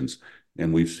 mutations.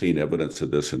 And we've seen evidence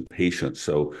of this in patients.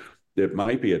 So it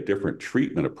might be a different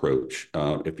treatment approach.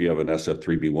 If you have an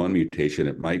SF3B1 mutation,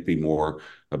 it might be more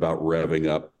about revving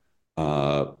up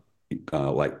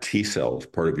like T cells,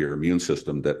 part of your immune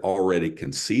system that already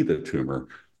can see the tumor,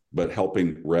 but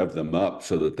helping rev them up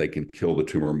so that they can kill the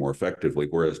tumor more effectively.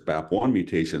 Whereas BAP1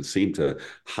 mutations seem to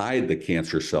hide the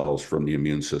cancer cells from the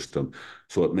immune system.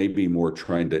 So it may be more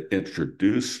trying to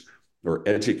introduce or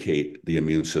educate the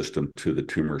immune system to the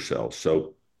tumor cells.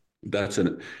 So that's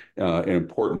an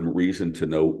important reason to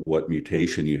know what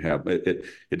mutation you have. It's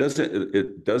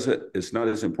not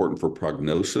as important for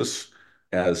prognosis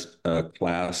as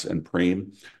class and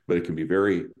PRAME, but it can be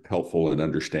very helpful in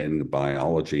understanding the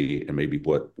biology and maybe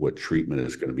what treatment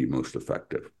is going to be most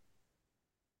effective.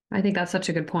 I think that's such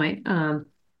a good point.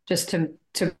 Just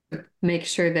to make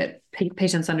sure that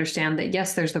patients understand that,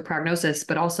 yes, there's the prognosis,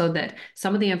 but also that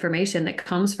some of the information that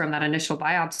comes from that initial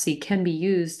biopsy can be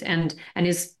used and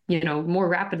is, more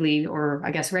rapidly, or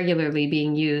I guess regularly,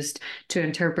 being used to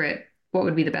interpret what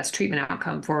would be the best treatment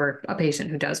outcome for a patient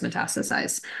who does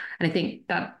metastasize. And I think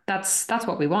that's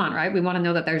what we want, right? We want to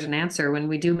know that there's an answer when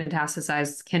we do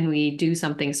metastasize. Can we do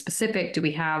something specific? Do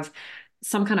we have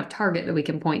some kind of target that we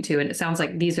can point to? And it sounds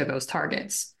like these are those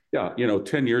targets. Yeah,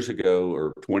 10 years ago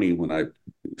or 20, when I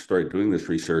started doing this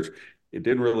research, it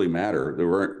didn't really matter. There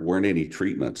weren't any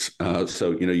treatments.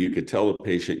 So, you could tell the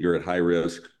patient you're at high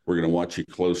risk. We're going to watch you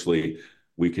closely.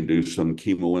 We can do some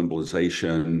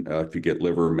chemoembolization if you get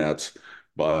liver mets,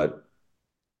 but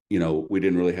we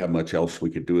didn't really have much else we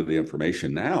could do with the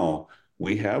information. Now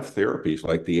we have therapies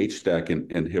like the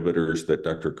HDAC inhibitors that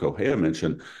Dr. Correa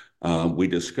mentioned. We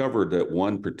discovered that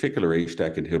one particular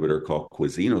HDAC inhibitor called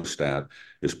quisinostat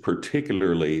is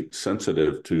particularly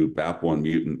sensitive to BAP1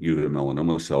 mutant uveal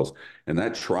melanoma cells, and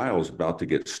that trial is about to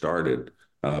get started,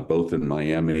 both in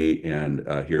Miami and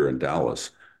here in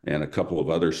Dallas, and a couple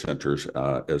of other centers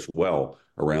as well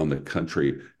around the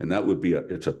country. And that would be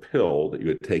it's a pill that you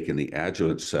would take in the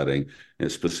adjuvant setting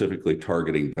and specifically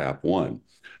targeting BAP1.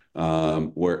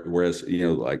 Whereas,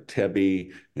 like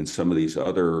Tebi and some of these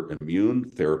other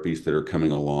immune therapies that are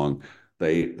coming along,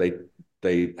 they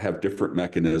have different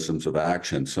mechanisms of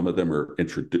action. Some of them are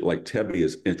like Tebi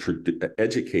is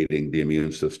educating the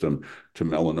immune system to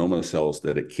melanoma cells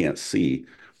that it can't see.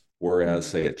 Whereas,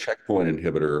 say, a checkpoint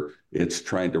inhibitor, it's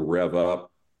trying to rev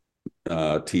up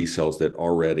T cells that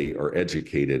already are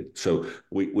educated. So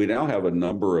we now have a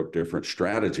number of different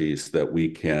strategies that we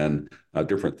can,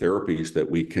 different therapies that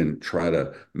we can try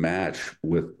to match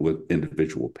with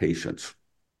individual patients.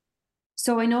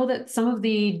 So I know that some of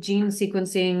the gene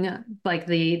sequencing, like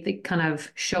the kind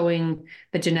of showing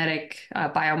the genetic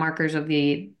biomarkers of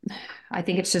I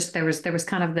think it's just there was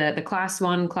kind of the class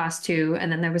 1, class 2,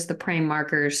 and then there was the PRAME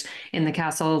markers in the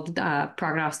Castle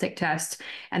prognostic test.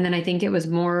 And then I think it was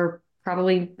more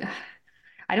probably,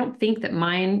 I don't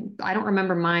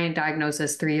remember my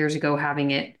diagnosis 3 years ago having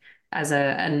it as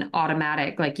an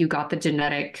automatic, like you got the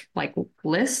genetic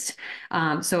list.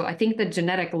 So I think the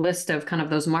genetic list of kind of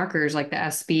those markers, like the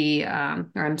SB,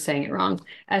 or I'm saying it wrong,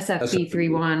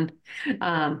 SFB31,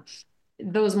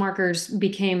 those markers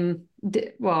became,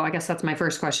 well, I guess that's my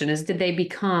first question is, did they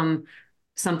become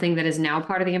something that is now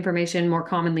part of the information more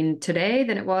commonly today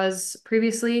than it was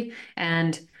previously?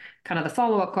 And kind of the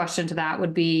follow-up question to that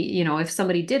would be, if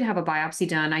somebody did have a biopsy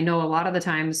done, I know a lot of the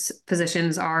times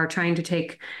physicians are trying to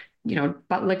take,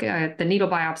 but look at the needle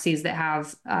biopsies that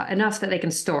have enough that they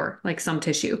can store like some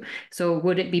tissue. So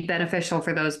would it be beneficial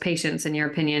for those patients, in your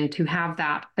opinion, to have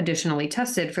that additionally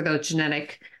tested for those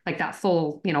genetic like that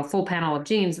full, full panel of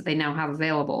genes that they now have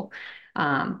available,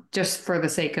 just for the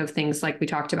sake of things like we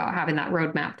talked about, having that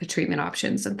roadmap to treatment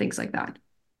options and things like that.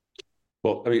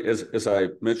 Well, I mean, as I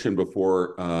mentioned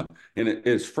before, and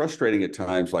it's frustrating at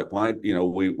times, like why,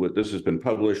 this has been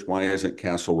published, why isn't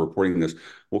Castle reporting this?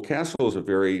 Well, Castle is a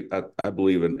very, I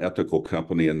believe, an ethical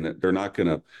company, and that they're not going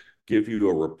to give you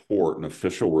a report, an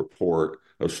official report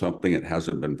of something that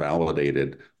hasn't been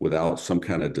validated without some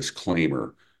kind of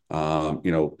disclaimer. There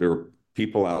are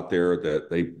people out there that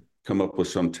they come up with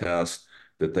some test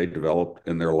that they developed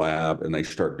in their lab, and they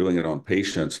start doing it on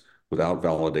patients without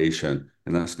validation.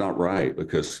 And that's not right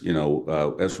because,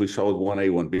 as we saw with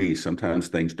 1A, 1B, sometimes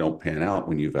things don't pan out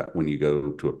when you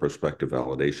go to a prospective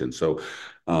validation. So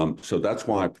that's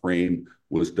why PRAME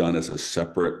was done as a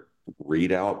separate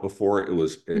readout before. It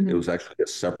was actually a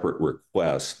separate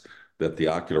request that the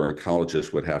ocular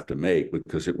oncologist would have to make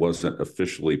because it wasn't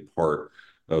officially part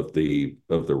of the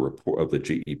report of the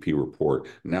GEP report.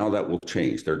 Now that will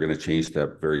change. They're going to change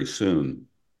that very soon,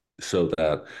 so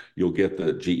that you'll get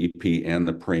the GEP and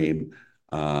the PRAME,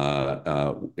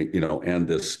 and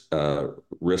this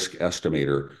risk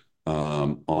estimator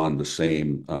on the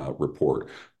same report.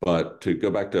 But to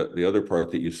go back to the other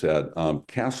part that you said,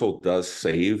 Castle does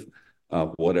save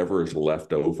whatever is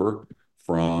left over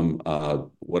from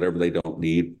whatever they don't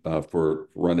need for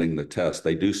running the test.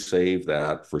 They do save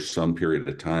that for some period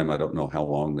of time. I don't know how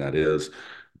long that is,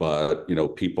 but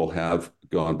people have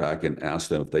gone back and asked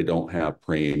them if they don't have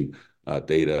PRAME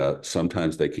data.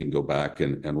 Sometimes they can go back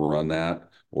and run that,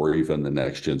 or even the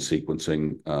next gen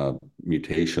sequencing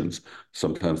mutations.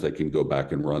 Sometimes they can go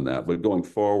back and run that. But going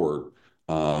forward,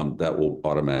 that will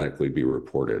automatically be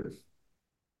reported.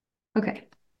 Okay.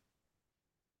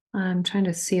 I'm trying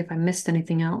to see if I missed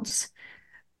anything else.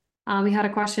 We had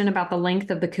a question about the length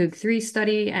of the COOG-3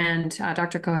 study, and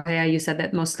Dr. Correa, you said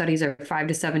that most studies are 5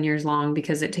 to 7 years long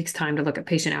because it takes time to look at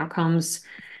patient outcomes,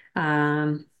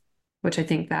 which I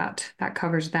think that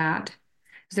covers that.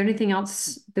 Is there anything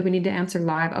else that we need to answer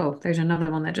live? Oh, there's another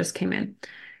one that just came in.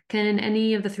 Can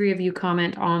any of the three of you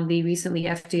comment on the recently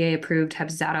FDA-approved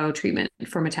Hepzato treatment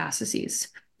for metastases?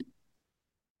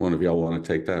 One of y'all want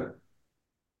to take that?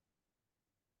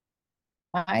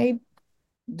 I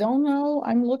don't know.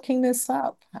 I'm looking this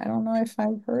up. I don't know if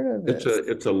I've heard of this.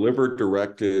 It's a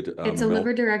liver-directed. It's a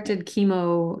liver-directed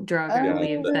chemo drug, I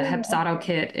believe. The Hepzato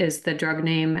kit is the drug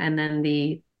name, and then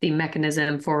the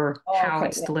mechanism for how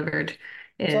it's delivered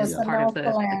is part of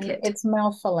the kit. It's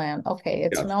melphalan. Okay,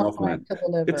 it's melphalan to the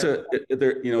liver.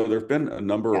 There've been a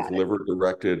number of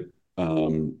liver-directed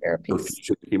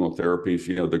perfusion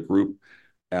chemotherapies. The group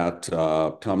at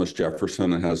Thomas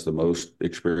Jefferson has the most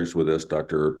experience with this,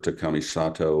 Dr. Takami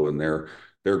Sato, and their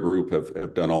group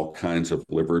have done all kinds of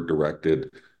liver-directed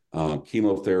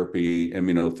chemotherapy,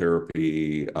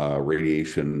 immunotherapy,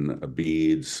 radiation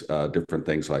beads, different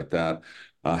things like that.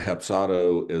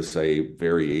 Hepzato is a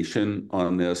variation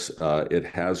on this. It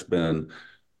has been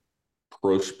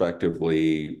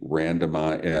prospectively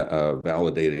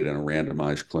validated in a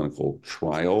randomized clinical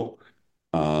trial.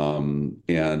 And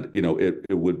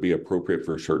it would be appropriate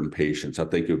for certain patients. I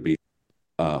think it would be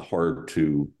hard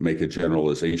to make a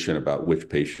generalization about which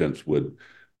patients would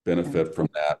benefit from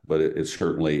that, but it is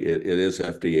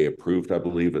FDA approved, I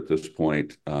believe, at this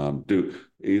point. Do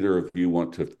either of you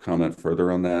want to comment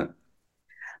further on that?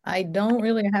 I don't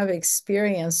really have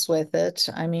experience with it.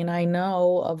 I mean, I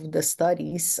know of the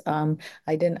studies. I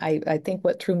think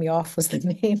what threw me off was the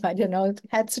name. I didn't know it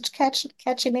had such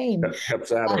catchy name.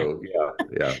 Hepzato,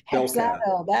 yeah.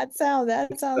 Hepzato. That sounds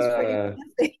pretty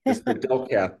fancy. It's the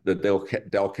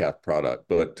Delcath product,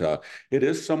 but it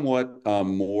is somewhat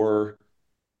more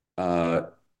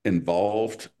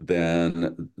involved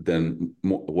than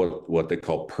what they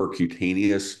call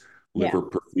percutaneous liver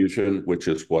perfusion, which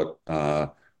is what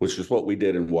we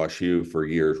did in WashU for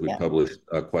years. We published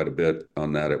quite a bit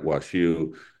on that at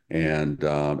WashU. And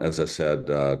as I said,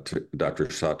 Dr.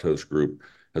 Sato's group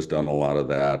has done a lot of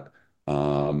that.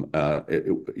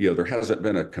 There hasn't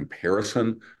been a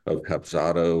comparison of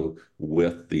Hepzato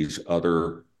with these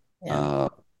other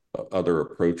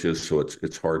approaches, so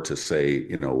it's hard to say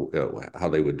how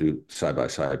they would do side by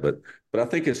side. But I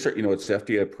think it's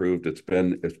FDA approved. It's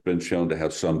been shown to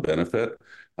have some benefit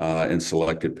in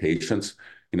selected patients.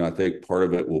 I think part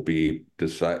of it will be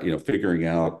figuring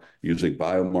out using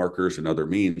biomarkers and other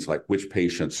means, like which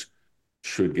patients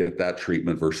should get that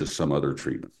treatment versus some other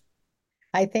treatment.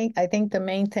 I think the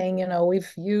main thing,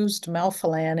 we've used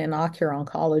melphalan in ocular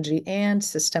oncology and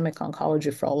systemic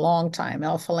oncology for a long time.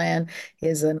 Melphalan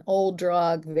is an old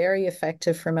drug, very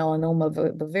effective for melanoma,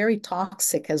 but very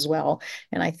toxic as well.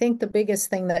 And I think the biggest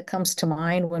thing that comes to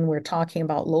mind when we're talking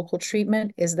about local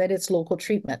treatment is that it's local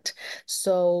treatment.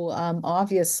 So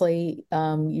obviously,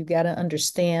 you got to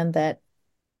understand that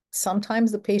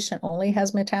sometimes the patient only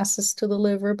has metastasis to the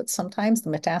liver, but sometimes the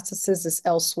metastasis is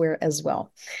elsewhere as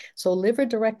well. So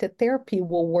liver-directed therapy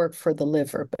will work for the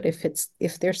liver, but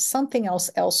if there's something else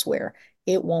elsewhere,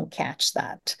 it won't catch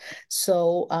that.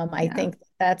 So I think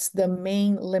that's the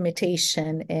main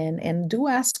limitation. And do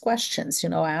ask questions,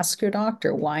 ask your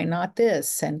doctor, why not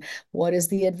this? And what is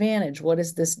the advantage? What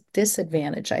is this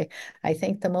disadvantage? I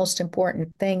think the most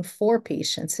important thing for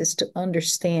patients is to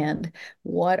understand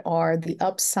what are the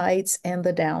upsides and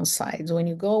the downsides. When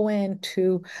you go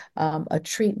into a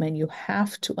treatment, you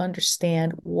have to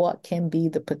understand what can be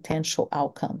the potential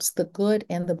outcomes, the good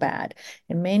and the bad.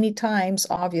 And many times,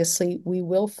 obviously, we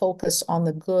will focus on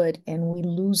the good and we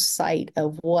lose sight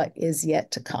of what is yet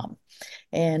to come.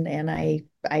 And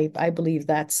I believe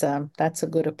that's a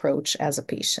good approach as a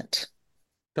patient.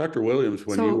 Dr. Williams,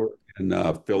 when you were in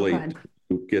Philly, did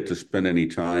you get to spend any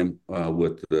time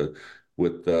with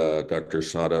Dr.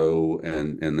 Sato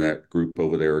and that group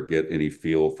over there, or get any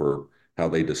feel for how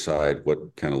they decide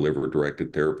what kind of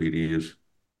liver-directed therapy to use?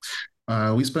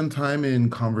 We spend time in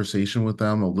conversation with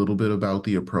them a little bit about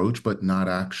the approach, but not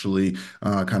actually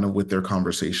kind of with their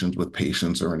conversations with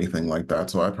patients or anything like that.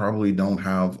 So I probably don't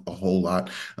have a whole lot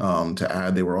to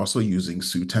add. They were also using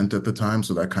Sutent at the time,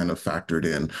 so that kind of factored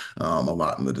in a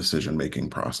lot in the decision-making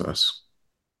process.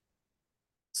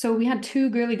 So we had two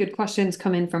really good questions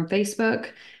come in from Facebook.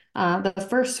 The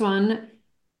first one,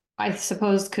 I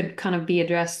suppose, could kind of be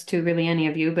addressed to really any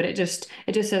of you, but it just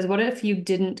says, what if you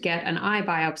didn't get an eye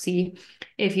biopsy?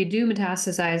 If you do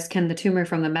metastasize, can the tumor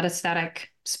from the metastatic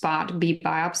spot be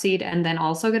biopsied and then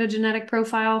also get a genetic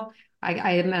profile?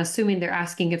 I am assuming they're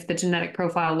asking if the genetic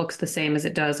profile looks the same as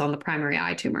it does on the primary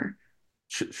eye tumor.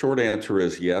 Short answer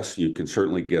is yes, you can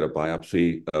certainly get a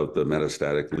biopsy of the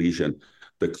metastatic lesion.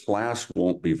 The class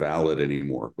won't be valid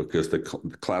anymore because the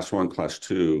class 1, class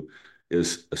 2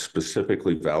 is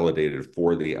specifically validated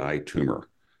for the eye tumor.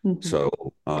 Mm-hmm. So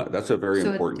that's a very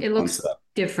important it looks concept.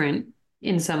 Different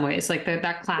in some ways, like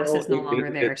that class is no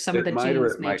longer there. Some of the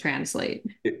genes may translate.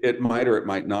 It might or it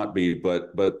might not be,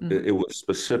 but it was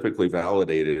specifically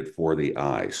validated for the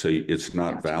eye. So it's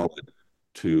not valid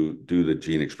to do the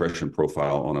gene expression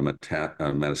profile on a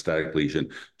metastatic lesion,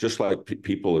 just like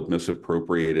people have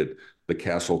misappropriated the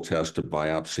Castle test to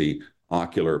biopsy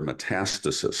ocular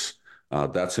metastasis.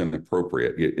 That's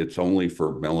inappropriate. It's only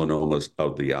for melanomas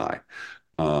of the eye.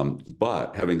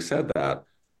 But having said that,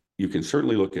 you can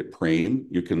certainly look at PRAME.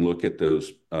 You can look at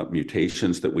those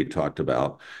mutations that we talked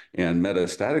about, and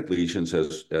metastatic lesions.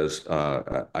 As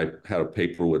I had a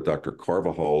paper with Dr.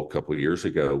 Carvajal a couple of years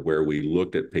ago where we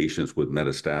looked at patients with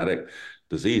metastatic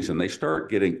disease, and they start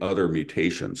getting other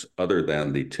mutations other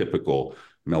than the typical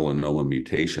melanoma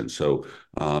mutation. So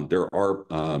there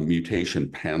are mutation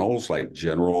panels, like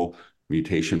general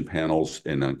mutation panels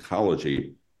in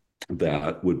oncology,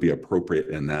 that would be appropriate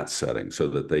in that setting, so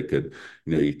that they could,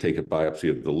 you take a biopsy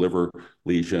of the liver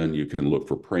lesion, you can look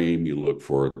for PRAME, you look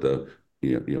for the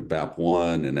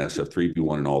BAP1 and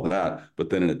SF3B1 and all that. But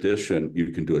then in addition, you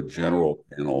can do a general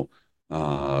panel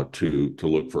to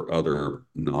look for other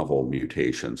novel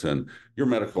mutations. And your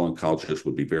medical oncologist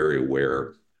would be very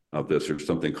aware of this. There's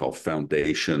something called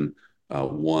Foundation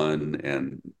One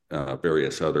and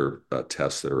various other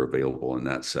tests that are available in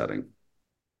that setting.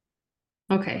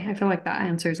 Okay, I feel like that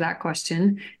answers that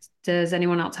question. Does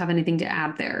anyone else have anything to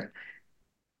add there?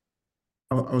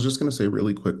 I was just going to say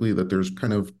really quickly that there's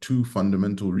kind of two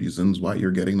fundamental reasons why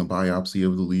you're getting a biopsy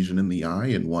of the lesion in the eye,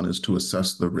 and one is to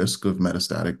assess the risk of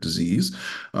metastatic disease.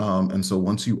 And so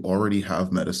once you already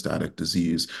have metastatic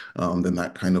disease, then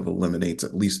that kind of eliminates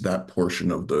at least that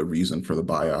portion of the reason for the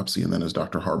biopsy. And then, as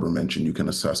Dr. Harbour mentioned, you can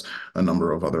assess a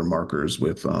number of other markers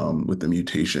with the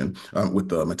mutation, with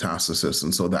the metastasis.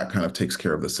 And so that kind of takes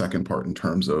care of the second part in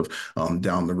terms of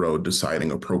down the road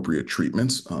deciding appropriate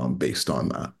treatments based on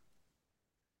that.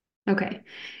 Okay,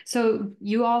 so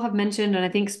you all have mentioned, and I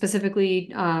think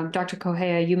specifically Dr.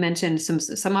 Correia, you mentioned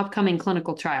some upcoming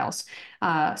clinical trials,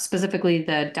 specifically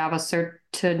the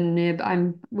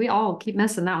davosertinib. We all keep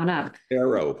messing that one up.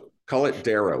 Darrow, call it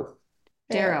Darrow.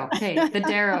 Darrow, okay, the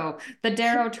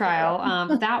Darrow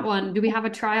trial. That one, do we have a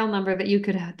trial number that you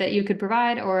could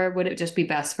provide, or would it just be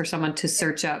best for someone to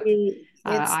search up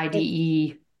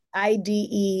IDE?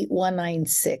 IDE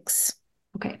 196.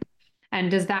 Okay. And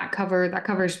does that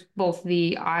covers both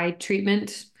the eye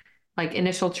treatment, like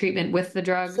initial treatment with the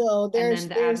drug, So and then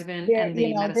the adjuvant and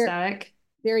the metastatic?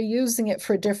 They're using it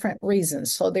for different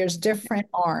reasons. So there's different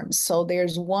arms. So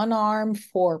there's one arm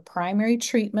for primary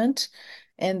treatment,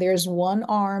 and there's one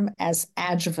arm as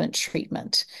adjuvant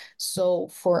treatment. So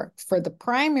for the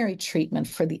primary treatment,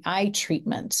 for the eye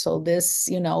treatment, so this,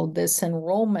 this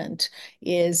enrollment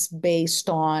is based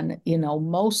on,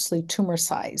 mostly tumor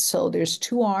size. So there's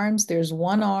two arms. There's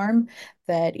one arm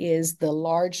that is the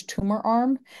large tumor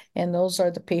arm, and those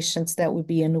are the patients that would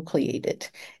be enucleated.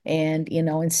 And,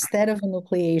 instead of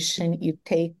enucleation, you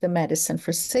take the medicine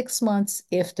for 6 months.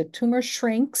 If the tumor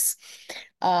shrinks,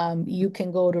 you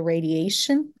can go to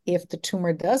radiation. If the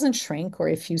tumor doesn't shrink, or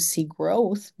if you see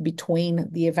growth between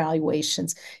the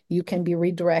evaluations, you can be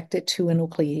redirected to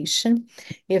enucleation.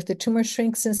 If the tumor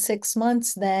shrinks in 6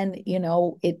 months, then,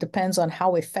 it depends on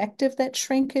how effective that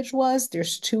shrinkage was.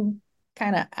 There's two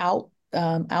kind of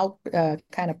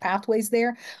kind of pathways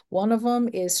there. One of them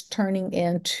is turning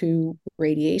into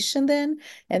radiation then,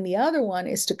 and the other one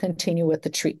is to continue with the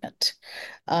treatment.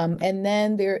 And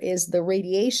then there is the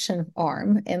radiation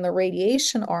arm, and the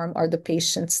radiation arm are the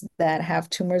patients that have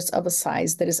tumors of a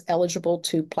size that is eligible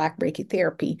to plaque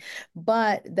brachytherapy,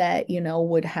 but that,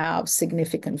 would have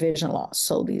significant vision loss.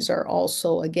 So these are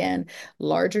also, again,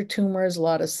 larger tumors, a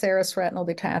lot of serous retinal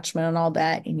detachment and all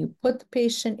that, and you put the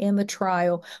patient in the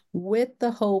trial with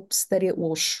the hopes that it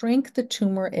will shrink the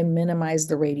tumor and minimize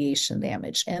the radiation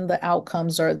damage, and the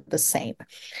outcomes are the same.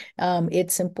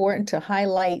 It's important to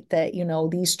highlight that,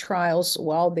 these trials,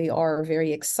 while they are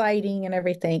very exciting and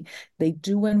everything, they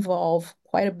do involve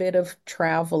quite a bit of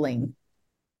traveling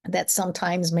that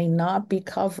sometimes may not be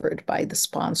covered by the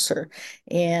sponsor.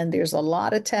 And there's a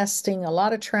lot of testing, a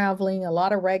lot of traveling, a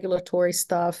lot of regulatory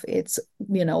stuff. It's,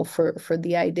 for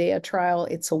the IDEA trial,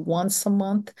 it's a once a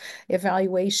month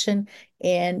evaluation.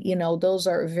 And, those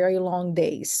are very long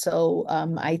days. So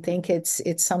I think it's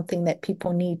something that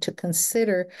people need to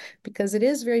consider, because it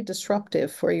is very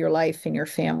disruptive for your life and your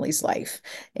family's life.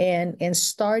 And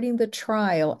starting the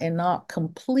trial and not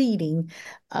completing,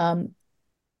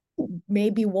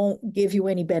 maybe won't give you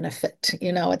any benefit.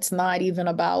 It's not even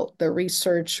about the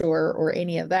research or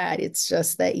any of that. It's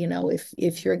just that,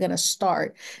 if you're going to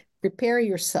start, prepare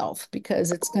yourself,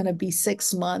 because it's going to be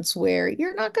 6 months where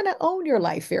you're not going to own your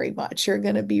life very much. You're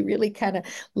going to be really kind of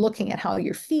looking at how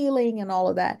you're feeling and all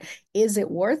of that. Is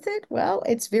it worth it? Well,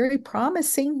 it's very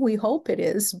promising. We hope it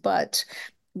is, but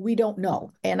we don't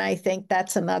know. And I think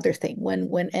that's another thing.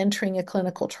 When entering a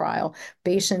clinical trial,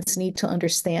 patients need to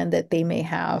understand that they may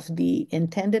have the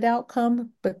intended outcome,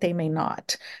 but they may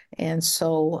not. And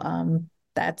so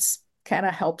that's kind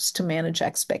of helps to manage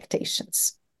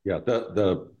expectations. Yeah,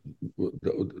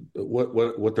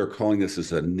 what they're calling this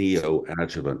is a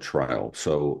neoadjuvant trial.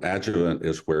 So adjuvant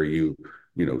is where you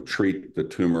treat the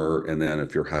tumor, and then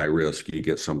if you're high risk, you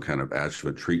get some kind of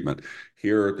adjuvant treatment.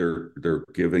 Here, they're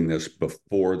giving this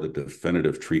before the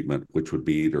definitive treatment, which would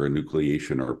be either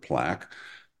enucleation or plaque.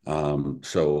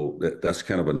 So that's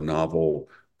kind of a novel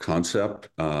concept.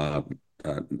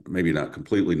 Maybe not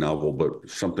completely novel, but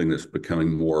something that's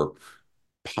becoming more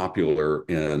popular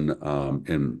in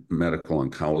medical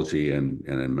oncology and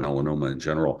in melanoma in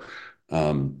general.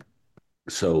 As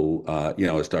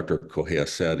Dr. Correa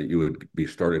said, you would be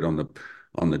started on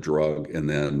the drug, and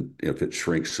then if it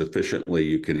shrinks sufficiently,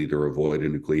 you can either avoid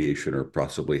enucleation or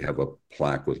possibly have a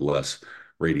plaque with less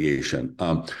radiation.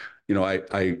 I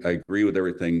agree with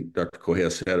everything Dr.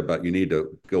 Correa said about you need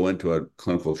to go into a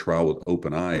clinical trial with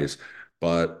open eyes.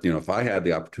 But if I had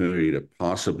the opportunity to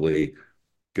possibly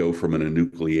go from an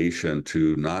enucleation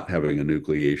to not having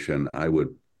enucleation, I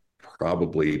would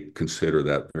probably consider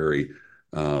that very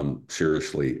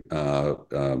seriously. I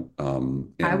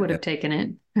would have taken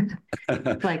it.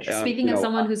 Like, speaking of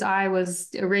someone whose eye was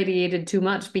irradiated too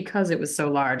much because it was so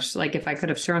large, like if I could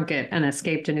have shrunk it and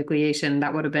escaped enucleation,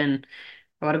 that would have been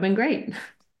great.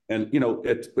 And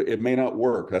it may not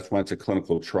work. That's why it's a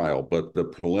clinical trial. But the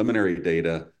preliminary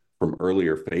data from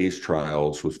earlier phase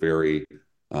trials was very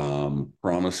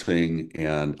promising.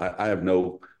 And I have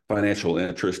no financial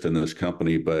interest in this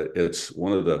company, but it's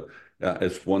one that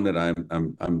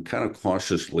I'm kind of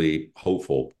cautiously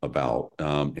hopeful about.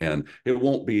 And it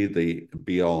won't be the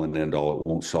be all and end all. It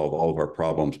won't solve all of our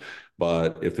problems,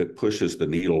 but if it pushes the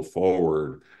needle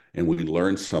forward and we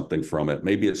learn something from it,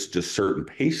 maybe it's just certain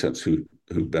patients who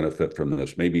benefit from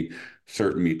this. Maybe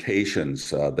certain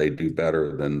mutations, they do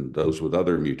better than those with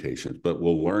other mutations, but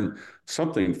we'll learn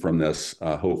something from this,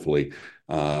 hopefully,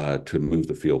 to move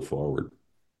the field forward.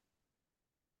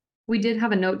 We did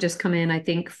have a note just come in, I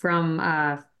think, from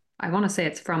I want to say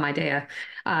it's from IDEA.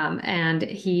 And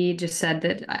he just said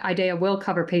that IDEA will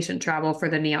cover patient travel for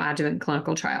the neoadjuvant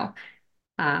clinical trial.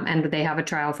 And they have a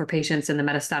trial for patients in the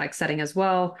metastatic setting as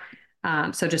well.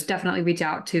 So just definitely reach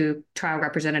out to trial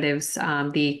representatives,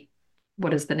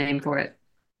 what is the name for it?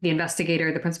 The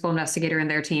investigator, the principal investigator and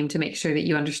their team to make sure that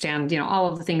you understand, all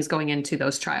of the things going into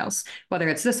those trials, whether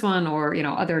it's this one or,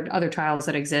 other trials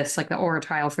that exist, like the Aura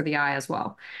trial for the eye as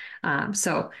well.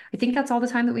 So I think that's all the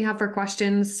time that we have for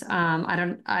questions. I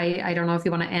don't know if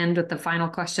you want to end with the final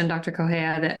question, Dr.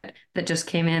 Correa, that just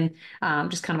came in,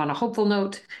 just kind of on a hopeful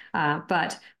note.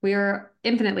 But we are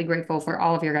infinitely grateful for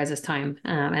all of your guys' time,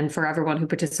 and for everyone who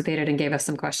participated and gave us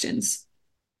some questions.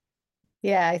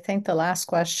 Yeah, I think the last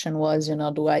question was,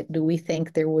 do we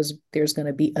think there's going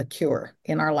to be a cure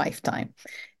in our lifetime?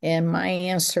 And my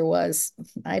answer was,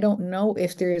 I don't know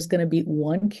if there is going to be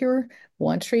one cure,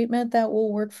 one treatment that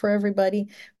will work for everybody,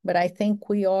 but I think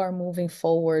we are moving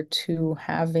forward to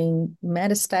having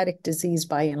metastatic disease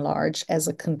by and large as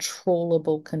a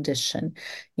controllable condition.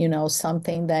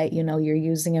 Something that, you're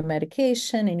using a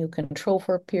medication and you control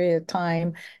for a period of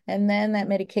time, and then that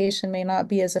medication may not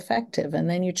be as effective, and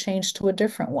then you change to a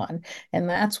different one. And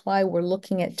that's why we're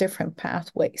looking at different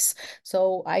pathways.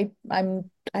 So I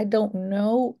don't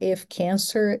know if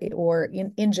cancer, or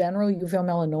in general, uveal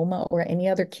melanoma or any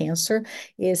other cancer,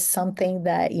 is something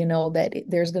that, that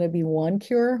there's going to be one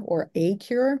cure or a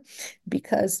cure,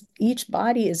 because each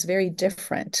body is very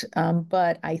different.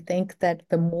 But I think that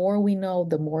the more we know,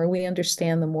 the more we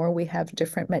understand, the more we have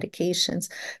different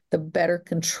medications, the better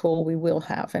control we will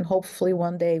have. And hopefully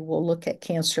one day we'll look at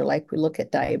cancer like we look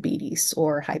at diabetes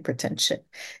or hypertension,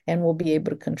 and we'll be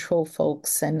able to control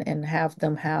folks and have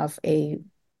them have a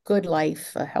good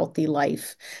life, a healthy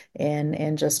life,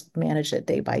 and just manage it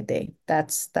day by day.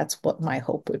 That's what my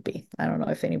hope would be. I don't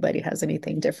know if anybody has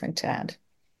anything different to add.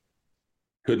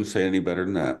 Couldn't say any better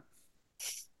than that.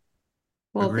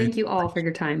 Well, Agreed. thank you all for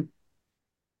your time.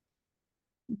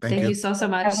 Thank Thank you. you so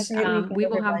much. Have a great weekend, We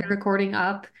will have the everybody. recording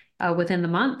up within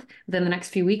the next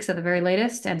few weeks at the very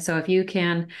latest. And so if you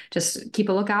can just keep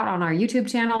a lookout on our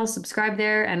YouTube channel, subscribe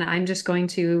there. And I'm just going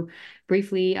to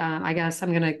briefly, I guess I'm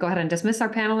going to go ahead and dismiss our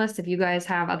panelists if you guys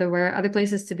have other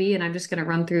places to be. And I'm just going to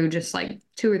run through just like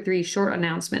 2 or 3 short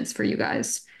announcements for you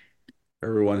guys.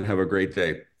 Everyone have a great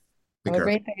day. Have a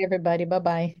great day, everybody.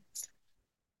 Bye-bye.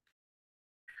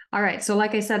 All right, so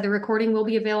like I said, the recording will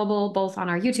be available both on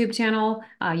our YouTube channel.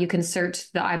 You can search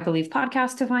the I Believe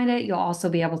podcast to find it. You'll also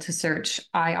be able to search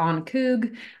I on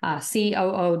COOG,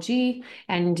 COOG,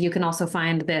 and you can also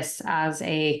find this as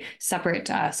a separate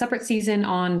season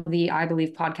on the I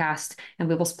Believe podcast, and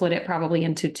we will split it probably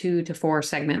into 2 to 4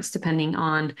 segments depending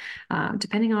on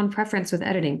preference with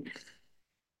editing.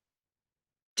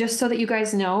 Just so that you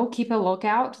guys know, keep a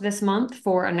lookout this month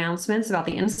for announcements about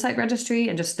the Insight Registry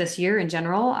and just this year in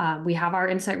general. We have our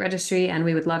Insight Registry and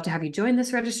we would love to have you join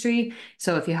this registry.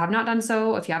 So if you have not done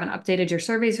so, if you haven't updated your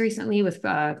surveys recently with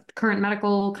current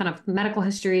medical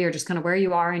history or just kind of where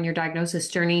you are in your diagnosis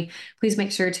journey, please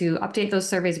make sure to update those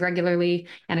surveys regularly.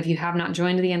 And if you have not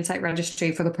joined the Insight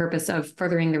Registry for the purpose of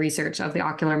furthering the research of the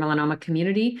ocular melanoma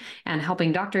community and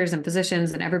helping doctors and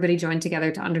physicians and everybody join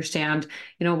together to understand,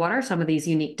 what are some of these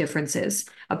unique differences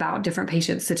about different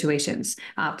patient situations.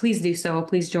 Please do so.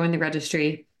 Please join the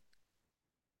registry.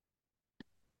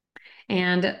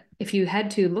 And if you head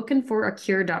to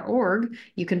lookingforacure.org,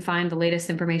 you can find the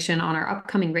latest information on our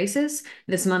upcoming races.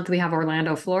 This month we have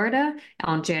Orlando, Florida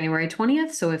on January 20th.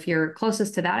 So if you're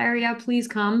closest to that area, please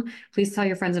come. Please tell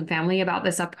your friends and family about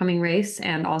this upcoming race,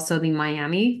 and also the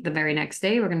Miami the very next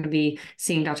day. We're going to be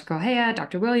seeing Dr. Correa,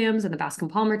 Dr. Williams, and the Bascom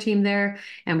Palmer team there.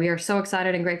 And we are so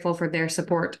excited and grateful for their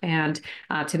support and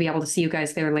to be able to see you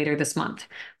guys there later this month.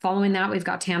 Following that, we've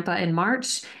got Tampa in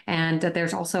March, and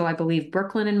there's also, I believe,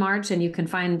 Brooklyn in March, and you can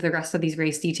find the rest of these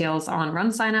race details on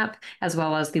Run Sign Up, as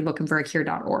well as the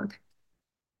lookingforacure.org.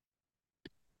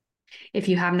 If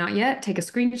you have not yet, take a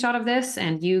screenshot of this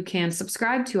and you can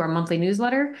subscribe to our monthly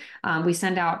newsletter. We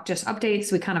send out just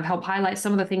updates. We kind of help highlight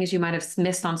some of the things you might have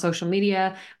missed on social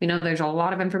media. We know there's a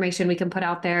lot of information we can put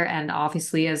out there. And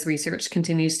obviously, as research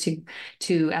continues to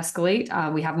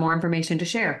escalate, we have more information to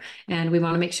share. And we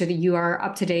want to make sure that you are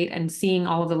up to date and seeing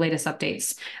all of the latest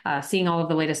updates, seeing all of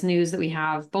the latest news that we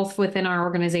have, both within our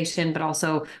organization, but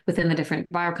also within the different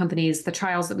bio companies, the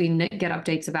trials that we get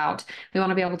updates about. We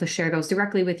want to be able to share those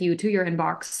directly with you to your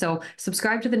inbox. So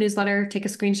subscribe to the newsletter, take a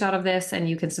screenshot of this, and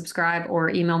you can subscribe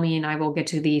or email me and I will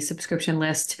get you the subscription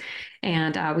list.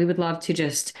 And we would love to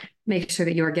just make sure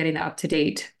that you are getting the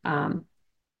up-to-date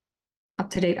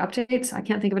updates. I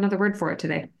can't think of another word for it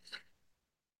today.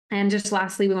 And just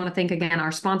lastly, we want to thank again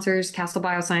our sponsors, Castle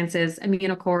Biosciences,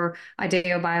 Immunocore,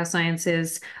 IDEO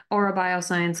Biosciences, Aura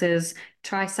Biosciences,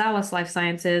 TriSalus Life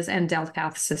Sciences, and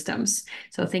Delcath Systems.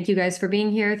 So thank you guys for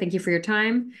being here. Thank you for your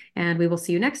time, and we will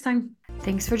see you next time.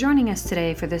 Thanks for joining us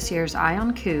today for this year's Eye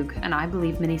on COOG, an I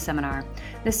Believe mini seminar.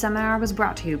 This seminar was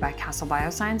brought to you by Castle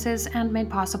Biosciences and made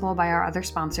possible by our other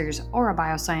sponsors, Aura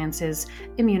Biosciences,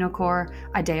 Immunocore,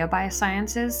 IDEO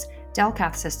Biosciences,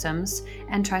 Delcath Systems,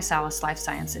 and TriSalus Life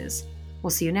Sciences.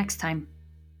 We'll see you next time.